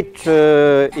situation which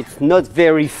it's not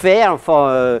very fair for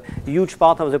a huge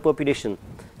part of the population.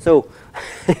 So,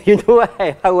 you know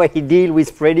how I deal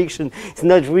with prediction. It's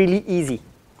not really easy.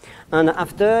 And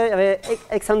after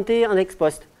ex ante and ex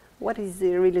post, what is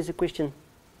really the question?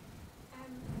 So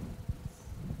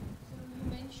you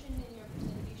mentioned in your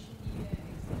presentation the ex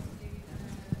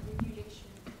ante regulation.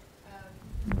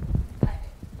 I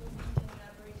hope you can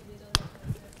elaborate a bit on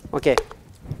that. Okay.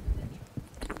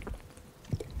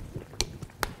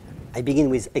 I begin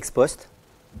with ex post.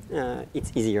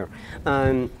 It's easier.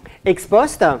 Ex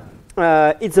post,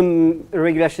 it's a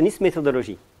regulationist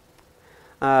methodology.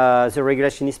 The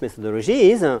regulationist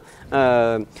methodology is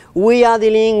we are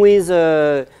dealing with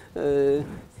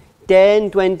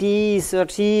 10, 20,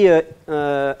 30,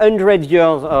 100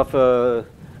 years of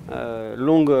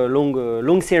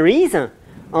long series,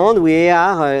 and we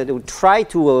are to try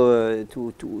to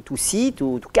see,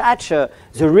 to catch the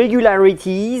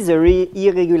regularities, the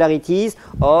irregularities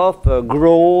of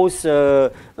growth,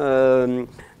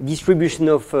 distribution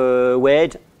of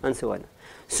wage, and so on.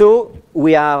 So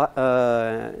we are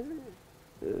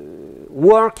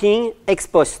working ex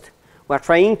post. We are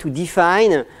trying to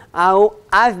define how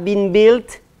have been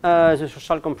built the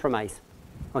social compromise.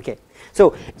 Okay.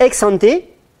 So ex ante,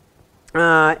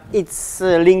 it's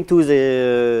linked to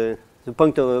the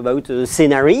point about the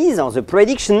scenarios or the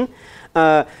prediction.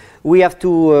 We have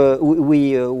to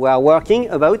we are working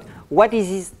about what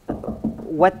is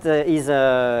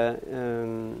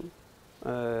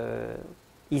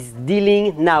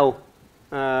dealing now.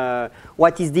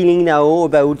 What is dealing now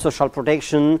about social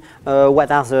protection?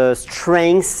 What are the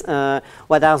strengths?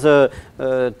 What are the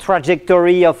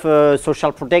trajectory of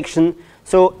social protection?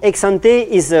 So ex ante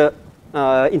is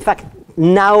in fact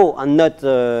now and not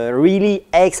really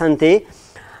ex ante,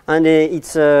 and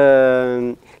it's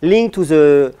linked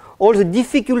to all the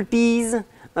difficulties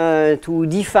to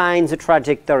define the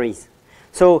trajectories.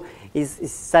 So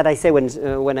is that I say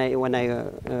when I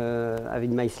have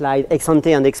in my slide ex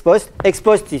ante and ex post. Ex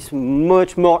post is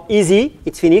much more easy.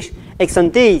 It's finished. Ex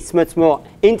ante is much more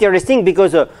interesting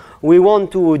because we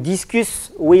want to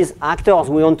discuss with actors.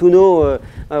 We want to know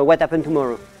what happened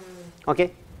tomorrow.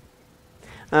 Okay.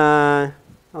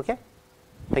 Okay.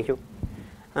 Thank you.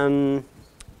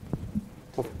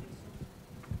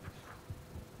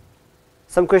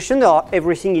 Some questions or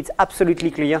everything is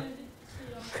absolutely clear?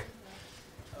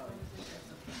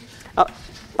 Oh,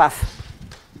 path.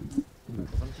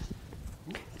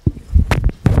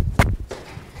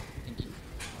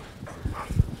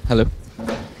 Hello.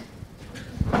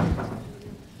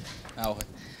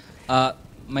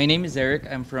 My name is Eric.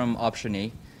 I'm from Option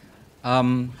A.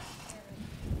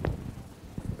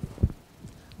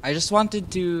 I just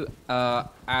wanted to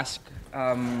ask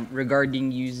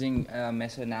regarding using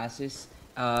meso-analysis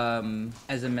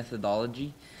as a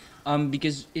methodology,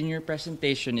 because in your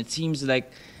presentation it seems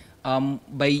like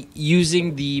by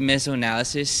using the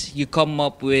meso-analysis you come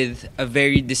up with a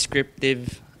very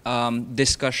descriptive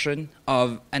discussion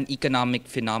of an economic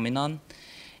phenomenon,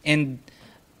 and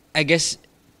I guess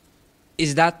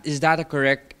is that a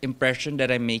correct impression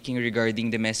that I'm making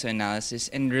regarding the meso-analysis?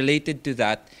 And related to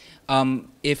that,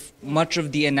 if much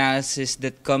of the analysis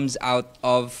that comes out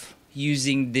of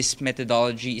using this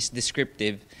methodology is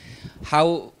descriptive,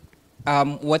 how,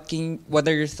 what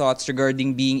are your thoughts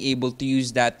regarding being able to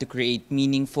use that to create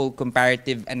meaningful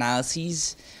comparative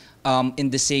analyses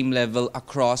in the same level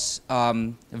across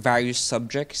various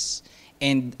subjects?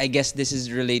 And I guess this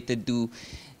is related to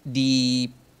the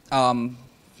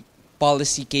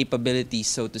policy capabilities,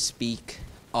 so to speak,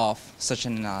 of such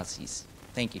an analysis?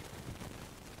 Thank you.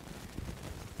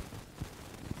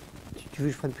 Tu veux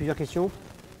que je prenne plusieurs questions?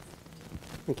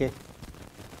 Ok.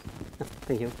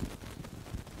 Thank you.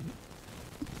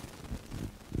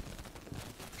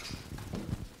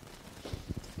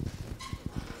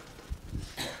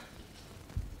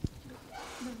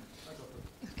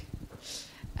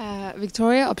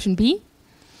 Victoria, option B.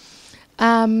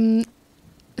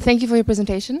 Thank you for your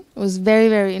presentation. It was very,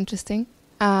 very interesting.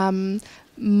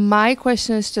 My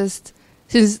question is just,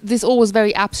 since this all was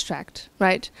very abstract,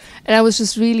 right? And I was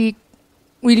just really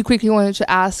quickly wanted to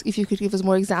ask if you could give us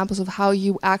more examples of how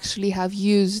you actually have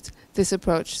used this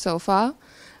approach so far,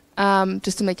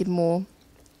 just to make it more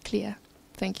clear.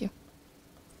 Thank you.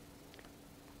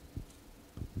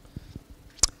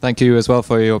 Thank you as well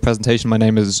for your presentation. My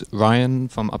name is Ryan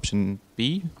from option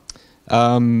B.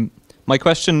 My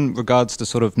question regards to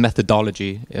sort of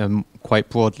methodology quite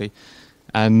broadly.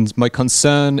 And my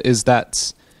concern is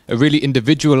that a really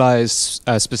individualized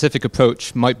specific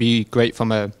approach might be great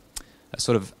from a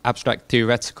sort of abstract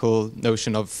theoretical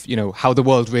notion of, you know, how the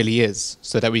world really is,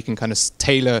 so that we can kind of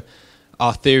tailor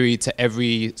our theory to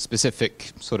every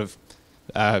specific sort of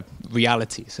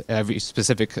reality, every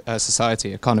specific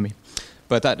society, economy.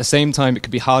 But at the same time, it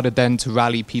could be harder then to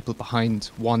rally people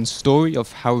behind one story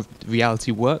of how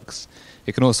reality works.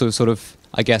 It can also sort of,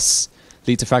 I guess,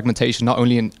 lead to fragmentation, not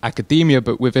only in academia,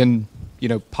 but within, you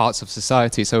know, parts of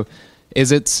society. So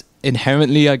is it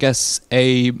inherently, I guess,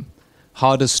 a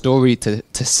harder story to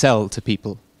sell to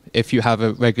people if you have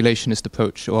a regulationist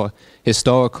approach or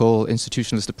historical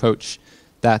institutionalist approach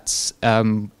that,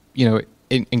 you know,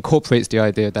 incorporates the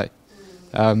idea that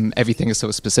everything is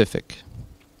so specific?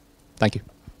 Thank you.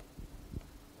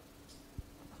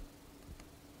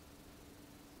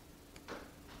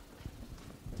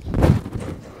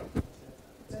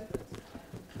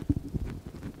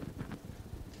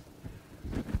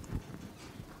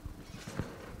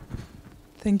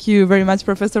 Thank you very much,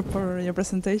 Professor, for your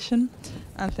presentation.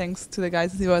 And thanks to the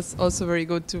guys. It was also very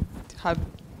good to have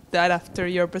that after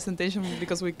your presentation,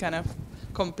 because we kind of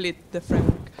complete the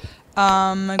framework.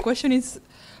 My question is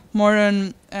more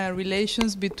on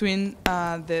relations between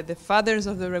the fathers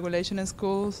of the regulationist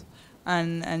schools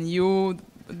and you,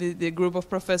 the group of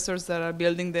professors that are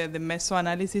building the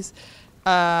meso-analysis.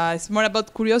 It's more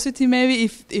about curiosity, maybe,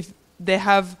 if they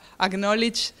have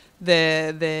acknowledged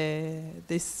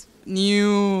this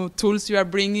new tools you are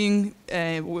bringing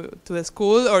to the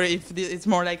school, or if it's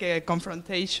more like a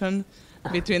confrontation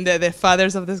between the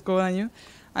fathers of the school and you.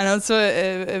 And also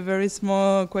a very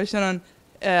small question on,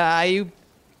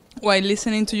 while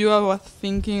listening to you, I was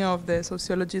thinking of the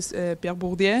sociologist Pierre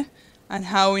Bourdieu, and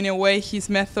how in a way his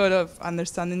method of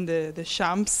understanding the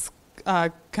shams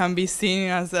can be seen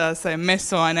as a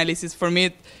meso-analysis. For me,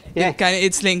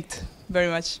 it's linked very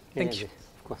much. Thank you.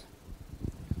 Of course.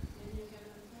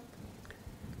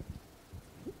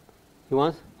 You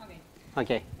want?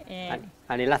 Okay.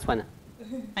 Okay. Last one.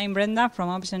 I'm Brenda from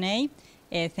option A.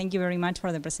 Thank you very much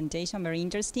for the presentation, very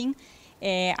interesting.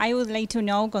 I would like to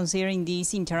know, considering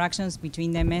these interactions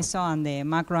between the meso and the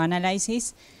macro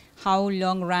analysis, how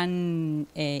long-run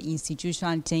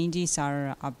institutional changes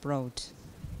are approached?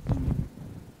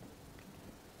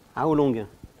 How long?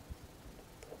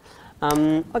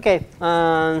 Okay,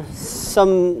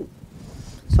 some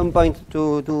point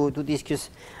to discuss.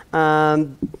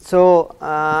 So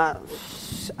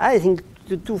I think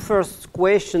the two first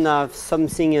questions have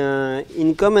something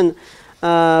in common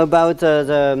about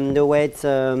the way it's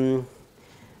a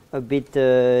bit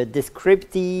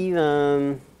descriptive,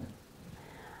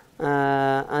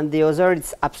 and the other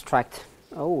it's abstract.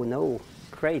 Oh no,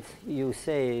 great! You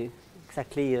say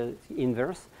exactly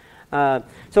inverse.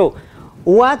 So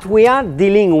what we are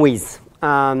dealing with,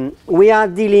 we are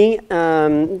dealing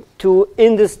to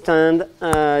understand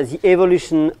the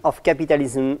evolution of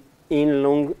capitalism in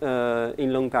long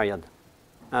period.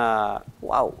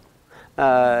 Wow,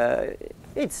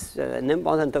 it's an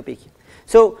important topic.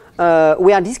 So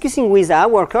we are discussing with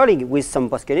our colleague, with some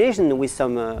post-colonialist, with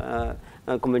some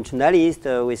conventionalists,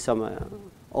 with some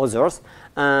others.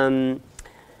 And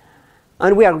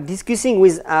we are discussing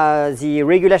with the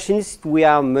regulationists. We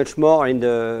are much more in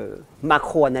the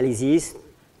macro analysis.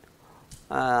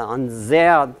 And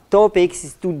their topics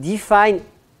is to define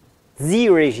the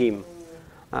regime.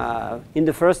 In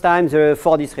the first time, the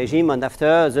Fordist regime, and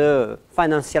after the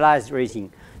financialized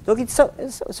regime. So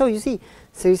it's so you see,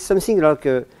 there is something like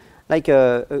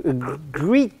a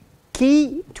great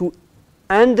key to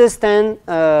understand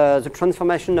the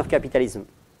transformation of capitalism.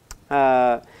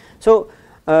 So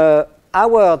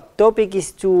our topic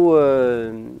is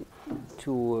to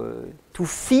to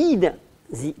feed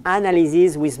the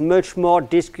analysis with much more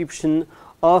description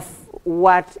of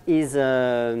what is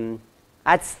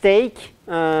at stake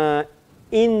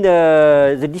in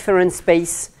the different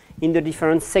space, in the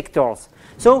different sectors.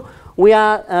 So we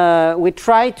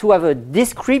try to have a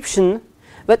description,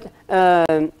 but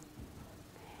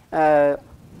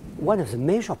one of the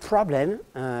major problems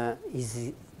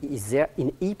is there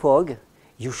in EPOG.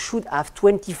 You should have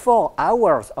 24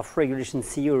 hours of regulation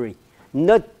theory,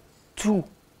 not 2.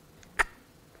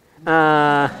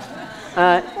 Hey,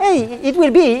 it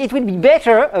will be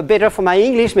better for my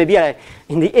English. Maybe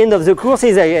in the end of the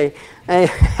courses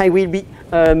I will be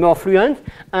more fluent.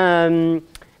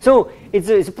 So it's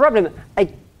a problem.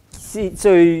 It's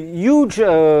a huge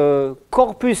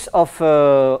corpus of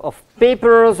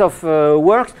papers, of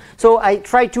works. So I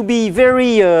try to be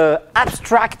very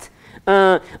abstract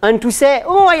and to say,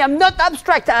 oh, I am not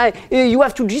abstract. You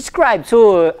have to describe.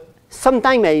 So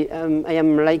sometimes I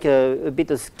am like a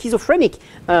bit schizophrenic.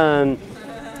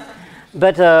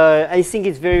 But I think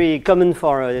it's very common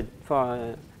for a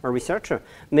researcher.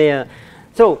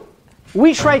 So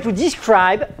we try to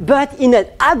describe, but in an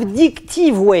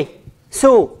abductive way.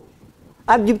 So,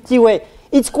 abductive way,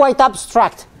 it's quite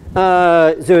abstract.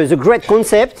 The great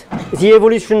concept, the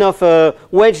evolution of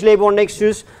wage labor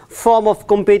nexus, form of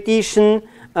competition,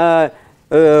 a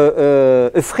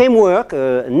framework,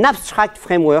 an abstract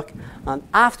framework. And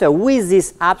after, with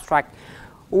this abstract,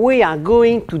 we are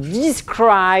going to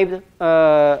describe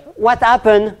what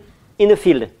happened in the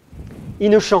field,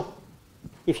 in a champ.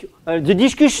 If you, the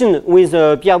discussion with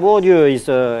Pierre Bourdieu is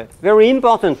very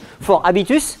important for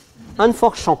habitus and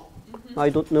for champ. I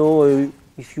don't know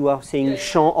if you are saying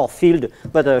champ or field,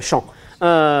 but champ.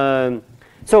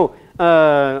 So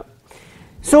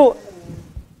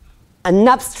an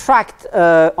abstract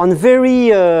and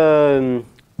very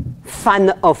fan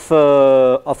of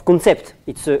concept.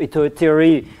 It's a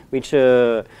theory which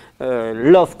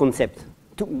love concept,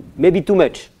 maybe too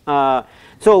much.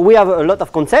 So we have a lot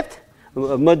of concept.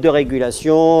 Mode de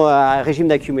régulation, régime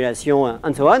d'accumulation,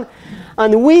 and so on.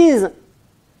 And with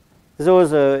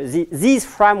those, this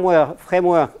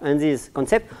framework and this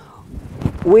concept,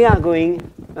 we are going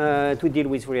to deal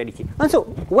with reality. And so,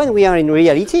 when we are in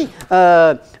reality,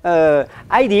 I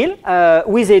deal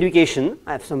with education.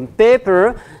 I have some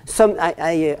paper.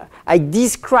 I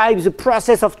describe the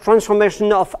process of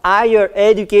transformation of higher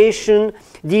education,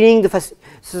 dealing with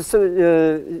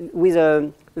a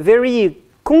very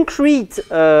concrete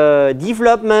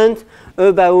development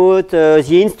about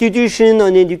the institution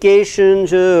on education,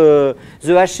 the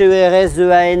CNRS, the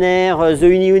ANR, the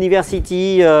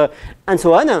Université, and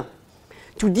so on,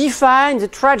 to define the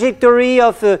trajectory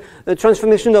of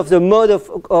transformation of the mode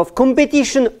of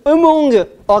competition among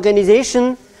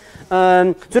organizations,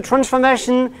 the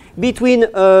transformation between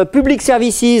public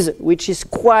services, which is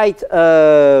quite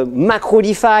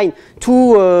macro-defined,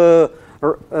 to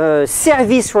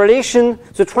service relation,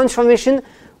 the transformation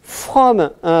from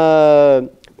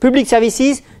public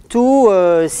services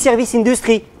to service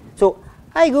industry. So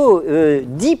I go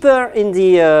deeper in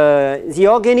the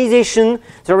organization,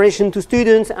 the relation to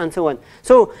students, and so on.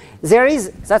 So there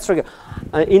is, that's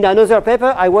in another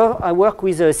paper, I work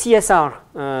with CSR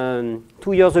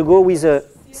 2 years ago with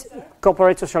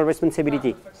corporate social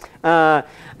responsibility.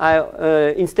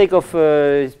 Instead of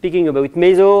speaking about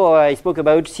meso, I spoke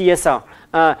about CSR.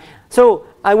 So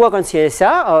I work on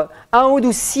CSR. How do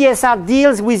CSR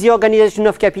deals with the organization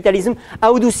of capitalism?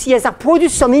 How do CSR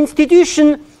produce some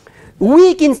institution,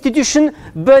 weak institution,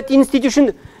 but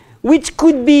institution which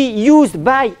could be used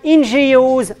by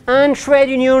NGOs and trade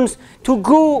unions to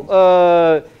go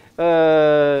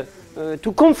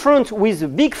to confront with a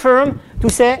big firm to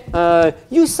say,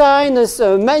 you sign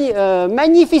a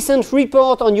magnificent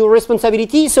report on your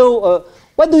responsibility, so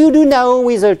what do you do now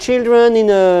with children in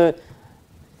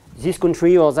this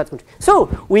country or that country? So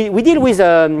we deal with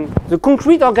the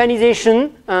concrete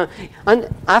organization, and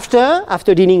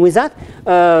after dealing with that,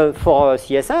 for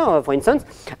CSR, for instance,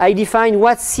 I define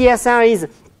what CSR is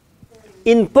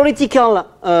in political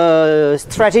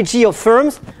strategy of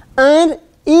firms and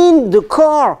in the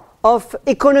core of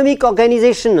economic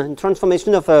organization and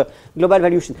transformation of global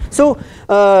valuation. So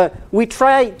we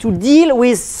try to deal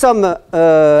with some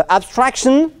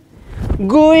abstraction,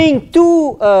 going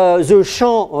to the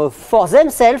champ for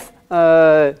themselves,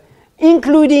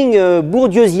 including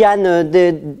Bourdieusian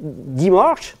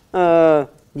Lamarche,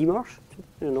 Lamarche,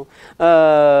 I don't know,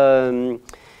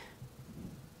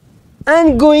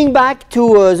 and going back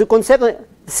to the concept,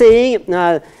 saying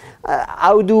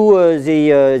how do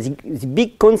the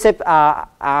big concepts are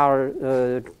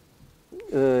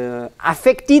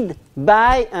affected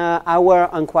by our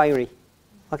inquiry.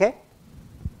 Okay?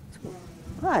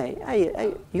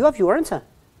 You have your answer.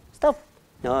 Stop.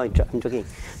 No, I'm joking.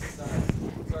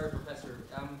 Sorry, Professor.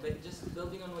 But just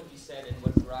building on what you said and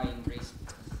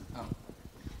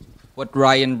what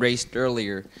Ryan raised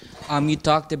earlier, you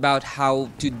talked about how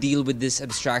to deal with these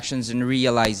abstractions and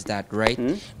realize that, right?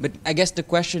 Mm-hmm. But I guess the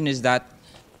question is that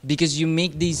because you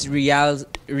make these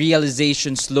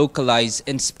realizations localized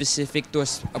and specific to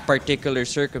a particular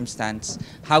circumstance,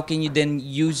 how can you then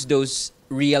use those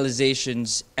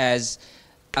realizations as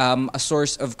a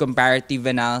source of comparative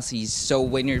analyses? So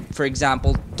when you're, for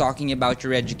example, talking about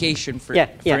your education, for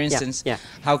instance,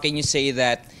 how can you say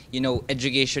that, you know,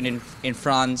 education in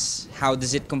France, how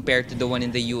does it compare to the one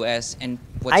in the US? And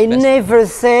what's I never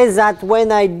say that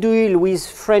when I deal with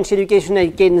French education, I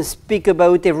can speak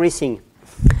about everything.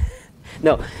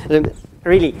 No,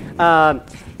 really.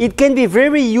 It can be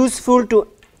very useful to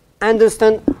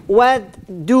understand what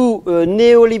do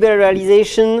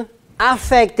neoliberalization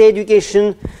affect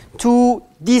education to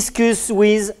discuss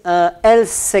with health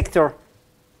sector.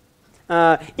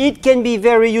 It can be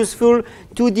very useful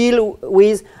to deal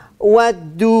with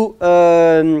what do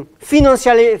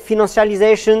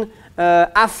financialization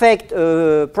affect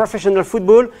professional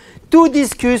football, to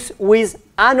discuss with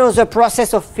another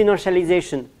process of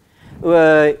financialization.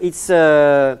 It's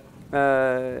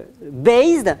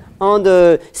based on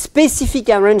the specific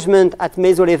arrangement at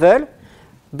meso level,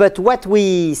 but what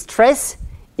we stress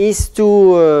is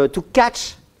to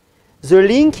catch the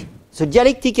link, the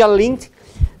dialectical link,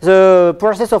 the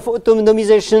process of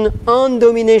autonomization and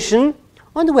domination,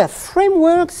 and we have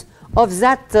frameworks of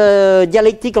that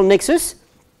dialectical nexus,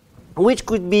 which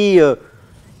could be,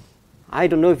 I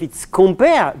don't know if it's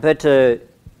compare, but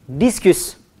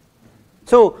discuss.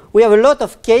 So we have a lot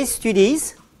of case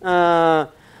studies.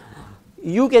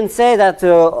 You can say that,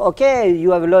 okay, you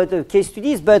have a lot of case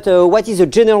studies, but what is the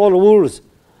general rules?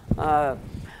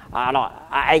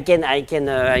 I can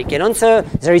answer.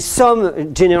 There is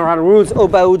some general rules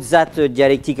about that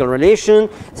dialectical relation.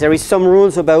 There is some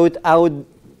rules about how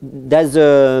does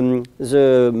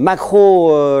the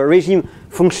macro regime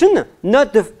function,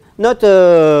 not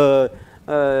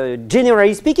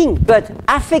generally speaking, but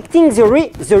affecting the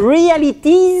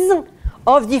realities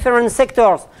of different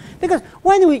sectors. Because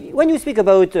when you speak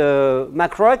about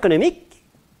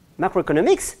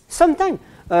macroeconomics, sometimes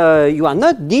you are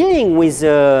not dealing with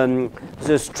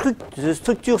the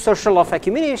structure social of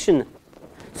accumulation.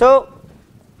 So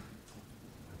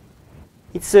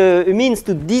it's a means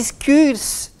to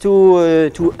discuss,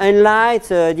 to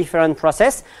enlighten different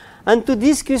process, and to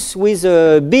discuss with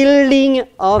the building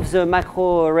of the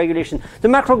macro regulation. The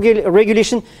macro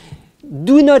regulation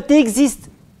do not exist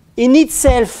in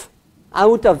itself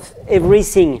out of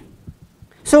everything.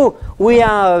 So we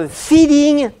are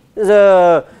feeding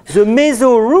the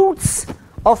meso roots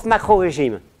of macro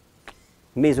regime.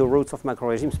 Meso roots of macro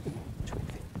regimes.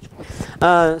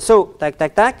 So,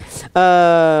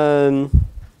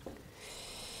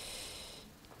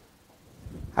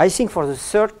 I think for the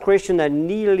third question I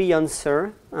nearly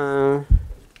answer.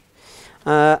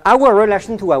 Our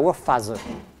relation to our father.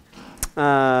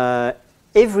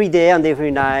 Every day and every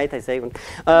night, I say.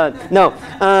 No,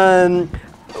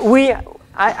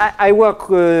 I work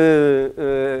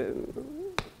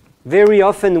very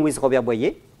often with Robert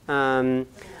Boyer, and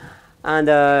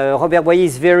Robert Boyer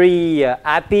is very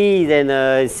happy. Then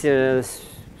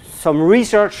some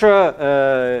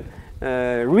researcher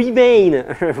remain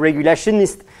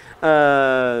regulationist,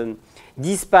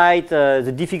 despite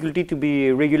the difficulty to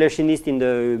be regulationist in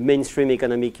the mainstream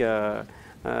economic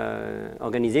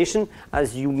organization.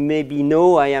 As you maybe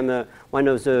know, I am one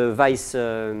of the vice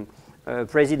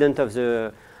president of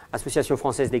the Association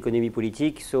Française d'Économie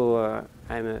Politique, so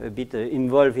I'm a bit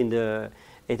involved in the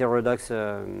heterodox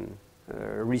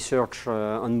research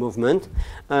and movement.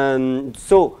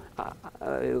 So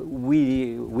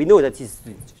we know that it's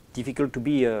difficult to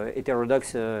be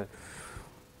heterodox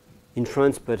in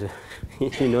France, but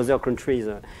in other countries,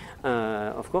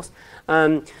 of course.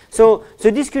 So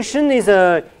the discussion is,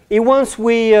 once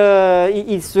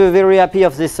it's very happy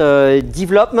of this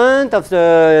development of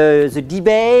the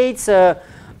debates,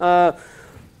 but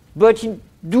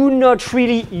do not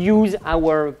really use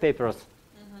our papers.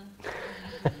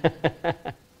 Mm-hmm.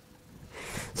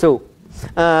 So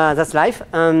that's life.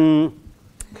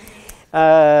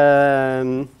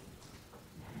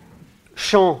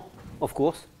 Champ, of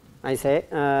course. I say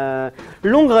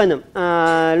long run.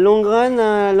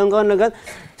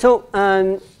 So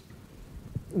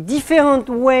different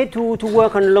way to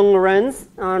work on long runs.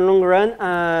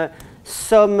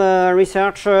 some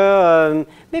researcher,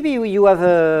 maybe you have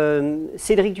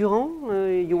Cédric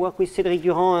Durand, you work with Cédric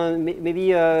Durand,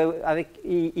 maybe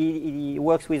he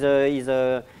works with his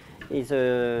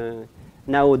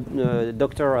now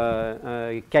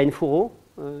Dr. Cain Fourreau,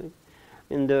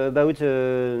 and about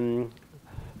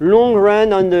long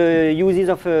run on the uses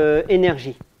of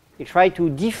energy. He tried to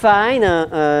define,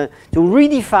 to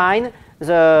redefine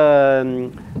the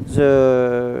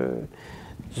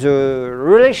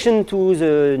relation to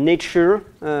the nature,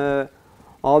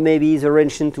 or maybe the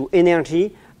relation to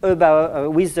energy,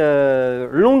 about with a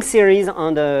long series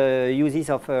on the uses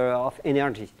of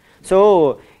energy.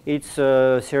 So it's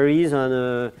a series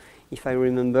on, if I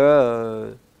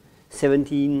remember,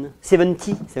 70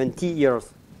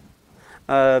 years.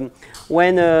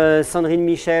 When Sandrine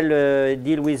Michel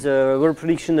deal with the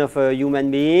reproduction of a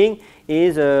human being,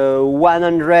 is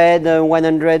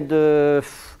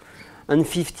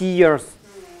 150 years.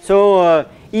 So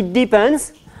it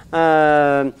depends.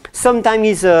 Sometimes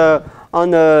it's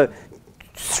on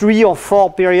 3 or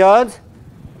 4 periods,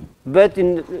 but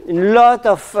in a lot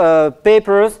of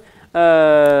papers,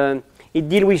 it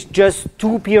deals with just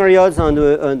 2 periods on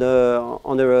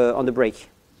the break.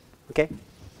 Okay.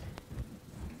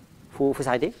 Faut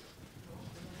s'arrêter.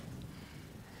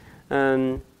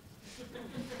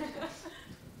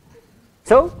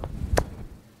 So.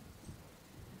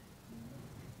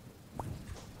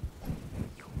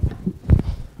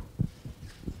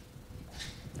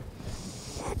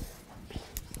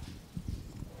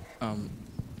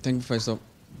 Thank you, Professor.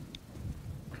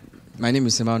 My name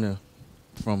is Emmanuel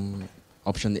from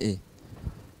option A.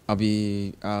 I'll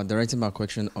be directing my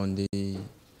question on the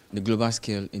global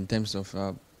scale in terms of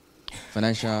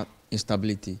financial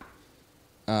instability.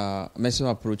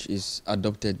 Meso approach is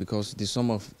adopted because the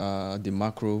sum of the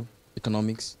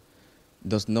macroeconomics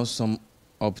does not sum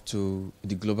up to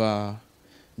the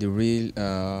real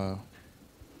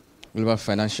global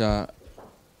financial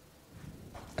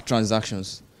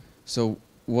transactions. So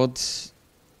what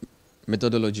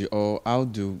methodology or how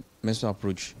do Meso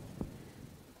approach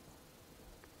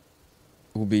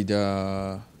will be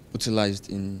utilized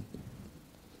in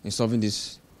solving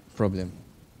this problem?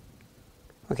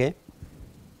 Okay.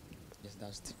 Yes,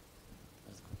 that's the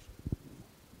question.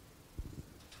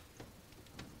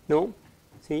 Non?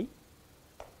 Si?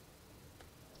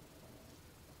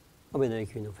 Oh, ben, il y en a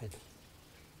qu'une en fait.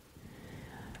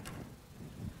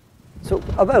 So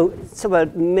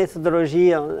about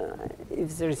methodology,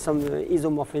 if there is some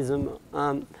isomorphism,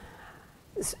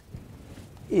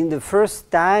 in the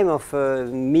first time of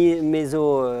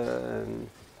meso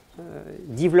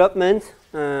development,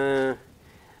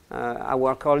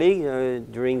 our colleague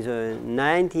during the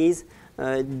 90s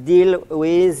deal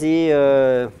with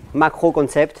the macro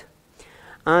concept,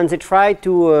 and they try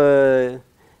to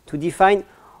define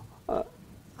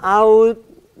how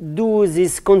do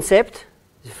this concept.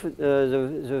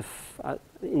 In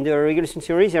the regulation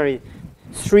theory, there is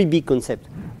 3 big concepts: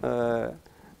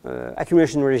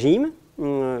 accumulation regime,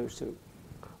 so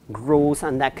growth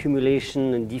and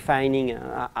accumulation, and defining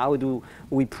how do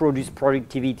we produce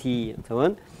productivity and so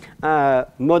on.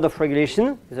 Mode of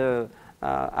regulation,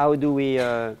 how do we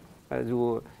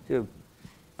do the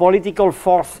political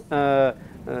force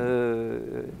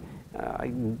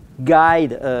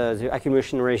guide the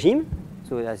accumulation regime.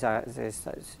 So there's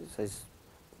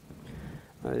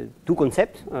 2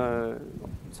 concepts.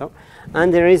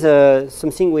 And there is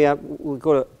something we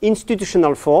call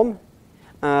institutional form.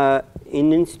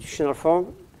 In institutional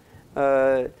form,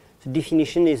 the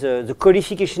definition is the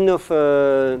codification of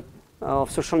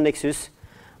social nexus,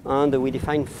 and we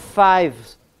define 5.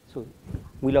 So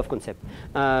we love concept.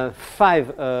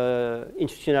 5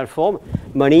 institutional form: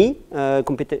 money,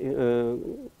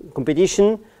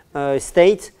 competition,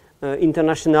 state,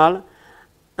 international,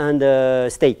 and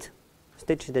state.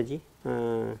 State, je t'ai dit.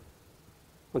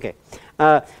 Okay.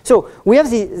 So we have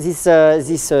this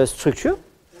structure,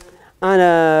 and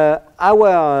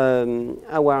our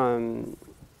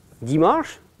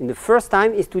démarche in the first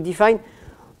time is to define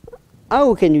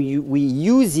how can we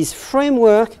use this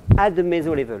framework at the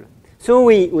meso level. So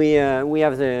we have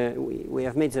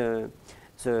made the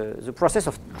process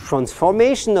of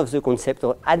transformation of the concept,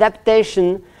 or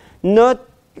adaptation, not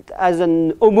as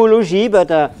an homology,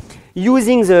 but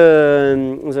using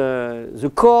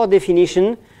the core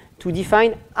definition to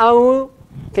define how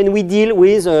can we deal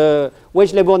with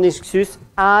wage labor nexus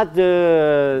at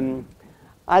the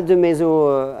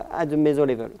meso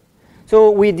level.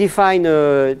 So we define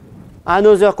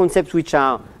another concept which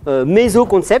are meso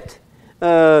concept,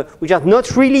 which are not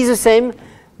really the same,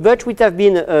 but which have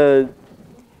been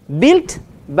built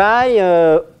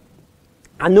by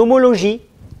an homology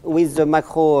with the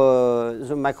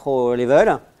macro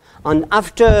level, and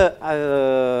after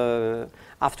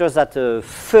that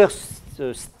first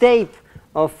step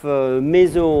of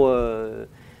meso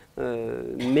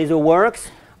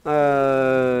works,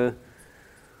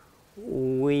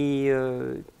 we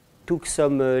took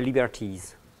some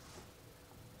liberties.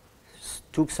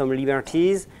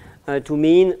 To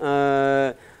mean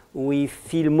we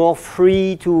feel more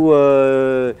free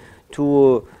to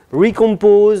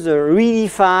recompose,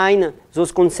 redefine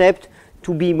those concepts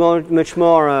to be much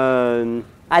more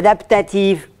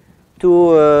adaptive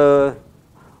to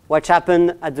what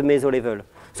happened at the meso level.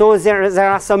 So there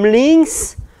are some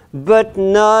links, but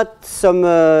not some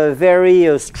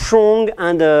very strong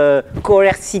and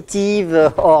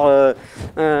coercitive or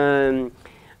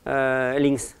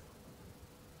links.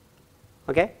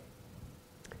 Okay?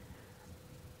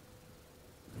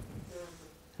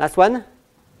 Last one?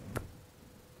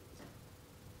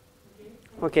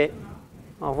 Ok.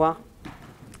 Au revoir.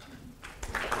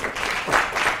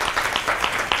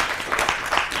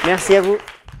 Merci à vous.